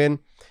this win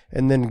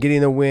and then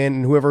getting the win,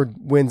 and whoever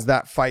wins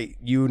that fight,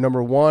 you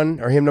number one,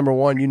 or him number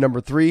one, you number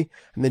three,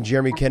 and then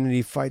Jeremy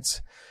Kennedy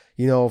fights,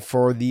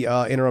 for the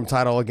interim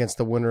title against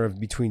the winner of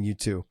between you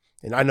two.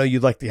 And I know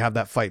you'd like to have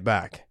that fight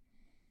back.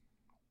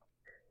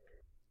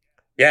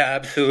 Yeah,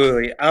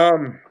 absolutely.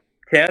 To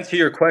answer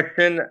your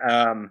question,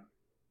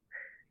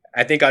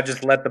 I think I'll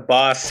just let the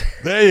boss.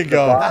 There you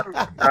go.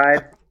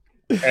 Decide.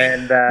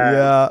 And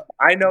yeah.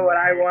 I know what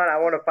I want. I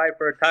want to fight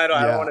for a title.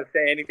 I don't want to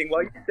say anything.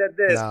 Well, you said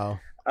this. No,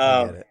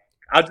 I get it.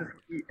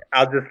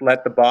 I'll just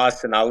let the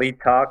boss and Ali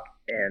talk,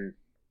 and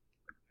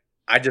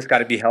I just got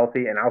to be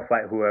healthy, and I'll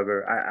fight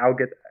whoever.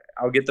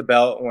 I'll get the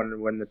belt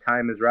when the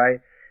time is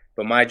right.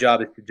 But my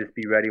job is to just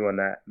be ready when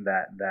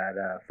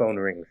that phone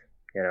rings.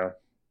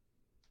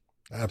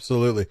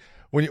 Absolutely.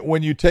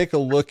 When you take a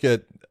look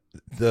at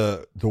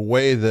the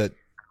way that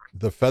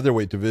the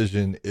featherweight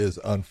division is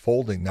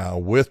unfolding now,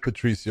 with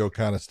Patricio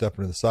kind of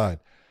stepping to the side,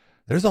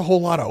 there's a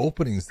whole lot of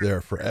openings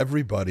there for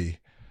everybody,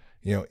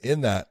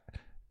 in that.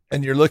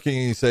 And you're looking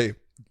and you say,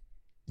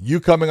 you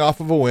coming off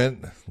of a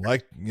win,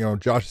 like,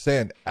 Josh is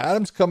saying,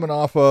 Adam's coming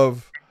off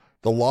of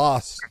the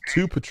loss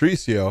to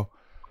Patricio.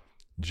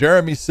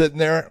 Jeremy's sitting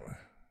there.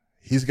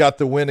 He's got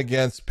the win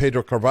against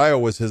Pedro Carvalho,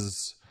 was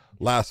his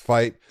last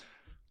fight.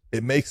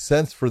 It makes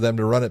sense for them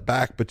to run it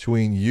back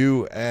between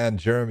you and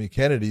Jeremy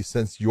Kennedy,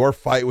 since your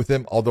fight with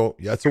him, although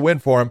it's a win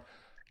for him,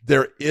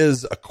 there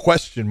is a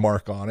question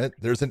mark on it.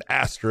 There's an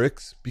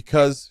asterisk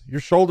because your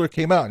shoulder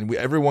came out, and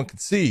everyone could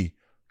see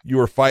you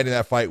were fighting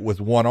that fight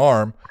with one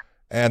arm,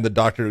 and the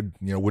doctor,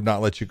 would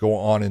not let you go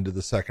on into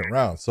the second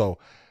round. So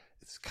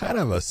it's kind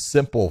of a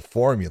simple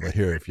formula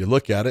here if you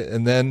look at it.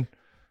 And then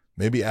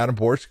maybe Adam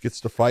Borch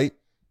gets to fight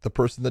the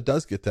person that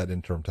does get that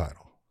interim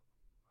title.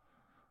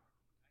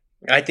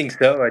 I think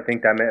so. I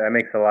think that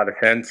makes a lot of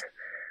sense.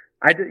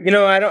 I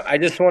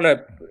just want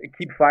to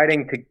keep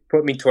fighting to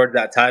put me towards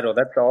that title.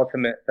 That's the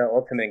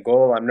ultimate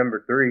goal. I'm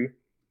number 3.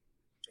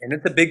 And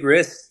it's a big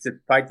risk to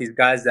fight these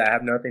guys that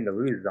have nothing to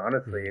lose,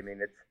 honestly. I mean,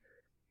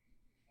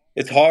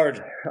 it's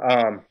hard.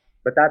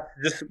 But that's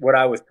just what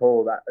I was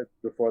told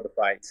before the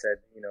fight. Said,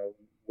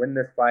 win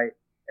this fight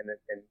and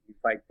you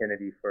fight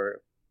Kennedy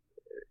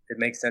it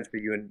makes sense for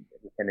you and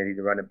Kennedy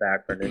to run it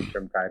back for an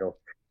interim title.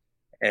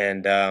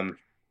 And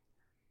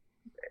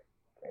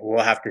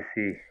we'll have to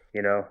see,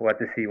 we'll have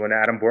to see when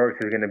Adam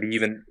Borks is going to be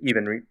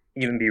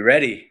even be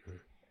ready.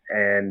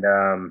 And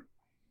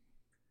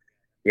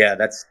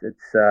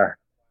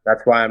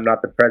that's why I'm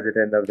not the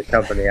president of the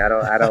company. I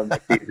don't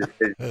make these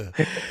decisions.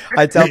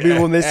 I tell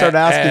people when they start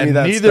asking me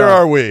that neither stuff.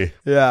 are we.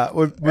 Yeah.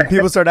 When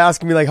people start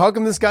asking me, like, how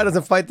come this guy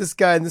doesn't fight this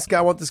guy and this guy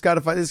wants this guy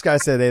to fight this guy? I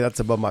said, hey, that's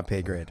above my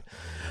pay grade.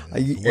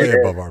 Way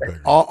above our pay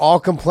grade. All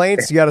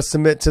complaints, you got to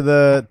submit to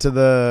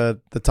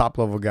the top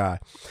level guy.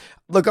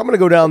 Look, I'm going to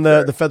go down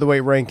the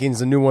featherweight rankings,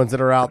 the new ones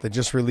that are out that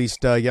just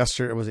released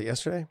yesterday. Was it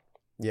yesterday?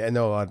 Yeah,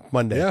 no,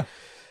 Monday. Yeah.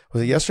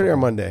 Was it yesterday or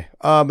Monday?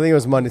 I think it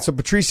was Monday. So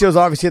Patricio's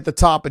obviously at the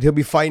top, but he'll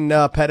be fighting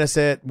Pettis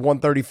at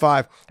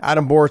 135.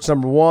 Adam Borch,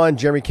 number 1.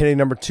 Jeremy Kennedy,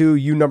 number 2.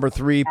 You, number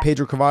 3.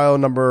 Pedro Carvalho,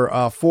 number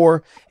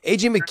 4.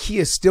 AJ McKee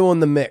is still in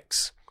the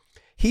mix.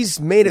 He's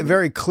made it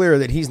very clear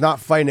that he's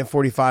not fighting at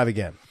 45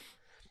 again.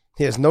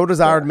 He has no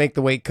desire to make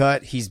the weight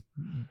cut. He's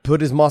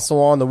put his muscle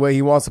on the way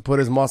he wants to put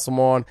his muscle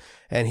on,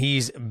 and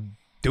he's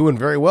doing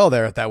very well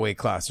there at that weight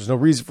class. There's no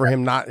reason for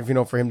him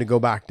for him to go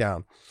back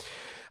down.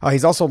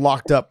 He's also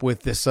locked up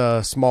with this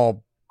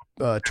small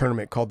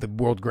tournament called the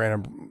World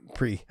Grand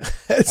Prix.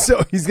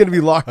 So he's going to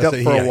be locked up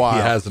for a while. He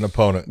has an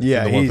opponent in the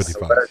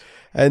 155.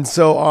 And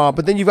so,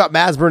 but then you've got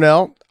Maz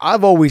Burnell.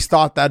 I've always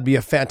thought that'd be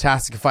a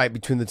fantastic fight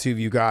between the two of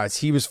you guys.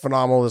 He was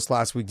phenomenal this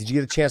last week. Did you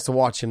get a chance to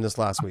watch him this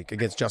last week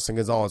against Justin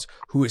Gonzalez,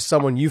 who is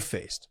someone you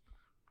faced?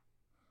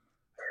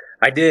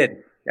 I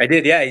did.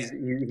 Yeah, he's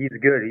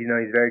good.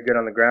 He's very good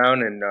on the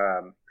ground, and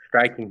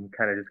striking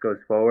kind of just goes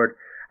forward.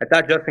 I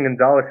thought Justin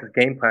Gonzalez's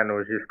game plan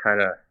was just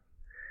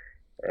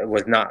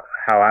was not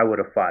how I would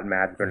have fought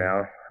Mads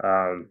Burnell.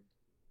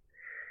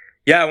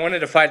 I wanted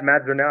to fight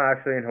Mads Burnell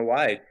actually in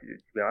Hawaii, to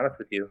be honest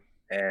with you.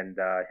 And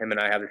him and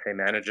I have the same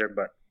manager,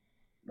 but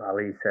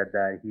Ali said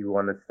that he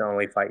wanted to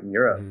only fight in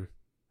Europe. Mm-hmm.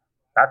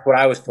 That's what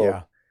I was told.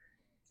 Yeah.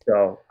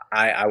 So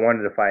I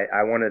wanted to fight.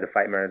 I wanted to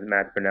fight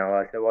Mads Burnell.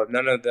 I said, well,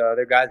 none of the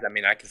other guys. I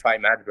mean, I can fight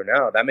Mads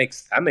Burnell. That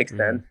makes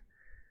sense.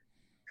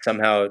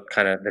 Somehow,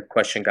 kind of the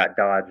question got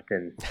dodged,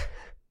 and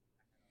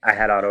I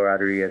had Otto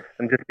Rodriguez.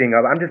 I'm just being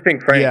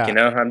frank. Yeah.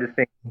 I'm just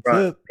being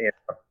front.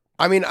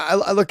 I mean,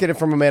 I look at it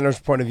from a manager's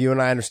point of view,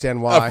 and I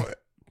understand why.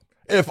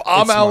 If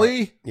I'm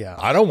Ali,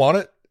 I don't want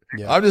it.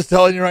 Yeah. I'm just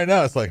telling you right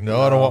now. It's like,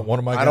 no, I don't want one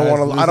of my guys.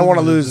 I don't want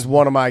to lose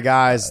one of my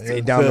guys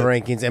That's down the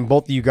it. rankings, and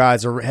both of you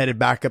guys are headed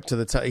back up to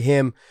the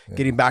him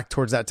getting back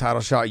towards that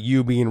title shot,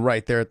 you being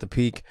right there at the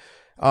peak.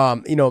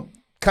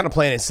 Kind of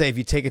playing it safe.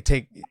 You take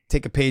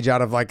a page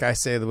out of, like I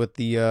say with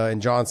the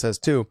and John says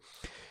too,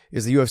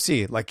 is the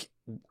UFC. Like,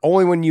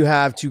 only when you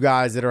have two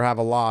guys that have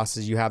a loss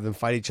is you have them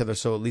fight each other,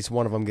 so at least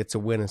one of them gets a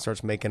win and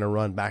starts making a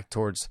run back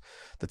towards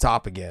the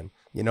top again.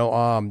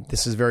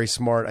 This is very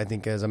smart, I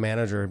think, as a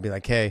manager, and be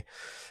like, hey,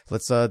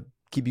 let's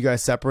keep you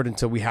guys separate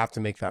until we have to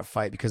make that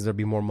fight, because there'll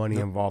be more money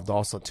involved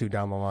also too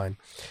down the line.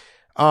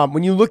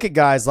 When you look at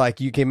guys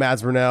like UK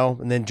Mads Vernell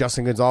and then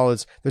Justin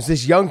Gonzalez, there's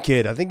this young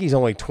kid. I think he's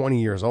only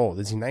 20 years old.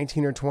 Is he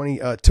 19 or 20?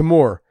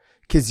 Timur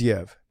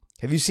Kiziev.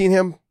 Have you seen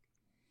him?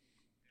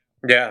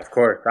 Yeah, of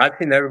course. I've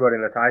seen everybody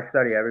in this. I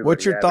study everybody.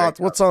 What's your thoughts?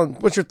 What's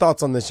your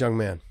thoughts on this young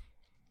man?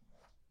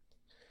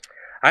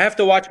 I have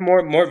to watch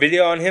more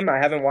video on him. I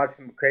haven't watched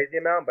him a crazy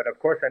amount, but of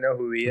course I know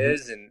who he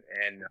is, and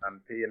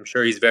I'm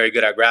sure he's very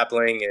good at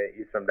grappling.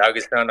 He's from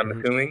Dagestan, I'm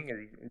assuming. Is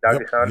he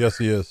Dagestan? Yep. Yes,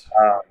 he is.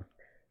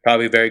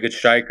 Probably a very good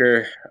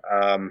striker.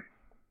 I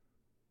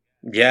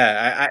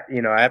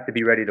have to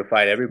be ready to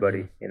fight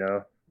everybody,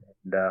 and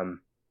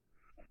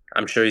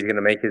I'm sure he's going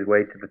to make his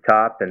way to the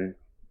top and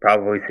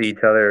probably see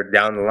each other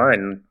down the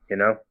line,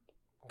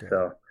 Okay.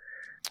 So,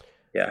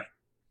 yeah.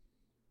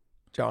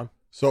 John?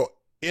 So,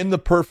 in the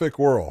perfect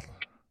world,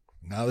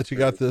 now that you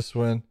got this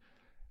win,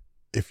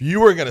 if you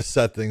were going to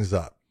set things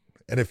up,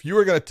 and if you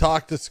were going to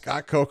talk to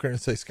Scott Coker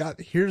and say,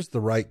 Scott, here's the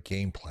right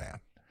game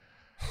plan,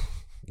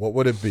 what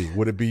would it be?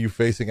 Would it be you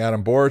facing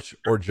Adam Borch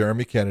or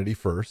Jeremy Kennedy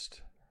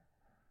first?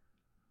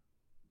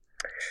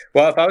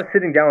 Well, if I was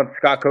sitting down with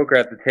Scott Coker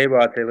at the table,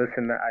 I'd say,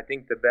 listen, I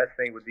think the best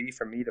thing would be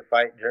for me to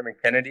fight Jeremy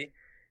Kennedy,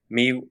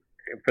 me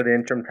for the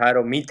interim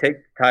title, me take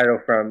the title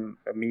from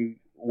me,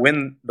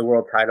 win the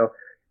world title,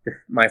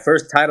 my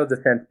first title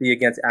defense be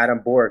against Adam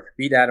Borch,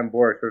 beat Adam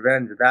Borch,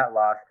 revenge of that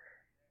loss,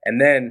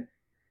 and then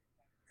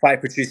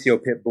fight Patricio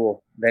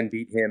Pitbull, then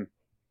beat him,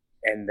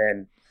 and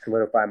then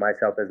solidify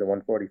myself as the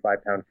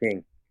 145-pound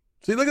king.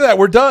 See, look at that.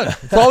 We're done.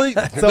 It's all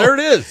there it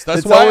is. That's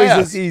it's why always I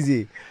this asked.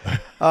 easy.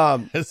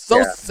 It's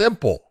so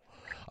simple.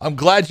 I'm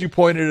glad you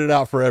pointed it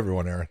out for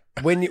everyone, Aaron.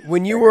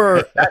 When you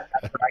were that's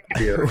what I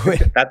can do.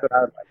 That's what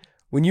I would like.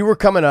 When you were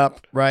coming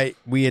up, right?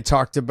 We had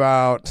talked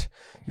about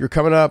you're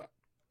coming up.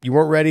 You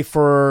weren't ready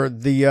for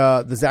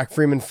the Zach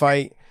Freeman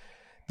fight.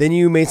 Then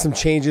you made some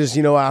changes.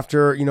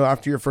 After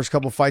your first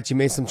couple fights, you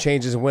made some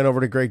changes and went over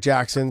to Greg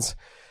Jackson's.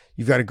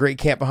 You've got a great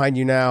camp behind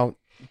you now.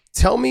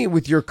 Tell me,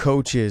 with your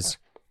coaches,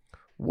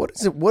 what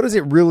has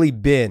it really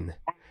been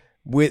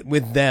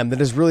with them that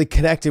has really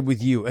connected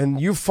with you?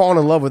 And you've fallen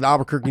in love with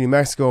Albuquerque, New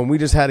Mexico, and we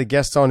just had a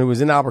guest on who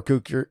was in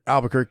Albuquerque,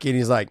 and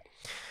he's like,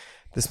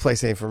 this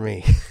place ain't for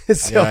me.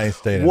 So I ain't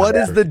staying in what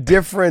is Albuquerque. the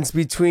difference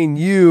between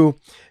you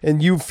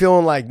and you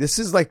feeling like this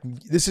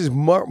is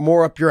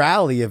more up your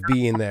alley of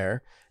being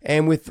there,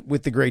 and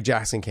with the Greg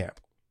Jackson camp?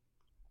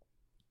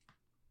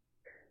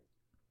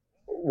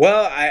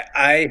 Well,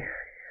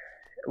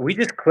 we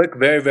just click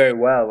very, very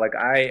well. Like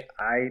I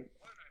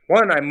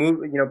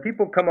move,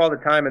 people come all the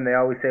time and they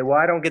always say, well,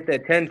 I don't get the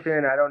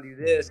attention. I don't do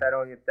this. I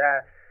don't get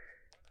that.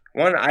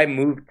 I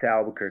moved to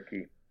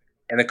Albuquerque,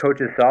 and the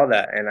coaches saw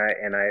that, and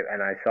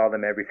I saw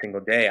them every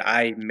single day.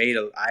 I made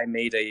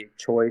a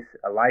choice,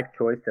 a life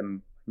choice,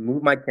 to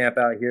move my camp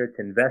out here,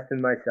 to invest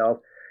in myself.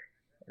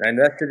 And I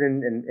invested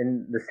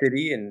in the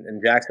city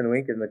and Jackson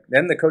Wink, and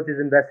then the coaches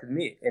invested in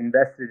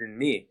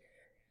me.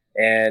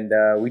 And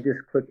we just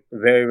clicked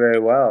very, very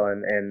well,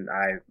 and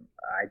I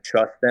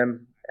trust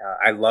them.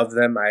 I love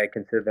them. I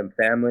consider them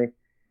family.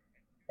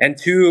 And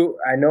two,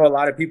 I know a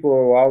lot of people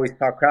will always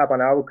talk crap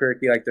on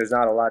Albuquerque, like there's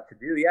not a lot to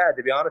do. Yeah,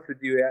 to be honest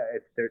with you,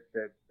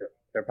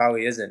 there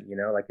probably isn't.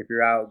 Like if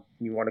you're out,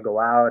 you want to go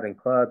out and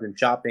clubs and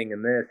shopping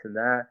and this and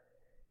that.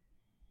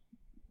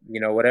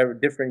 Whatever,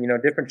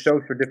 different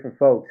strokes for different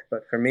folks.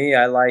 But for me,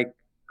 I like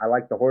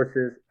the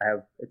horses.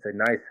 It's a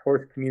nice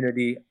horse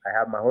community. I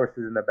have my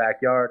horses in the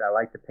backyard. I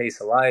like the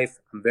pace of life.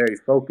 I'm very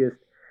focused.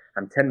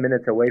 I'm 10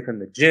 minutes away from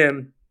the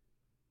gym.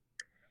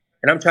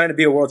 And I'm trying to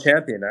be a world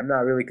champion. I'm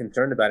not really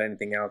concerned about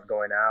anything else,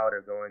 going out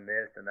or going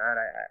this and that.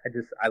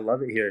 I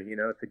love it here.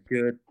 It's a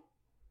good,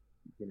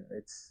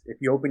 it's, if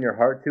you open your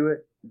heart to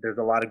it, there's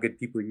a lot of good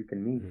people you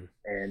can meet.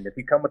 And if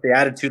you come with the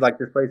attitude like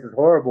this place is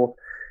horrible,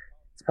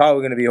 it's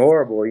probably going to be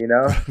horrible,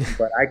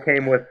 But I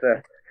came with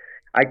the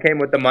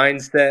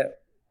mindset.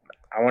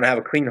 I want to have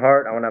a clean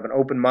heart. I want to have an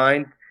open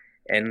mind,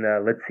 and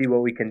let's see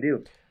what we can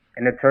do.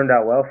 And it turned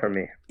out well for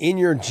me. In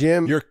your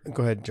gym,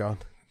 go ahead, John.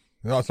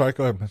 No, sorry.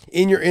 Go ahead, man.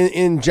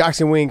 In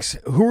Jackson Winks,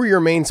 who are your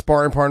main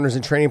sparring partners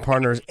and training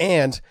partners?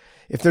 And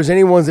if there's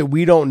any ones that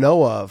we don't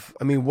know of,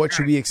 I mean, what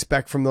should we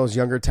expect from those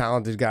younger,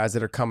 talented guys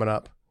that are coming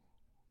up?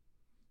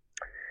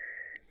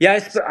 Yeah, I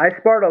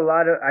spar a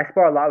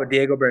lot with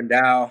Diego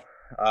Brandao.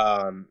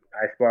 I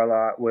spar a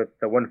lot with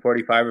the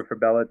 145er for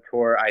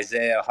Bellator,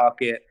 Isaiah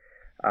Hawkett.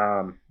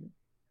 And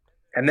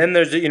then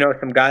there's,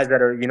 some guys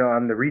that are,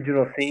 on the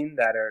regional scene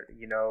that are,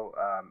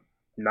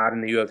 not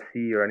in the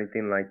UFC or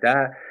anything like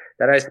that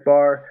that I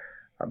spar.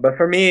 But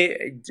for me,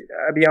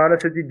 I'll be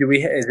honest with you,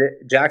 is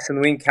it Jackson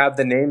Wink have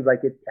the names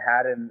like it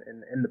had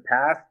in the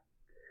past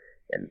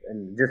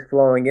and just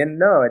flowing in?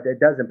 No, it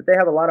doesn't. But they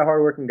have a lot of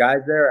hardworking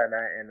guys there, and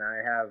I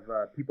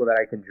have people that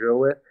I can drill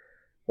with.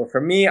 But for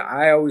me,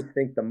 I always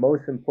think the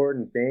most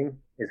important thing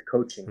is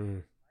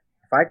coaching.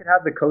 If I could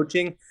have the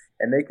coaching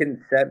and they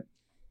can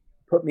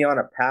put me on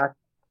a path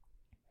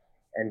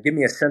and give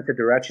me a sense of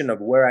direction of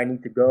where I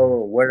need to go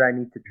or where I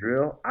need to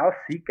drill, I'll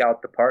seek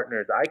out the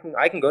partners. I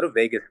can go to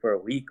Vegas for a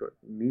week or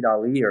meet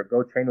Ali or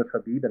go train with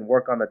Habib and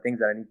work on the things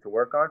that I need to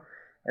work on.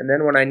 And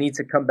then when I need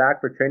to come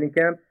back for training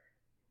camp,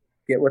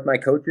 get with my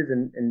coaches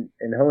and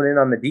hone in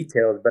on the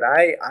details. But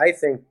I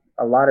think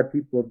a lot of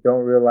people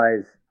don't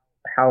realize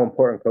how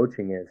important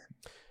coaching is.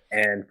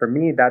 And for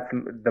me, that's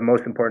the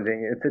most important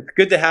thing. It's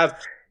good to have,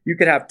 you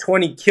could have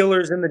 20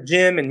 killers in the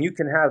gym and you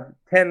can have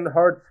 10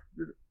 hard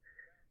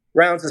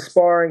rounds of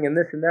sparring and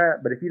this and that,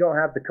 but if you don't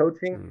have the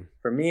coaching,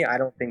 for me, I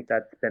don't think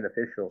that's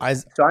beneficial.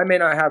 So I may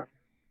not have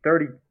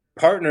 30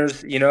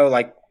 partners,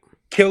 like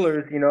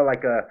killers,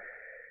 like a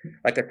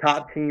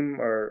top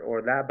team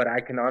or that, but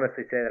I can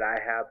honestly say that I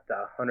have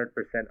the 100%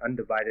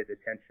 undivided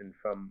attention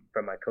from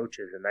my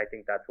coaches, and I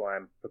think that's why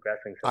I'm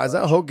progressing so much.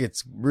 Isaiah Hoke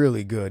gets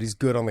really good. He's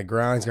good on the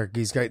ground.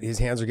 He's got his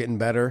hands are getting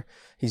better.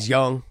 He's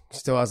young,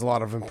 still has a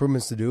lot of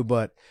improvements to do,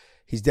 but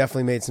he's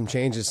definitely made some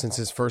changes since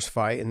his first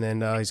fight, and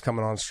then he's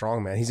coming on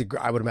strong, man.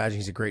 I would imagine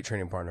he's a great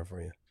training partner for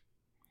you.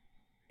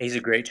 He's a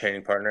great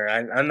training partner.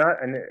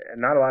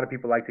 Not a lot of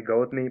people like to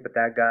go with me, but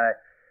that guy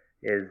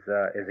is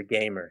a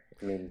gamer.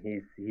 I mean,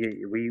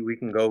 we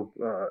can go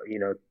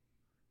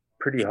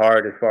pretty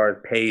hard as far as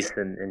pace,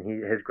 and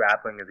his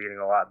grappling is getting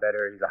a lot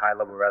better. He's a high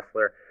level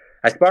wrestler.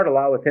 I sparred a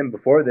lot with him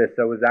before this,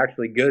 so it was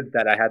actually good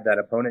that I had that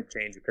opponent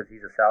change because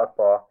he's a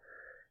southpaw,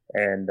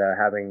 and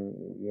having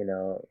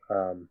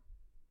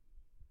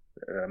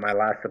my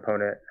last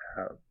opponent,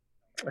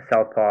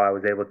 southpaw, I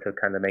was able to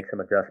kind of make some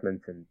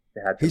adjustments and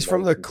had. He's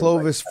from the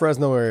Clovis,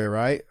 Fresno area,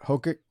 right?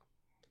 Hokic?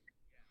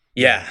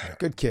 Yeah.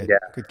 Good kid. Yeah.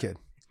 Good kid.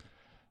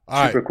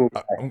 All Super right. cool.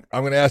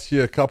 I'm going to ask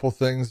you a couple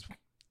things,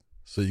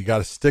 so you got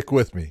to stick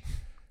with me.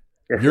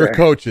 Yes, Your sir.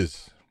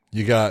 coaches,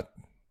 you got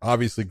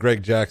obviously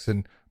Greg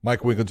Jackson, Mike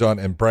Winklejohn,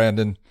 and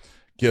Brandon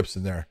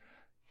Gibson there.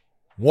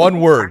 One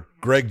word,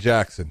 Greg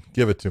Jackson.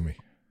 Give it to me.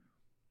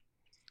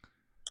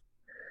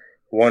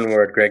 One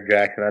word, Greg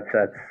Jackson.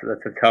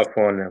 That's a tough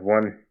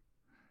one.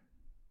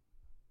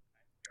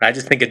 I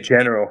just think a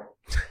general.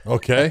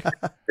 Okay.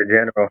 The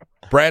general.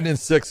 Brandon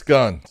Six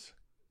Guns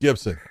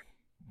Gibson.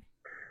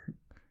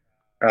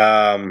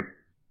 Don't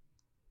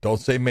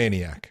say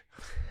maniac.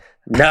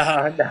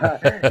 No,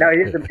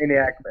 he's a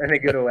maniac in a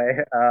good way.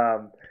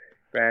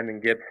 Brandon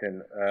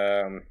Gibson.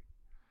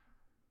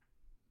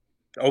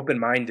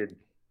 Open-minded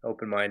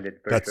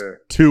for That's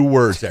sure. 2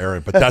 words,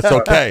 Aaron, but that's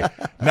okay.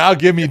 Now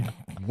give me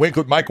Mike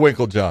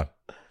Winklejohn.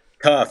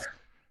 Tough.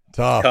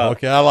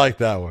 Okay, I like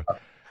that one.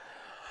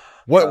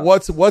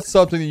 What's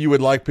something that you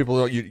would like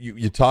people to,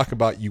 you talk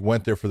about? You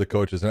went there for the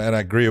coaches, and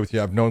I agree with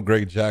you. I've known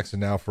Greg Jackson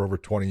now for over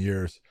 20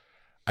 years.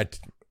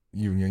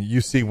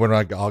 You see when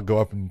I'll go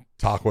up and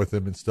talk with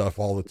him and stuff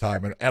all the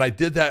time, and I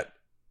did that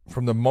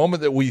from the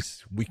moment that we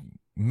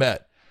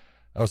met.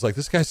 I was like,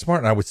 this guy's smart,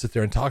 and I would sit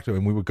there and talk to him,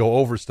 and we would go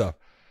over stuff.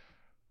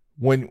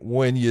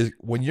 When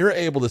you're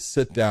able to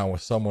sit down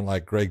with someone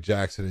like Greg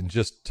Jackson and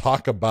just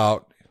talk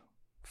about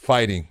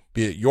fighting,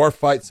 be it your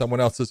fight, someone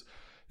else's,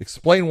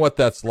 explain what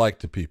that's like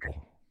to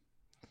people.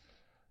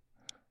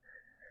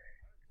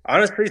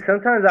 Honestly,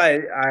 sometimes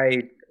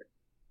I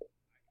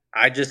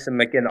just am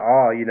like in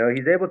awe.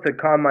 He's able to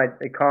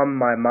calm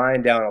my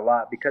mind down a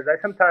lot, because I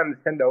sometimes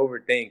tend to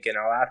overthink, and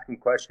I'll ask him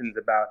questions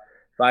about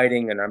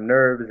fighting, and I'm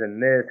nervous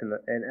and this and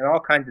all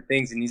kinds of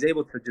things, and he's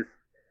able to just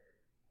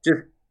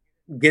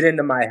get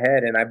into my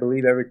head, and I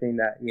believe everything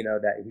that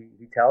that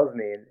he tells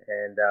me,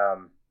 and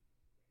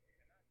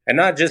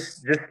not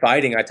just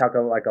fighting. I talk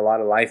like a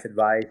lot of life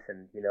advice,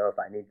 and if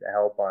I need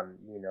help on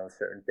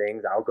certain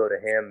things, I'll go to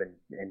him,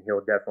 and he'll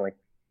definitely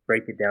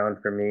break it down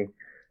for me.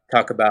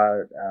 Talk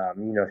about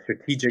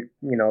strategic,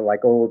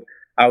 like old.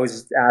 I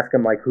always ask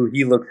him like who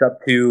he looks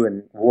up to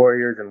and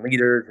warriors and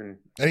leaders, and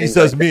he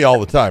says me all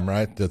the time,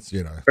 right? That's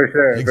for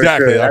sure,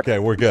 exactly. For sure. Okay,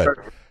 we're good.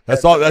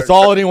 That's all. That's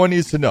all anyone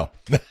needs to know.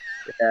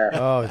 Yeah.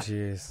 Oh,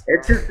 jeez.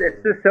 It's just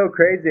so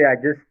crazy. I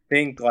just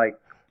think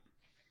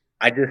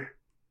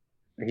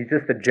he's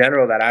just a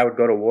general that I would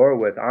go to war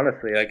with,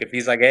 honestly. Like if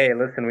he's like, hey,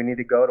 listen, we need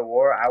to go to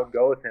war, I would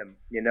go with him.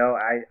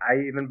 I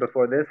even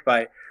before this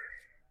fight,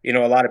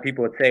 a lot of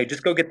people would say,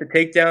 just go get the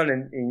takedown,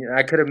 and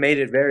I could have made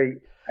it very,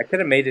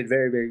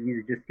 very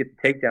easy, just get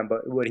the takedown.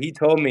 But what he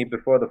told me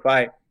before the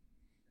fight,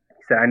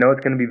 he said, I know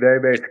it's going to be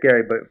very, very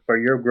scary, but for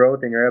your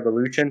growth and your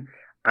evolution,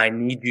 I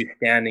need you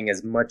standing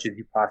as much as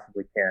you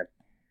possibly can.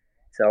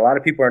 So a lot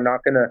of people are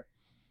not going to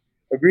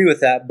agree with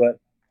that, but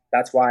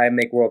that's why I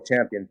make world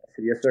champion. I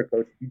said, yes, sir,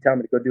 coach. If you tell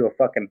me to go do a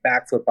fucking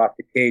backflip off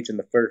the cage in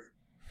the first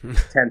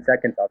 10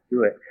 seconds, I'll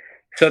do it.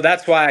 So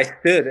that's why I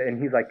stood,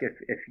 and he's like, if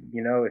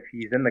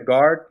he's in the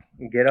guard,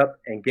 get up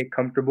and get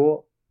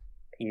comfortable.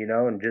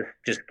 and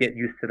just get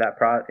used to that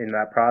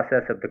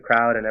process of the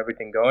crowd and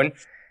everything going.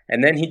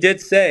 And then he did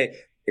say,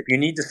 if you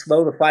need to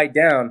slow the fight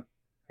down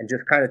and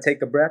just kind of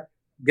take a breath,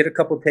 get a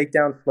couple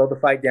takedowns, slow the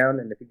fight down,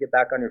 and if you get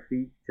back on your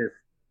feet, just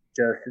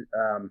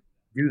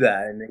do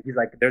that. And he's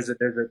like, there's a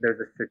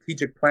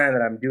strategic plan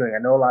that I'm doing.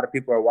 I know a lot of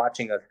people are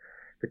watching us,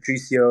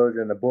 Patricios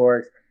and the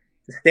Borgs.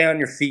 Just stay on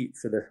your feet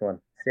for this one.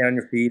 Stay on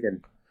your feet,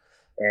 and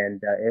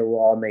it will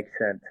all make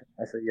sense.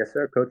 I said, yes,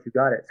 sir, coach, you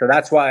got it. So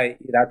that's why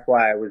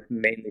I was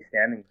mainly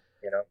standing.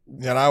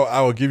 And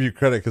I will give you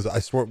credit, because I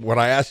swear, when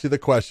I asked you the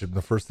question,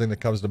 the first thing that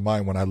comes to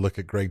mind when I look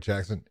at Greg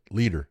Jackson,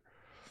 leader.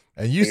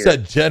 And you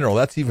said general.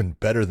 That's even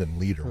better than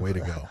leader. Way to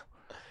go.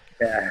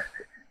 Yeah,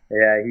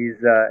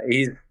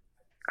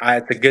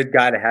 it's a good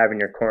guy to have in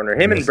your corner.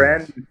 Him and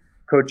Brandon,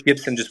 Coach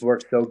Gibson, just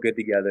work so good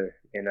together.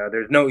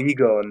 There's no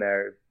ego in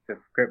there. If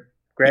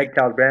Greg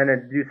tells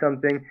Brandon to do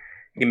something,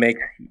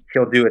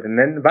 he'll do it, and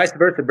then vice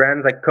versa.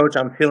 Brandon's like, Coach,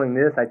 I'm feeling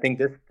this. I think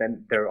this.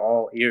 Then they're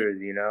all ears,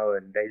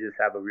 and they just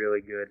have a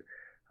really good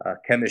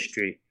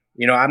chemistry.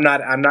 I'm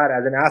not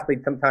as an athlete.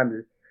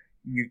 Sometimes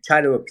you try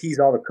to appease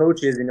all the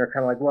coaches, and you're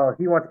kind of like, well,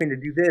 he wants me to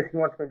do this, he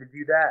wants me to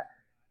do that.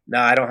 No,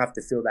 I don't have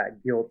to feel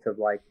that guilt of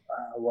like,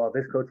 well,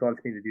 this coach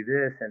wants me to do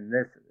this and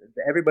this.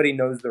 Everybody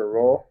knows their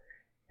role,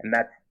 and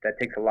that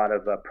takes a lot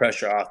of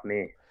pressure off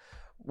me.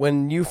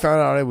 When you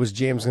found out it was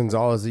James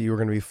Gonzalez that you were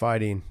going to be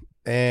fighting,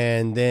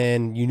 and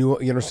then you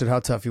understood how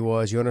tough he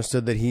was, you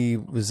understood that he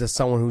was just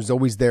someone who's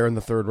always there in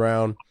the third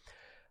round,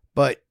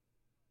 but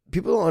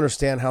people don't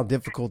understand how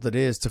difficult it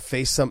is to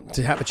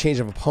have a change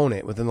of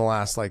opponent within the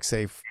last, like,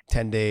 say,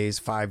 10 days,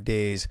 5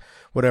 days,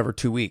 whatever,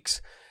 2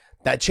 weeks.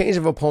 That change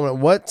of opponent,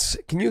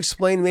 can you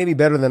explain maybe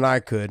better than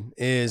I could,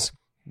 is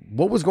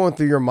what was going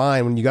through your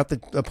mind when you got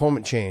the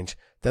opponent change?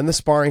 Then the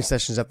sparring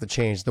sessions have to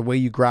change. The way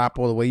you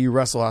grapple, the way you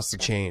wrestle has to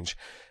change.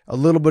 A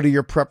little bit of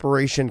your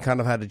preparation kind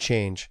of had to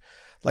change.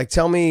 Like,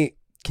 tell me,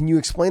 can you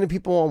explain to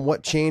people on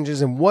what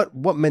changes and what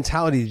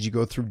mentality did you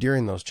go through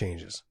during those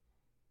changes?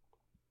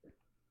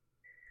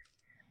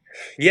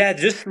 Yeah,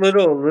 just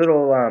little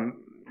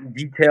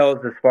details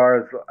as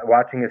far as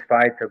watching his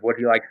fights of what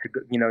he likes to,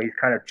 he's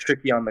kind of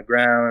tricky on the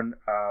ground.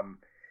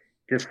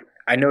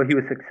 I know he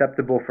was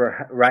susceptible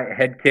for right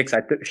head kicks.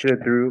 I should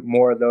have threw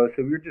more of those.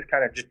 So we were just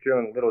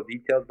drilling little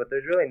details, but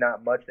there's really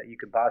not much that you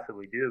could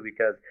possibly do,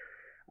 because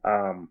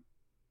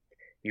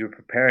you're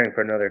preparing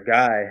for another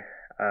guy,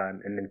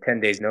 and in 10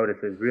 days notice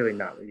you're really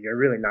not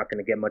going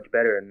to get much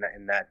better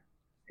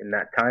in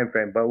that time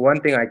frame. But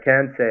one thing I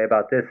can say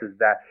about this is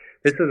that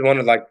this was one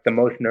of the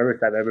most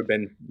nervous I've ever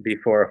been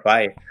before a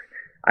fight.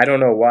 I don't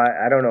know why.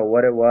 I don't know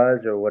what it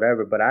was or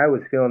whatever, but I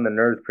was feeling the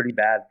nerves pretty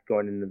bad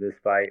going into this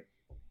fight.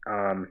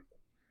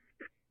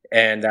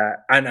 And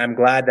I'm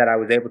glad that I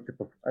was able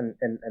to,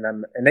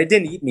 and they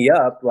didn't eat me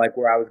up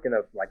where I was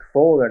gonna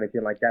fold or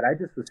anything like that. I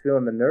just was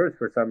feeling the nerves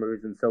for some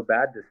reason so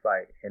bad this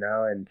fight, and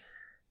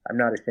I'm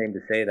not ashamed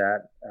to say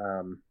that,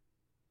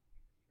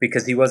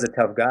 because he was a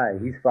tough guy.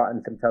 He's fought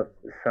in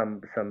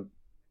some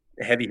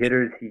heavy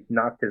hitters. He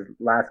knocked his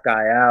last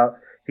guy out.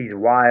 He's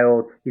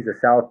wild. He's a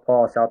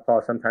southpaw.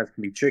 Southpaw sometimes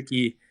can be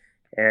tricky,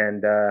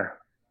 and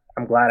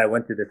I'm glad I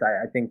went through this.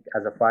 I think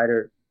as a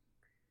fighter,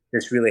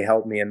 this really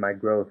helped me in my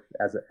growth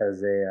as a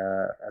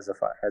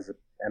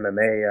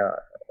MMA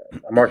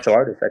a martial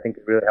artist. I think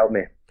it really helped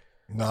me.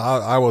 No,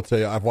 I will tell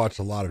you, I've watched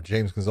a lot of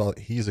James Gonzalez.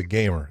 He's a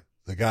gamer.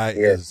 The guy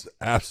is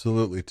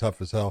absolutely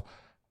tough as hell.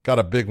 Got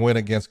a big win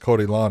against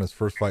Cody Law, his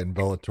first fight in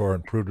Bellator,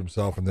 and proved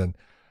himself. And then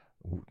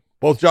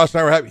both Josh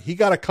and I were happy. He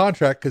got a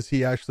contract because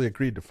he actually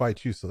agreed to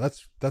fight you. So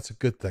that's a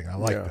good thing. I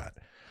like that.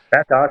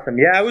 That's awesome.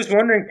 Yeah, I was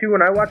wondering too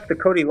when I watched the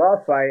Cody Law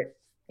fight.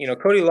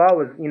 Cody Law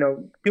was,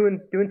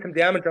 doing some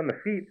damage on the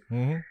feet.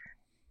 Mm-hmm.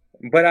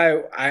 But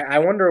I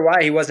wonder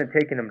why he wasn't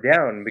taking him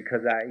down,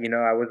 because I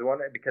was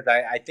wondering, because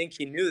I think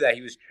he knew that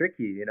he was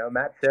tricky.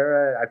 Matt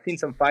Serra, I've seen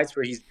some fights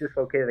where he's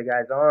dislocated the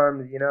guy's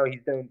arms.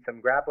 He's doing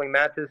some grappling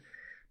matches,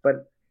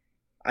 but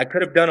I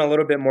could have done a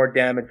little bit more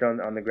damage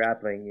on the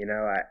grappling.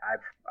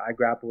 I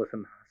grapple with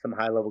some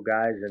high level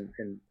guys,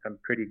 and I'm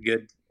pretty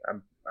good.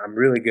 I'm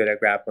really good at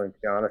grappling, to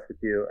be honest with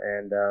you.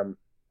 And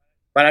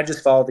but I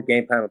just followed the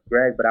game plan with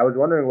Greg. But I was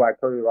wondering why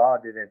Cody Law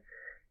didn't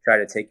try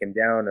to take him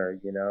down,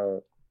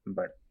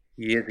 but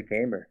he is a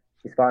gamer.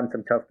 He's fought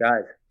some tough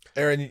guys.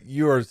 Aaron,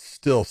 you are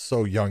still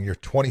so young. You're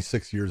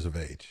 26 years of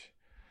age.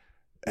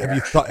 Yeah.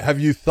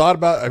 Have you thought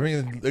about, I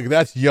mean,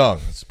 that's young,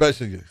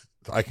 especially,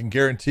 I can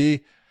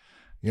guarantee,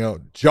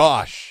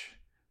 Josh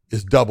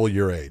is double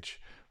your age.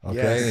 Okay.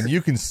 Yes. And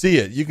you can see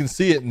it. You can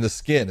see it in the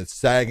skin. It's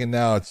sagging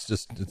now.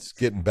 It's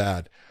getting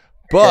bad.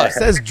 But it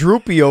says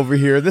droopy over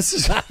here. This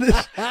is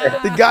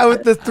the guy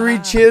with the 3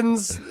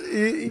 chins.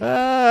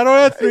 I don't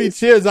have 3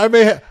 chins. I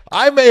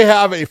may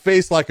have a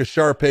face like a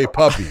Shar-Pei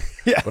puppy,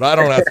 but I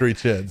don't have 3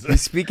 chins.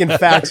 He's speaking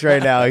facts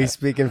right now. He's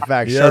speaking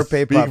facts. Yes,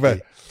 Shar-Pei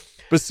puppy.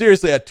 But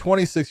seriously, at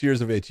 26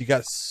 years of age, you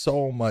got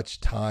so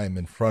much time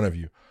in front of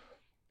you.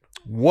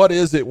 What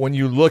is it when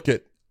you look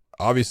at?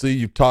 Obviously,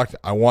 you've talked.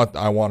 I want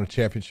a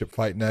championship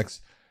fight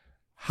next.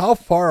 How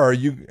far are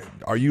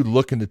you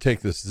looking to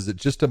take this? Is it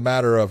just a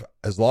matter of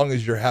as long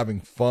as you're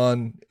having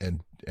fun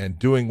and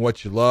doing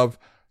what you love,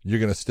 you're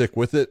going to stick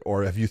with it,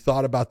 or have you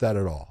thought about that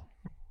at all?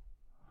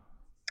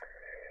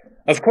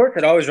 Of course,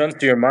 it always runs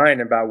through your mind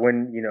about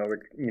when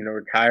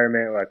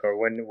retirement, like, or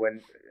when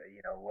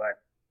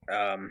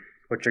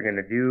what you're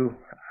gonna do.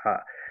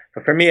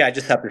 But for me, I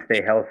just have to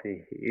stay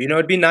healthy.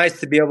 It'd be nice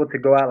to be able to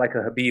go out like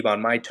a Habib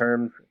on my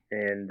terms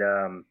and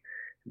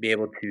be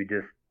able to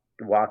just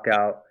walk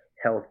out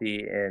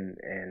healthy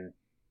and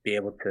be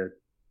able to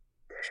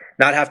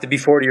not have to be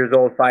 40 years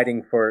old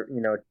fighting for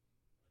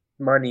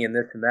money and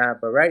this and that.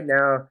 But right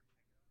now,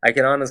 I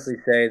can honestly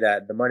say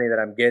that the money that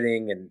I'm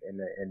getting and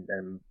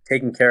I'm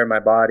taking care of my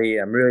body.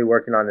 I'm really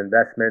working on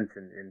investments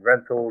and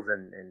rentals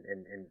and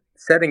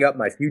setting up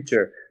my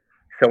future.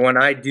 So when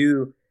I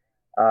do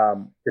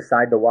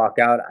decide to walk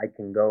out, I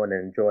can go and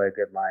enjoy a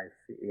good life,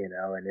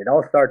 and it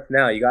all starts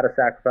now. You got to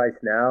sacrifice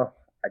now.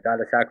 I got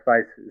to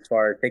sacrifice as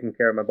far as taking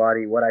care of my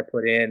body, what I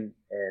put in,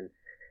 and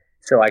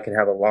so I can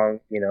have a long,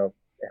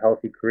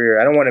 healthy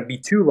career. I don't want to be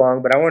too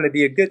long, but I want to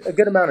be a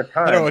good amount of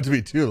time. I don't want it to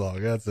be too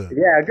long. That's it.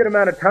 Yeah, a good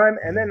amount of time.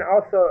 And then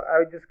also,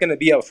 I'm just going to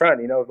be upfront.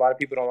 A lot of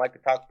people don't like to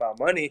talk about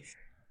money,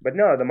 but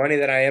no, the money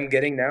that I am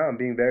getting now, I'm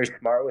being very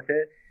smart with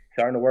it.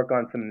 Starting to work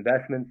on some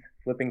investments,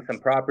 flipping some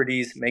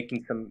properties,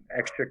 making some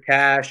extra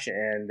cash,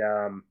 and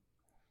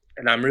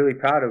I'm really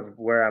proud of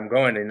where I'm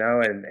going.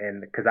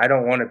 And because I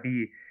don't want to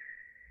be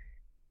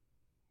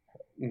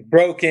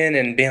broken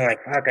and being like,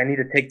 fuck, I need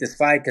to take this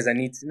fight because I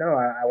need to know.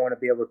 I want to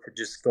be able to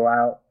just go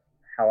out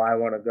how I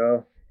want to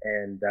go,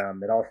 and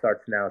it all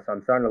starts now. So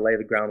I'm starting to lay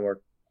the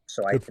groundwork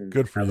so I can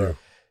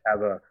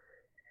have a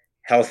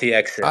healthy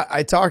exit.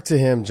 I talked to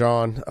him,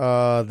 John,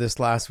 this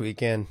last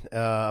weekend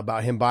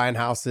about him buying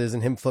houses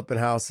and him flipping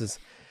houses.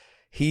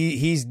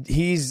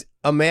 He's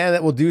a man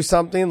that will do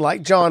something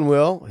like John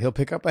will. He'll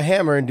pick up a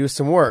hammer and do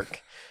some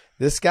work.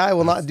 This guy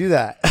will not do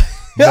that.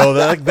 No,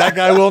 that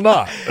guy will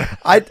not.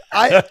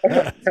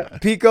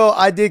 PICO,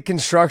 I did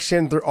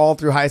construction all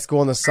through high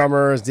school in the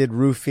summers, did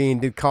roofing,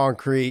 did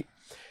concrete.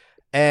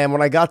 And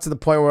when I got to the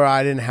point where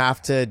I didn't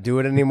have to do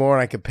it anymore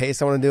and I could pay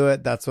someone to do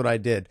it, that's what I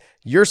did.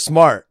 You're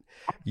smart.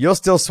 You'll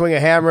still swing a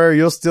hammer.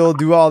 You'll still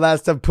do all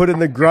that stuff, put in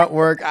the grunt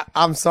work.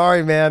 I'm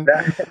sorry, man.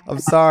 I'm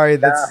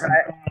sorry.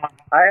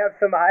 I have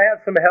some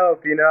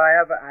help,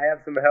 I have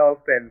some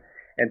help and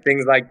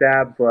things like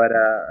that. But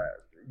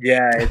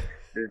yeah,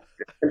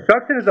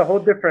 construction is a whole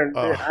different.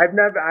 I haven't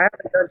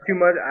done too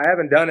much. I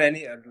haven't done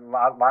a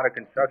lot of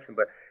construction,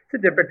 but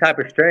it's a different type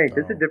of strength.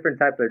 It's a different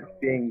type of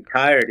being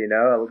tired,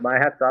 My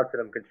hat's off to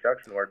them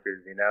construction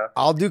workers,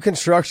 I'll do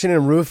construction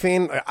and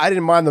roofing. I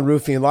didn't mind the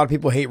roofing. A lot of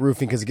people hate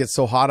roofing because it gets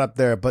so hot up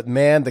there. But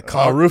man,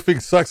 roofing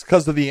sucks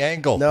because of the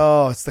angle.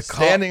 No, it's the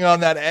standing on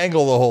that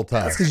angle the whole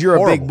time. That's because you're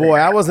a big boy.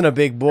 I wasn't a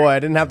big boy. I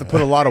didn't have to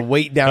put a lot of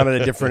weight down at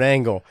a different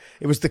angle.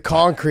 It was the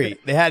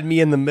concrete. They had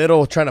me in the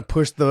middle trying to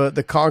push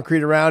the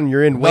concrete around. And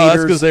you're in waders.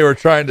 That's because they were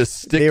trying to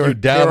stick you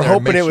down they were there hoping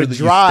and make it would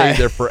sure dry. That you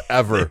stayed there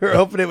forever. They were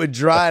hoping it would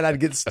dry and I'd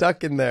get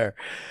stuck in there.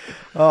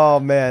 Oh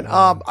man.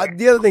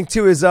 The other thing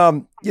too is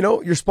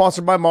you're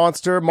sponsored by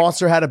Monster.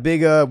 Monster had a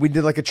big we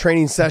did like a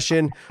training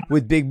session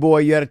with Big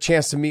Boy. You had a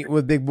chance to meet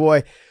with Big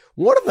Boy.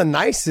 One of the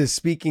nicest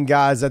speaking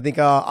guys I think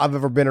I've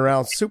ever been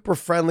around. Super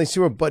friendly,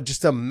 but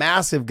just a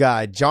massive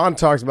guy. John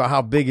talks about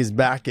how big his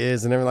back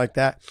is and everything like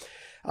that.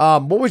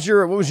 What was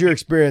your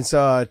experience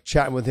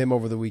chatting with him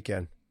over the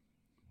weekend?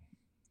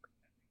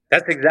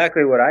 That's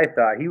exactly what I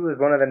thought. He was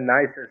one of the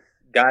nicest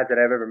guys that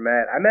I've ever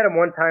met. I met him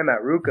one time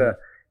at Ruka.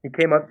 He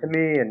came up to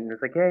me and was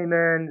like, "Hey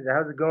man,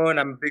 how's it going?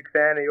 I'm a big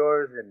fan of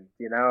yours." And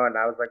and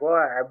I was like, "Well,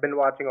 I've been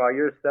watching all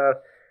your stuff."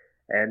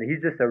 And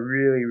he's just a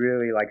really,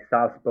 really like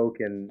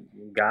soft-spoken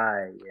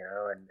guy,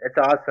 And it's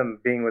awesome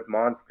being with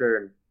Monster,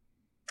 and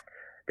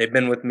they've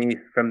been with me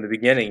from the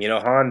beginning.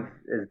 Hans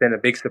has been a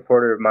big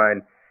supporter of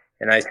mine,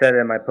 and I said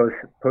in my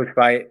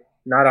post-fight,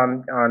 not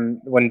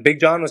on when Big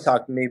John was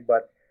talking to me,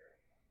 but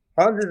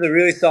Hans is a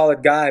really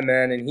solid guy,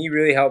 man, and he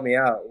really helped me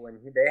out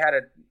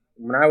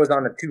when I was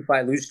on a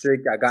 2-fight lose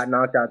streak. I got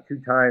knocked out 2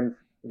 times.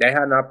 They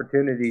had an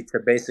opportunity to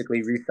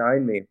basically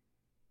re-sign me.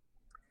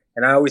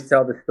 And I always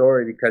tell the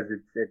story because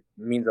it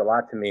means a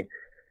lot to me.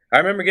 I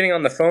remember getting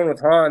on the phone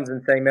with Hans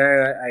and saying,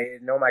 "Man, I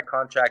know my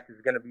contract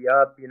is going to be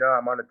up.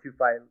 I'm on a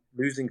 2-fight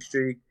losing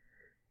streak.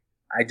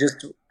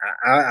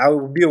 I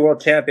will be a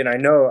world champion. I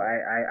know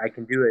I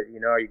can do it.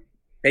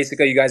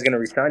 Basically, you guys going to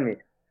re-sign me?"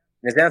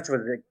 And his answer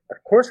was,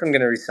 "Of course I'm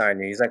going to resign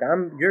you." He's like,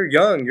 "You're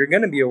young. You're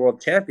going to be a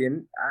world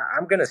champion.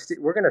 We're going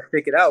to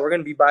stick it out. We're going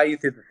to be by you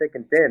through the thick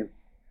and thin."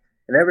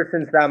 And ever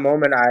since that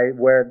moment, I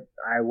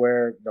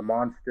wear the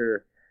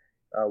Monster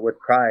with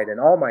pride.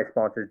 And all my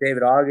sponsors,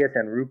 David August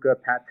and Ruka,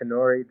 Pat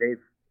Tenori,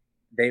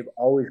 they've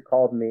always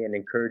called me and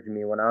encouraged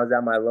me when I was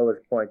at my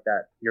lowest point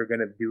that you're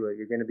going to do it.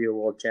 You're going to be a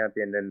world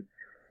champion. And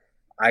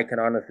I can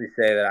honestly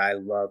say that I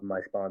love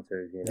my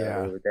sponsors. They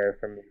were there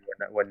for me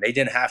when they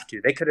didn't have to.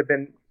 They could have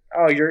been,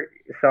 "Oh, you're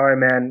sorry,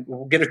 man.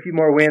 We'll get a few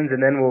more wins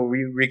and then we'll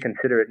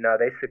reconsider it." No,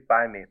 they stick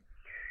by me.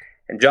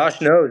 And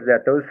Josh knows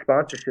that those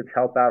sponsorships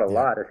help out a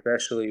lot,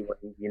 especially when,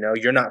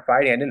 you're not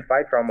fighting. I didn't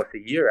fight for almost a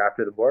year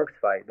after the Borgs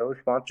fight. Those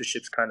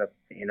sponsorships kind of,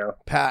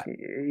 Pat,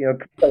 keep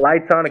the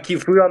lights on and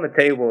keep food on the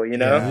table,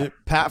 Yeah.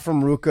 Pat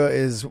from Ruka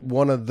is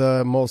one of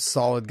the most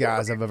solid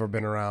guys I've ever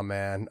been around,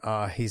 man.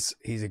 He's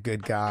a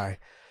good guy.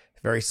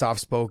 Very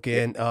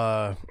soft-spoken.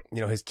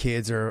 His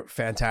kids are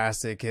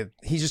fantastic.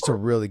 He's just a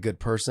really good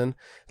person.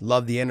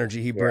 Love the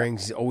energy he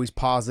brings. He's always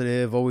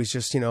positive, always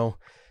just,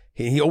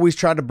 he always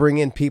tried to bring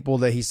in people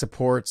that he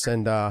supports.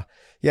 And,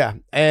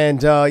 same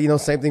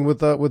thing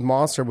with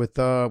Monster, with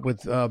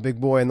Big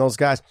Boy and those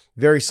guys.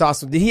 Very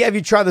soft. Did he have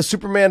you try the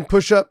Superman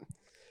push-up? Did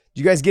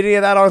you guys get any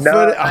of that on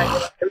foot?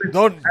 I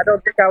don't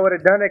think I would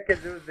have done it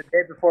because it was the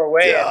day before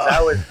weigh-ins.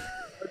 I was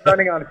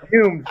running on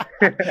fumes.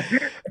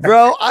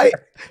 Bro,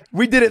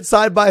 we did it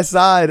side by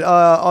side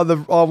on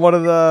one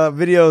of the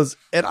videos,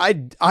 and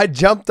I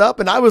jumped up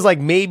and I was like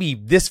maybe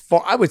this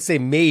far. I would say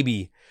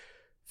maybe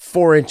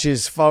 4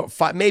 inches,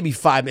 maybe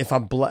 5 if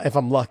I'm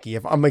lucky.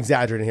 If I'm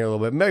exaggerating here a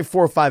little bit, maybe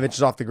 4 or 5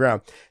 inches off the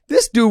ground.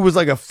 This dude was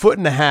like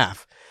 1.5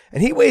 feet,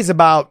 and he weighs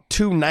about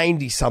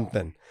 290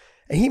 something,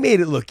 and he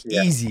made it look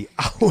easy.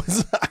 I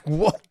was like,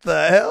 what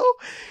the hell?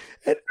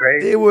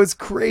 It was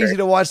crazy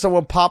to watch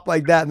someone pop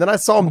like that. And then I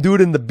saw him do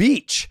it in the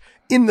beach,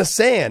 in the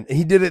sand. And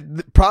he did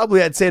it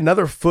probably, I'd say,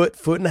 another 1.5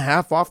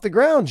 feet off the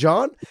ground,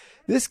 John.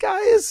 This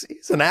guy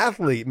he's an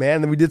athlete,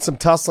 man. Then we did some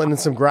tussling and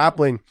some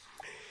grappling.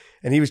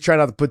 And he was trying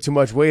not to put too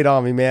much weight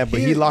on me, man. But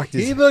he locked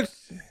his...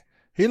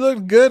 He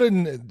looked good.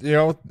 And,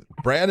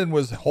 Brandon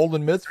was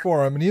holding mitts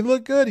for him. And he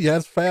looked good. He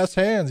has fast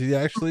hands. He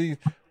actually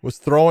was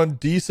throwing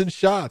decent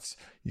shots.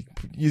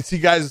 You see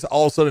guys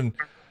all of a sudden...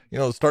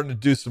 starting to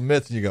do some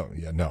mitts, and you go,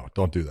 no,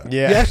 don't do that.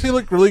 Yeah. He actually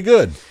looked really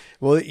good.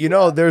 Well,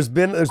 there's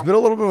been a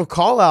little bit of a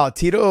call out.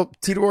 Tito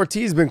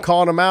Ortiz has been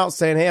calling him out,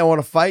 saying, "Hey, I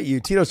want to fight you."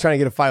 Tito's trying to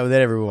get a fight with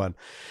everyone,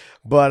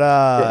 but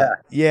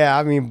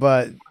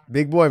but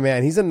Big Boy,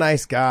 man, he's a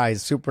nice guy.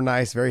 He's super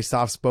nice, very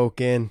soft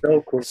spoken,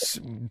 so cool.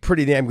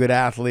 Pretty damn good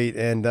athlete,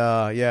 and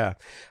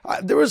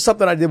there was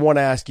something I did want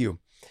to ask you.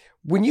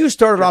 When you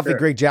started off at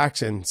Greg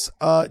Jackson's,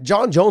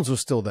 John Jones was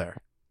still there,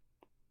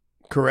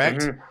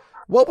 correct? Mm-hmm.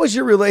 What was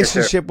your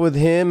relationship with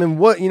him, and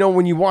what,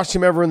 when you watched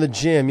him ever in the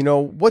gym,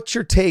 what's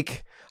your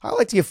take? I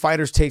like to give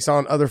fighters takes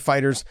on other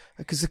fighters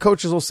because the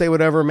coaches will say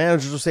whatever,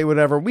 managers will say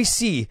whatever. We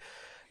see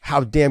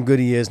how damn good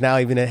he is now,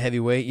 even at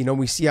heavyweight.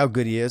 We see how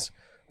good he is.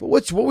 But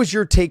what was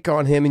your take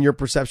on him and your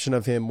perception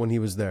of him when he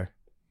was there?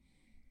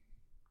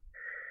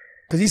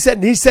 Because he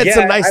said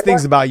some nice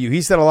things about you.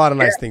 He said a lot of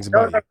nice things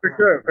about you.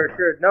 For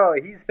sure. No,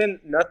 he's been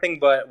nothing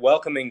but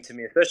welcoming to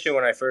me, especially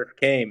when I first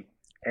came.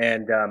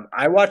 And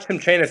I watched him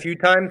train a few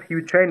times. He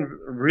would train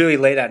really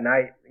late at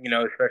night,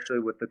 especially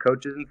with the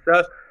coaches and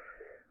stuff.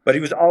 But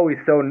he was always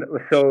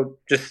so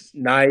just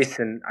nice,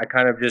 and I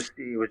kind of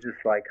he was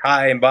just like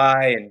hi and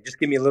bye, and just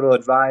give me a little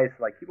advice.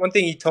 Like one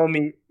thing he told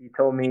me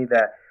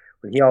that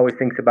when he always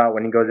thinks about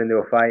when he goes into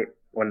a fight,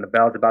 when the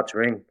bell's about to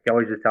ring, he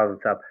always just tells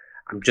himself,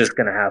 "I'm just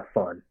gonna have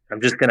fun. I'm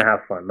just gonna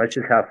have fun. Let's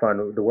just have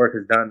fun. The work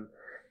is done."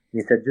 And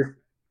he said, just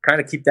kind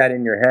of keep that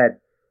in your head.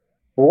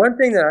 Well, one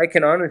thing that I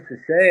can honestly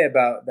say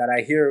about that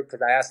I hear,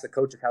 because I asked the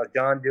coaches, how's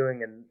John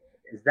doing, and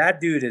is that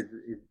dude is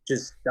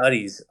just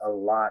studies a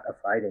lot of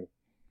fighting.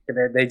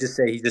 And they just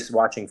say he's just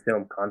watching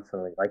film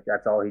constantly. Like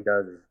that's all he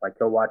does is like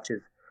he'll watch his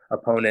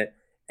opponent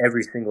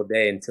every single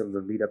day until the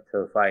lead up to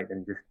the fight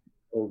and just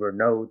over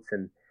notes.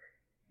 And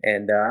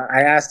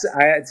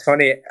it's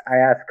funny, I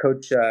asked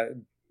Coach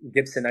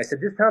Gibson, I said,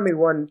 just tell me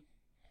one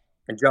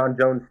John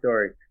Jones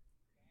story.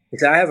 He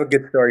said, I have a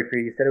good story for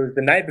you. He said it was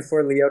the night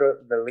before the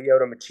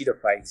Lyoto Machida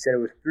fight. He said it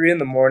was 3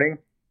 a.m.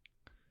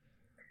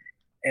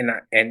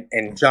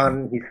 And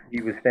John,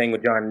 he was staying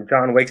with John. And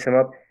John wakes him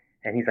up,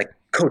 and he's like,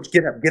 Coach,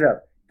 get up.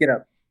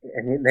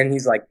 And then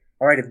he's like,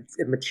 all right,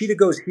 if Machida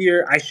goes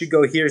here, I should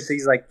go here. So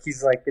he's like,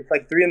 it's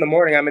like 3 a.m.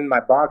 I'm in my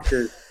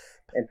boxers,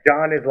 and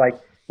John is like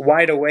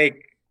wide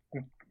awake,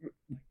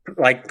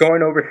 like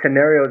going over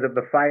scenarios of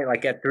the fight,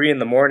 like at 3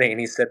 a.m. And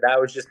he said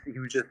he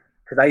was just.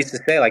 Because I used to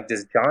say, like,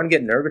 does John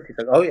get nervous? He's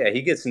like, oh, yeah,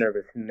 he gets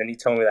nervous. And then he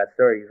told me that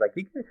story. He's like,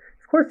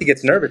 of course he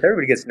gets nervous.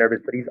 Everybody gets nervous.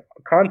 But he's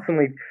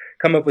constantly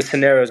come up with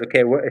scenarios.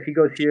 Okay, if he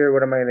goes here,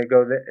 what am I going to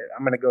go there?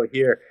 I'm going to go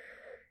here.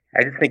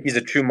 I just think he's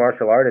a true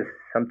martial artist,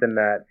 something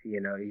that,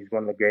 he's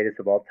one of the greatest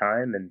of all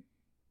time. And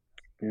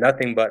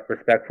nothing but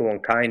respectful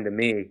and kind to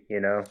me,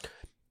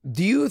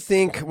 Do you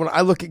think, when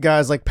I look at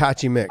guys like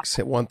Patchy Mix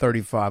at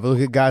 135, I look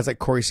at guys like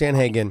Corey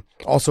Sanhagen,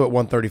 also at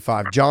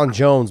 135, John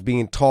Jones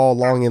being tall,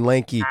 long, and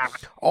lanky,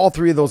 all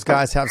three of those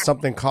guys have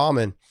something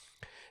common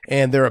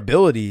and their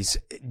abilities.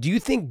 Do you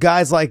think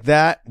guys like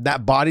that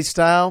body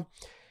style,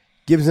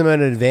 gives them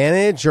an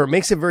advantage, or it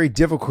makes it very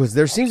difficult? Because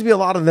there seems to be a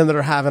lot of them that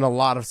are having a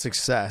lot of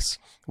success,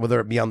 whether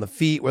it be on the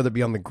feet, whether it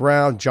be on the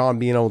ground, John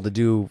being able to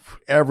do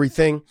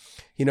everything,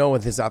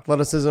 with his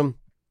athleticism.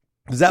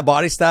 Does that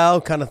body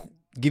style kind of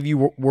give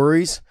you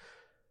worries?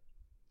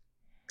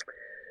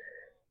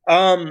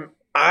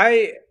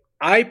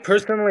 I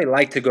personally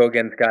like to go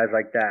against guys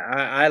like that.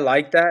 I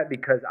like that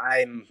because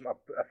I'm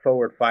a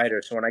forward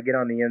fighter. So when I get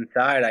on the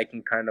inside, I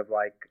can kind of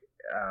like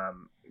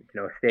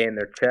stay in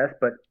their chest.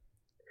 But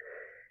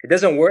it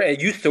doesn't worry.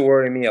 It used to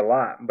worry me a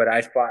lot. But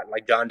I fought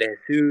like John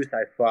DeJesus.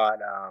 I fought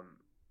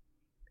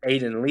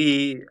Aiden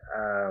Lee,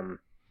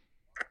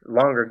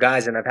 longer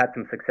guys, and I've had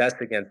some success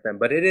against them.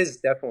 But it is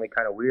definitely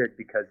kind of weird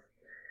because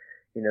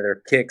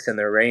their kicks and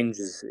their range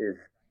is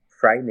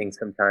frightening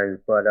sometimes.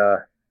 But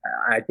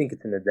I think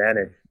it's an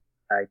advantage.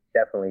 I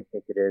definitely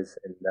think it is,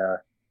 and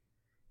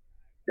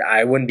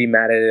I wouldn't be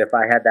mad at it if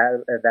I had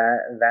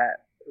that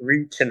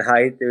reach and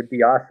height. It would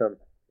be awesome,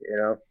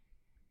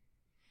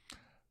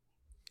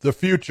 The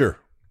future.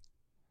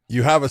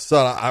 You have a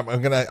son.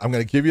 I'm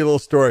gonna give you a little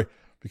story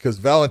because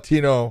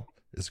Valentino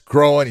is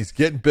growing. He's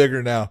getting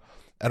bigger now.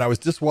 And I was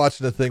just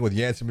watching a thing with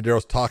Yancy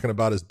Medeiros talking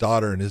about his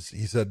daughter, and he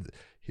said,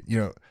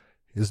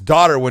 his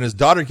daughter, when his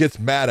daughter gets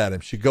mad at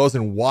him, she goes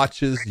and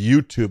watches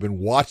YouTube and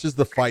watches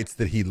the fights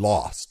that he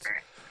lost.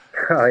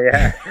 Oh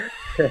yeah.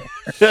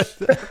 That's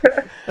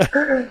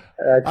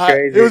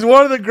crazy. It was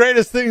one of the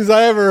greatest things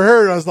I ever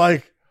heard. I was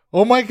like,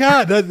 oh my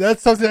God,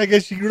 that's something I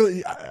guess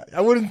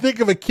I wouldn't think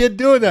of a kid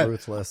doing that.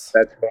 Ruthless.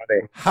 That's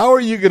funny. How are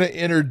you going to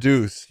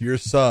introduce your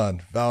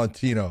son,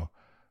 Valentino,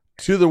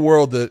 to the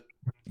world that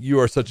you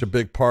are such a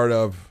big part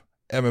of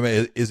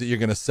MMA? Is it you're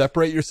going to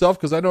separate yourself?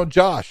 Because I know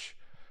Josh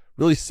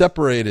really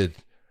separated,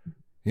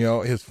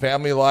 his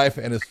family life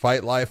and his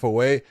fight life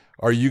away.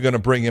 Are you going to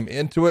bring him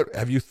into it?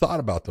 Have you thought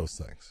about those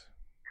things?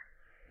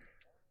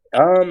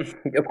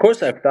 Of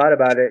course I've thought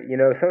about it.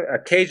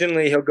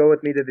 Occasionally he'll go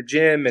with me to the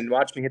gym and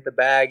watch me hit the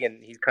bag,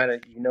 and he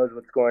knows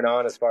what's going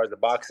on as far as the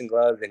boxing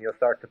gloves, and he'll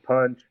start to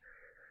punch.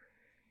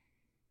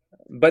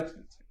 But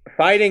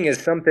fighting is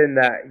something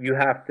that you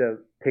have to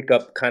pick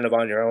up kind of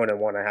on your own and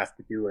want to have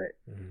to do it.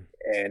 Mm-hmm.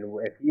 And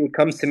if he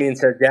comes to me and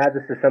says, Dad,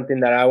 this is something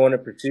that I want to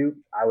pursue,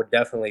 I would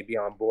definitely be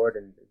on board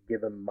and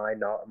give him my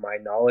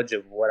knowledge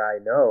of what I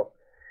know.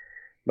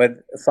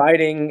 But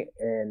fighting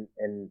and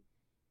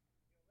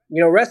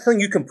wrestling,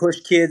 you can push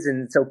kids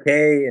and it's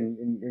okay.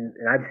 And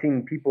I've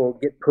seen people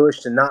get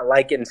pushed and not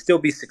like it and still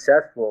be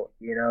successful.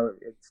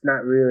 It's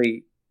not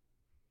really,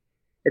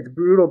 it's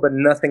brutal, but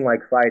nothing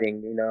like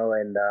fighting,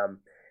 and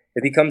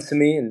if he comes to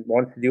me and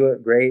wants to do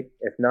it, great.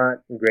 If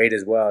not, great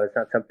as well. It's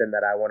not something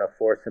that I want to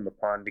force him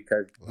upon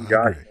because,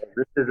 Josh,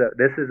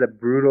 this is a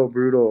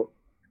brutal,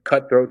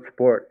 cutthroat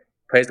sport.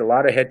 Plays a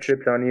lot of head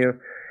trips on you,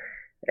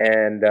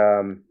 and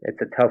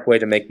it's a tough way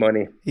to make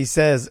money. He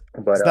says,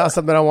 it's not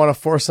something I want to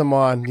force him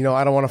on.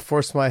 I don't want to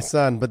force my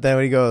son. But then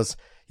when he goes,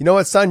 you know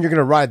what, son, you're going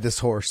to ride this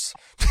horse.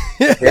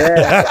 Yeah,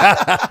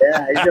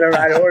 he's going to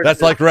ride a horse.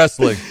 That's like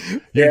wrestling.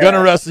 You're going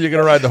to wrestle, you're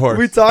going to ride the horse.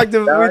 We talked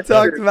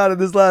about it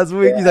this last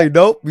week. He's like,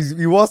 nope.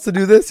 He wants to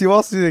do this. He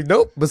wants to do like,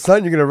 nope. But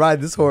son, you're going to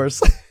ride this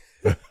horse.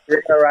 You're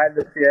going to ride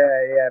this.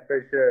 Yeah,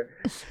 for sure.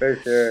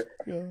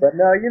 Yeah. But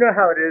no, you know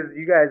how it is.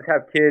 You guys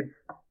have kids.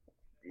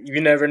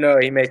 You never know.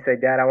 He may say,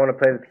 Dad, I want to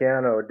play the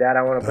piano, or Dad,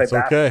 I want to play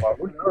basketball.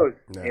 Okay. Who knows?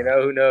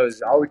 No. Who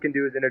knows? All we can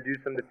do is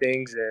introduce them to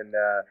things,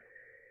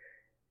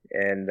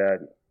 and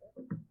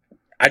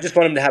I just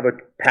want him to have a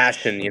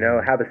passion,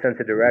 have a sense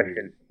of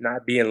direction,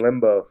 not be in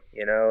limbo,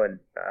 and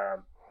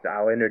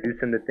I'll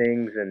introduce him to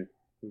things, and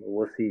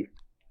we'll see.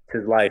 It's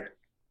his life.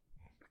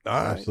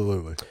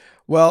 Absolutely.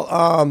 Well,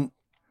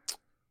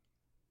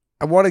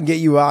 I want to get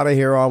you out of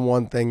here on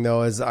one thing,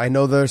 though, is I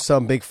know there's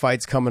some big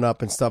fights coming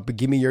up and stuff, but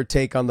give me your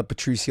take on the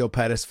Patricio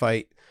Pettis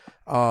fight.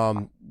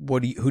 Who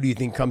do you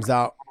think comes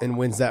out and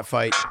wins that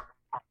fight?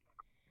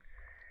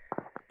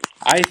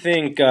 I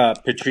think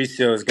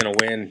Patricio is going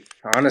to win.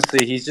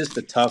 Honestly, he's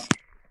not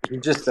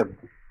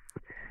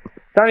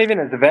even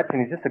as a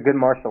veteran. He's just a good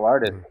martial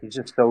artist. He's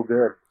just so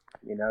good.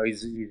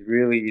 He's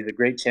a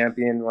great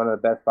champion, one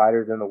of the best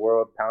fighters in the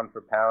world, pound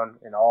for pound,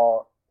 in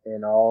all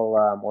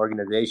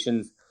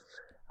organizations.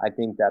 I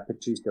think that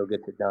Patricio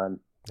gets it done.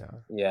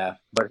 Yeah.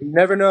 But you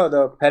never know,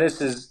 though. Pettis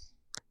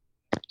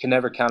can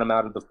never count him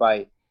out of the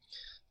fight.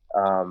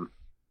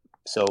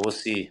 So we'll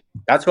see.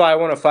 That's why I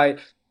want to fight.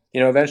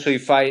 Eventually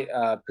fight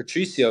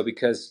Patricio,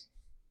 because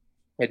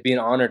it'd be an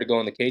honor to go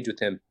in the cage with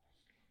him,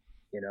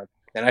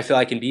 and I feel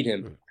I can beat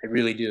him. I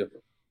really do.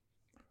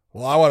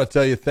 Well, I want to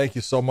tell you, thank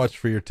you so much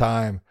for your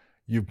time.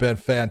 You've been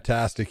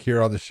fantastic here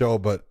on the show,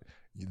 but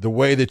the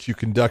way that you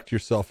conduct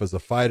yourself as a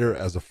fighter,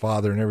 as a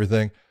father and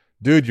everything,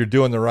 dude, you're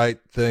doing the right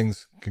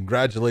things.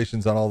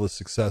 Congratulations on all the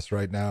success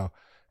right now,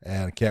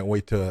 and I can't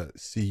wait to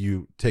see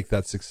you take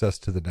that success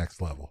to the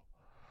next level.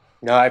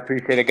 No, I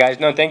appreciate it, guys.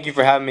 No, thank you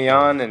for having me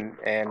on, and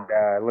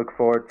I look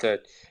forward to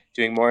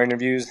doing more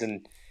interviews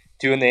and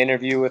doing the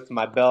interview with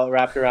my belt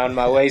wrapped around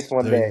my waist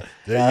one day.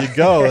 There you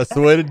go. That's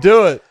the way to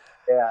do it.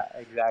 Yeah,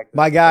 exactly.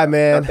 My guy,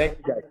 man. No, thank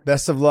you, guys.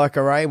 Best of luck,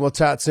 all right? We'll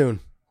chat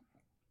soon.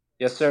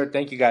 Yes, sir.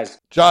 Thank you, guys.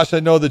 Josh,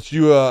 I know that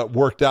you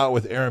worked out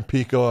with Aaron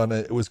PICO, and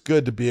it was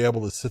good to be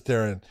able to sit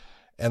there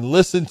and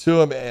listen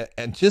to him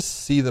and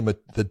just see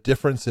the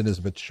difference in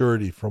his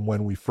maturity from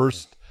when we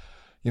first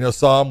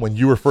saw him, when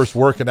you were first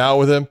working out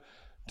with him,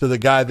 to the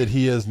guy that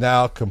he is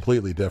now.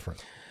 Completely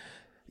different.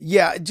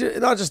 Yeah,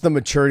 not just the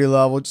maturity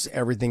level, just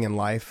everything in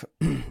life.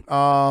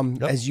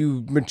 As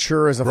you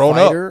mature as a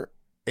fighter,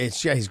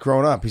 He's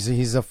grown up.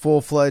 He's a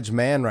full-fledged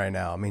man right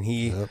now. I mean,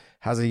 he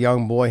has a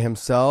young boy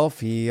himself.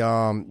 He,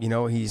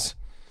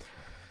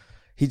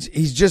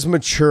 he's just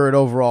matured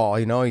overall.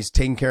 He's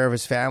taking care of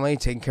his family,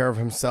 taking care of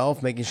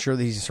himself, making sure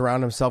that he's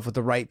surrounding himself with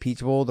the right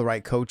people, the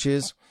right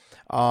coaches.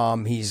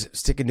 He's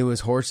sticking to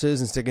his horses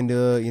and sticking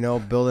to,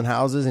 building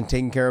houses and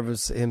taking care of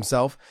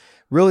himself,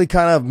 really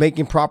kind of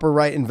making proper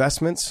right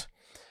investments,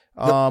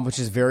 which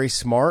is very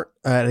smart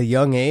at a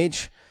young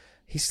age.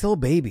 He's still a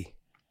baby.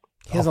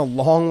 He has a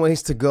long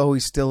ways to go.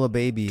 He's still a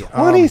baby.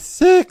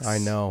 26. I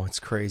know. It's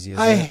crazy.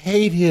 I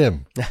hate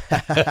him.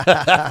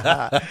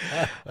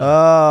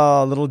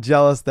 Oh, a little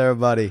jealous there,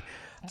 buddy.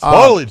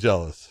 Totally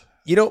jealous.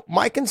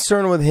 My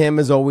concern with him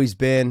has always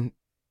been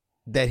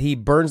that he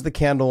burns the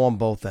candle on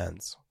both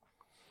ends.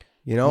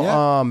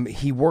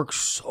 He works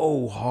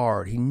so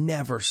hard. He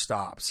never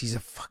stops. He's a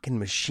fucking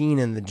machine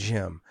in the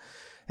gym.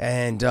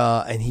 And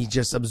he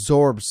just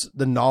absorbs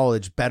the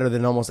knowledge better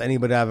than almost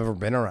anybody I've ever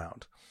been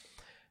around.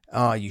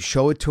 You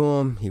show it to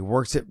him, he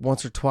works it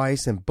once or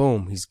twice, and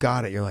boom, he's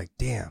got it. You're like,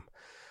 damn.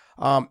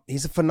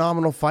 He's a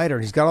phenomenal fighter.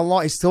 He's got a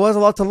lot. He still has a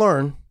lot to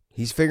learn.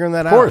 He's figuring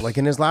that out. Like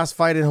in his last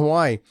fight in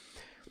Hawaii,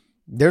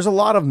 there's a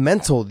lot of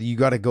mental that you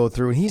got to go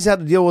through, and he's had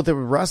to deal with it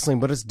with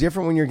wrestling. But it's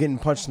different when you're getting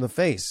punched in the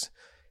face.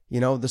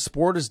 The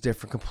sport is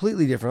different,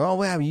 completely different. Oh,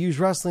 wow, you use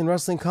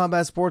wrestling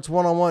combat sports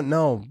one-on-one.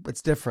 No,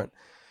 it's different.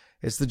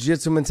 It's the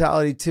jiu-jitsu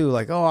mentality too.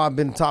 Like, oh, I've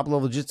been a top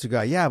level jiu-jitsu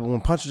guy. Yeah, but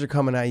when punches are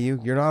coming at you,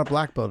 you're not a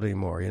black belt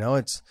anymore.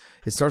 It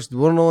starts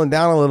dwindling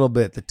down a little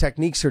bit. The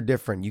techniques are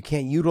different. You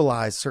can't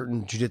utilize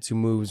certain jiu-jitsu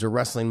moves or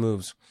wrestling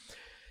moves.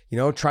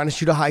 Trying to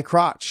shoot a high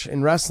crotch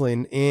in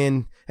wrestling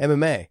in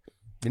MMA,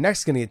 your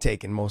neck's gonna get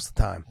taken most of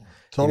the time.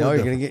 Totally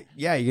you're gonna get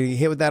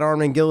hit with that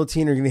arm and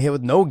guillotine, or you're gonna get hit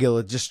with no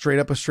guillotine, just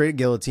straight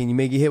guillotine. You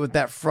may get hit with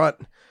that front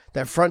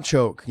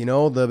choke,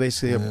 the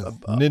basically a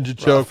ninja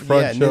choke,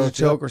 front choke, ninja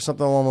choke, or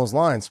something along those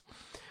lines.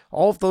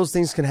 All of those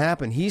things can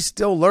happen. He's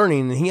still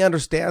learning, and he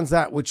understands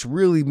that, which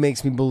really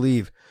makes me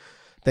believe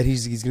that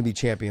he's going to be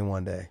champion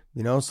one day.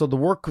 So the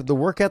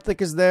work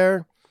ethic is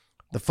there,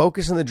 the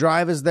focus and the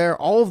drive is there.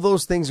 All of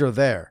those things are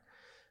there.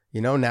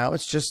 Now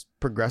it's just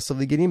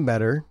progressively getting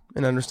better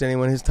and understanding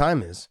when his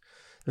time is.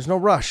 There's no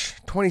rush.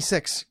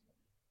 26,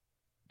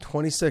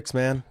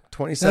 man.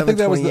 27,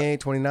 28,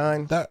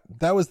 29.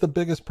 That was the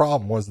biggest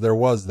problem. There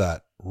was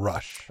that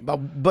rush. But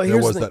there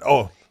was that.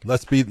 Oh,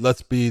 let's be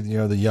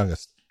the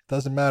youngest.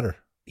 Doesn't matter.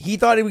 He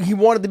thought he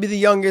wanted to be the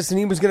youngest, and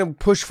he was going to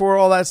push for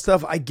all that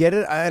stuff. I get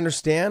it. I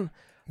understand.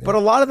 Yeah. But a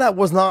lot of that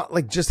was not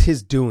like just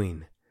his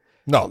doing.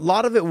 No. A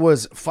lot of it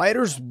was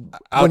fighters.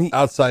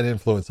 Outside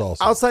influence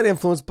also. Outside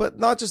influence, but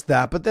not just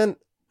that. But then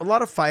a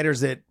lot of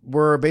fighters that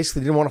were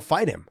basically didn't want to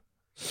fight him.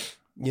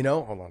 Hold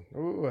on.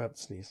 Ooh, I have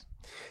to sneeze.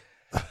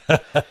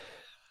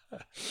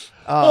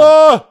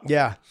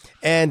 Yeah.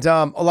 And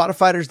a lot of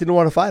fighters didn't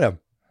want to fight him.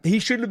 He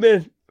should have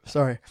been.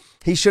 Sorry.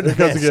 He should have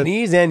been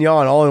sneeze and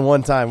yawn all in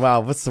one time. Wow.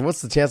 What's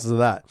the chances of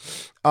that?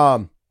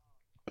 Some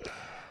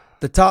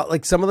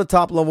of the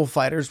top level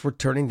fighters were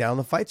turning down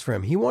the fights for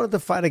him. He wanted to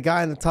fight a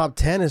guy in the top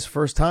 10 his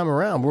first time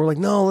around. We're like,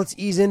 no, let's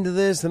ease into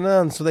this.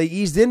 And so they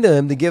eased into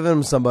him to give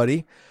him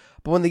somebody.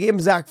 But when they gave him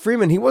Zach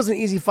Freeman, he wasn't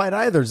an easy fight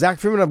either. Zach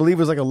Freeman, I believe,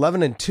 was like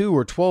 11-2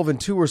 or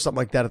 12-2 or something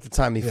like that at the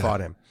time he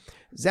fought him.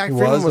 Zach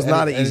Freeman was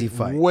not an easy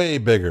fight. Way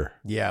bigger.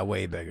 Yeah,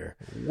 way bigger.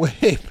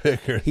 Way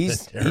bigger.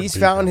 He's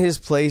found his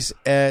place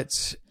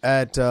at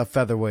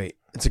featherweight.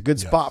 It's a good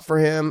spot for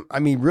him. I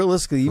mean,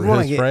 realistically, even when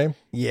I get frame?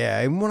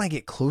 Yeah, even when I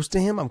get close to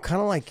him, I'm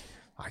kind of like,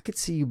 I could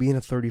see you being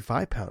a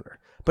 35 pounder,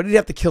 but he'd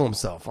have to kill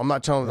himself. I'm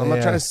not trying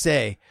to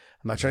say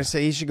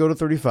he should go to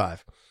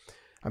 35.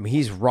 I mean,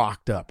 he's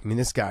rocked up. I mean,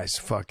 this guy's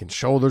fucking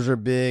shoulders are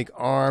big,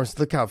 arms.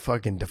 Look how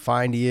fucking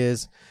defined he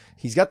is.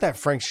 He's got that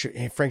Frank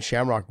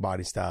Shamrock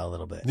body style a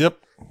little bit. Yep.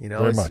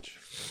 Very much.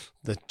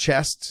 The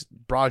chest,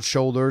 broad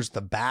shoulders,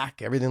 the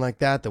back, everything like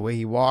that. The way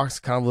he walks,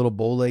 kind of a little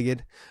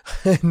bow-legged.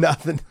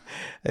 Nothing.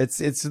 It's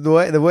the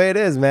way it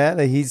is, man.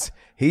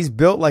 He's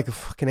built like a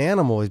fucking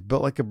animal. He's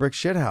built like a brick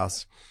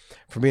shithouse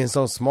for being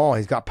so small.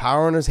 He's got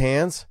power in his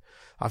hands.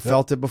 I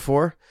felt it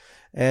before.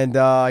 And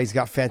he's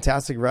got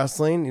fantastic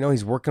wrestling.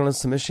 He's working on his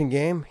submission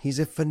game. He's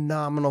a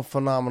phenomenal,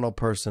 phenomenal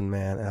person,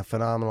 man, and a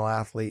phenomenal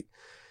athlete.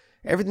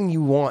 Everything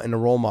you want in a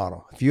role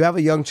model. If you have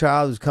a young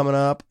child who's coming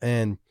up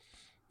and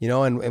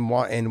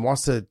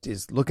wants to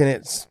is looking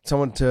at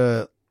someone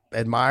to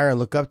admire and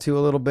look up to a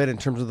little bit in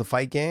terms of the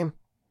fight game,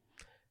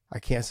 I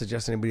can't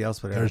suggest anybody else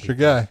but there's your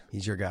guy.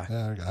 He's your guy.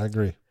 Yeah, I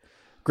agree.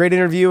 Great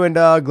interview, and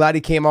glad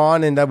he came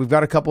on. And we've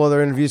got a couple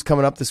other interviews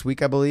coming up this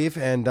week, I believe,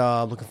 and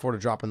looking forward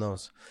to dropping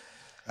those.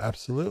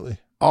 Absolutely.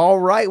 All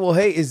right. Well,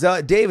 hey,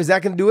 Dave, is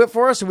that going to do it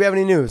for us, or do we have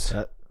any news?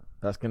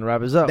 That's going to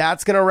wrap us up.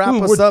 That's going to wrap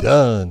us up.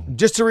 Done.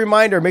 Just a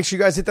reminder, make sure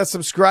you guys hit that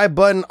subscribe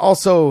button.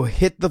 Also,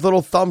 hit the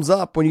little thumbs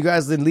up when you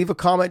guys leave a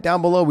comment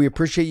down below. We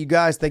appreciate you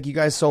guys. Thank you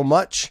guys so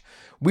much.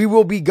 We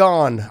will be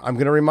gone. I'm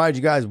going to remind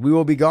you guys, we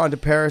will be gone to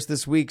Paris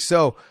this week.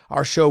 So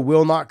our show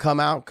will not come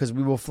out because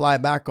we will fly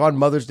back on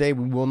Mother's Day.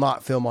 We will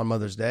not film on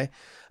Mother's Day.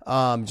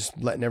 Just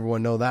letting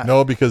everyone know that.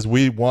 No, because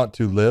we want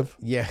to live.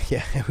 Yeah.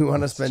 We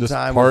want to spend Just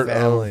time part with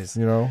families.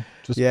 of,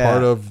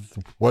 part of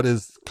what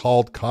is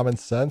called common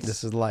sense.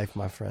 This is life,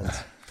 my friends.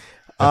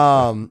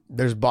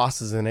 There's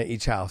bosses in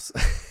each house.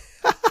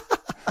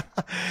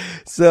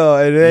 So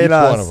it ain't Each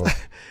us. one of them.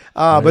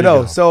 But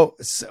no, so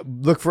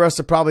look for us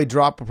to probably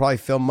drop. We'll probably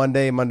film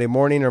Monday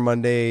morning or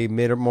Monday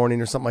mid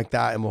morning or something like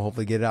that. And we'll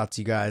hopefully get it out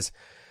to you guys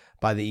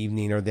by the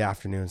evening or the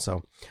afternoon.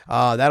 So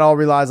that all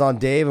relies on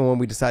Dave and when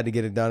we decide to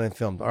get it done and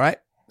filmed. All right.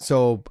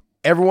 So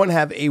everyone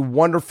have a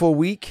wonderful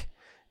week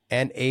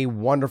and a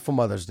wonderful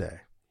Mother's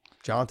Day.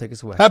 John, take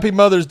us away. Happy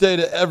Mother's Day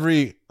to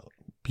every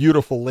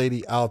beautiful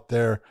lady out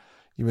there.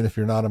 Even if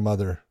you're not a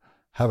mother,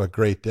 have a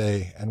great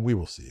day and we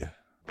will see you.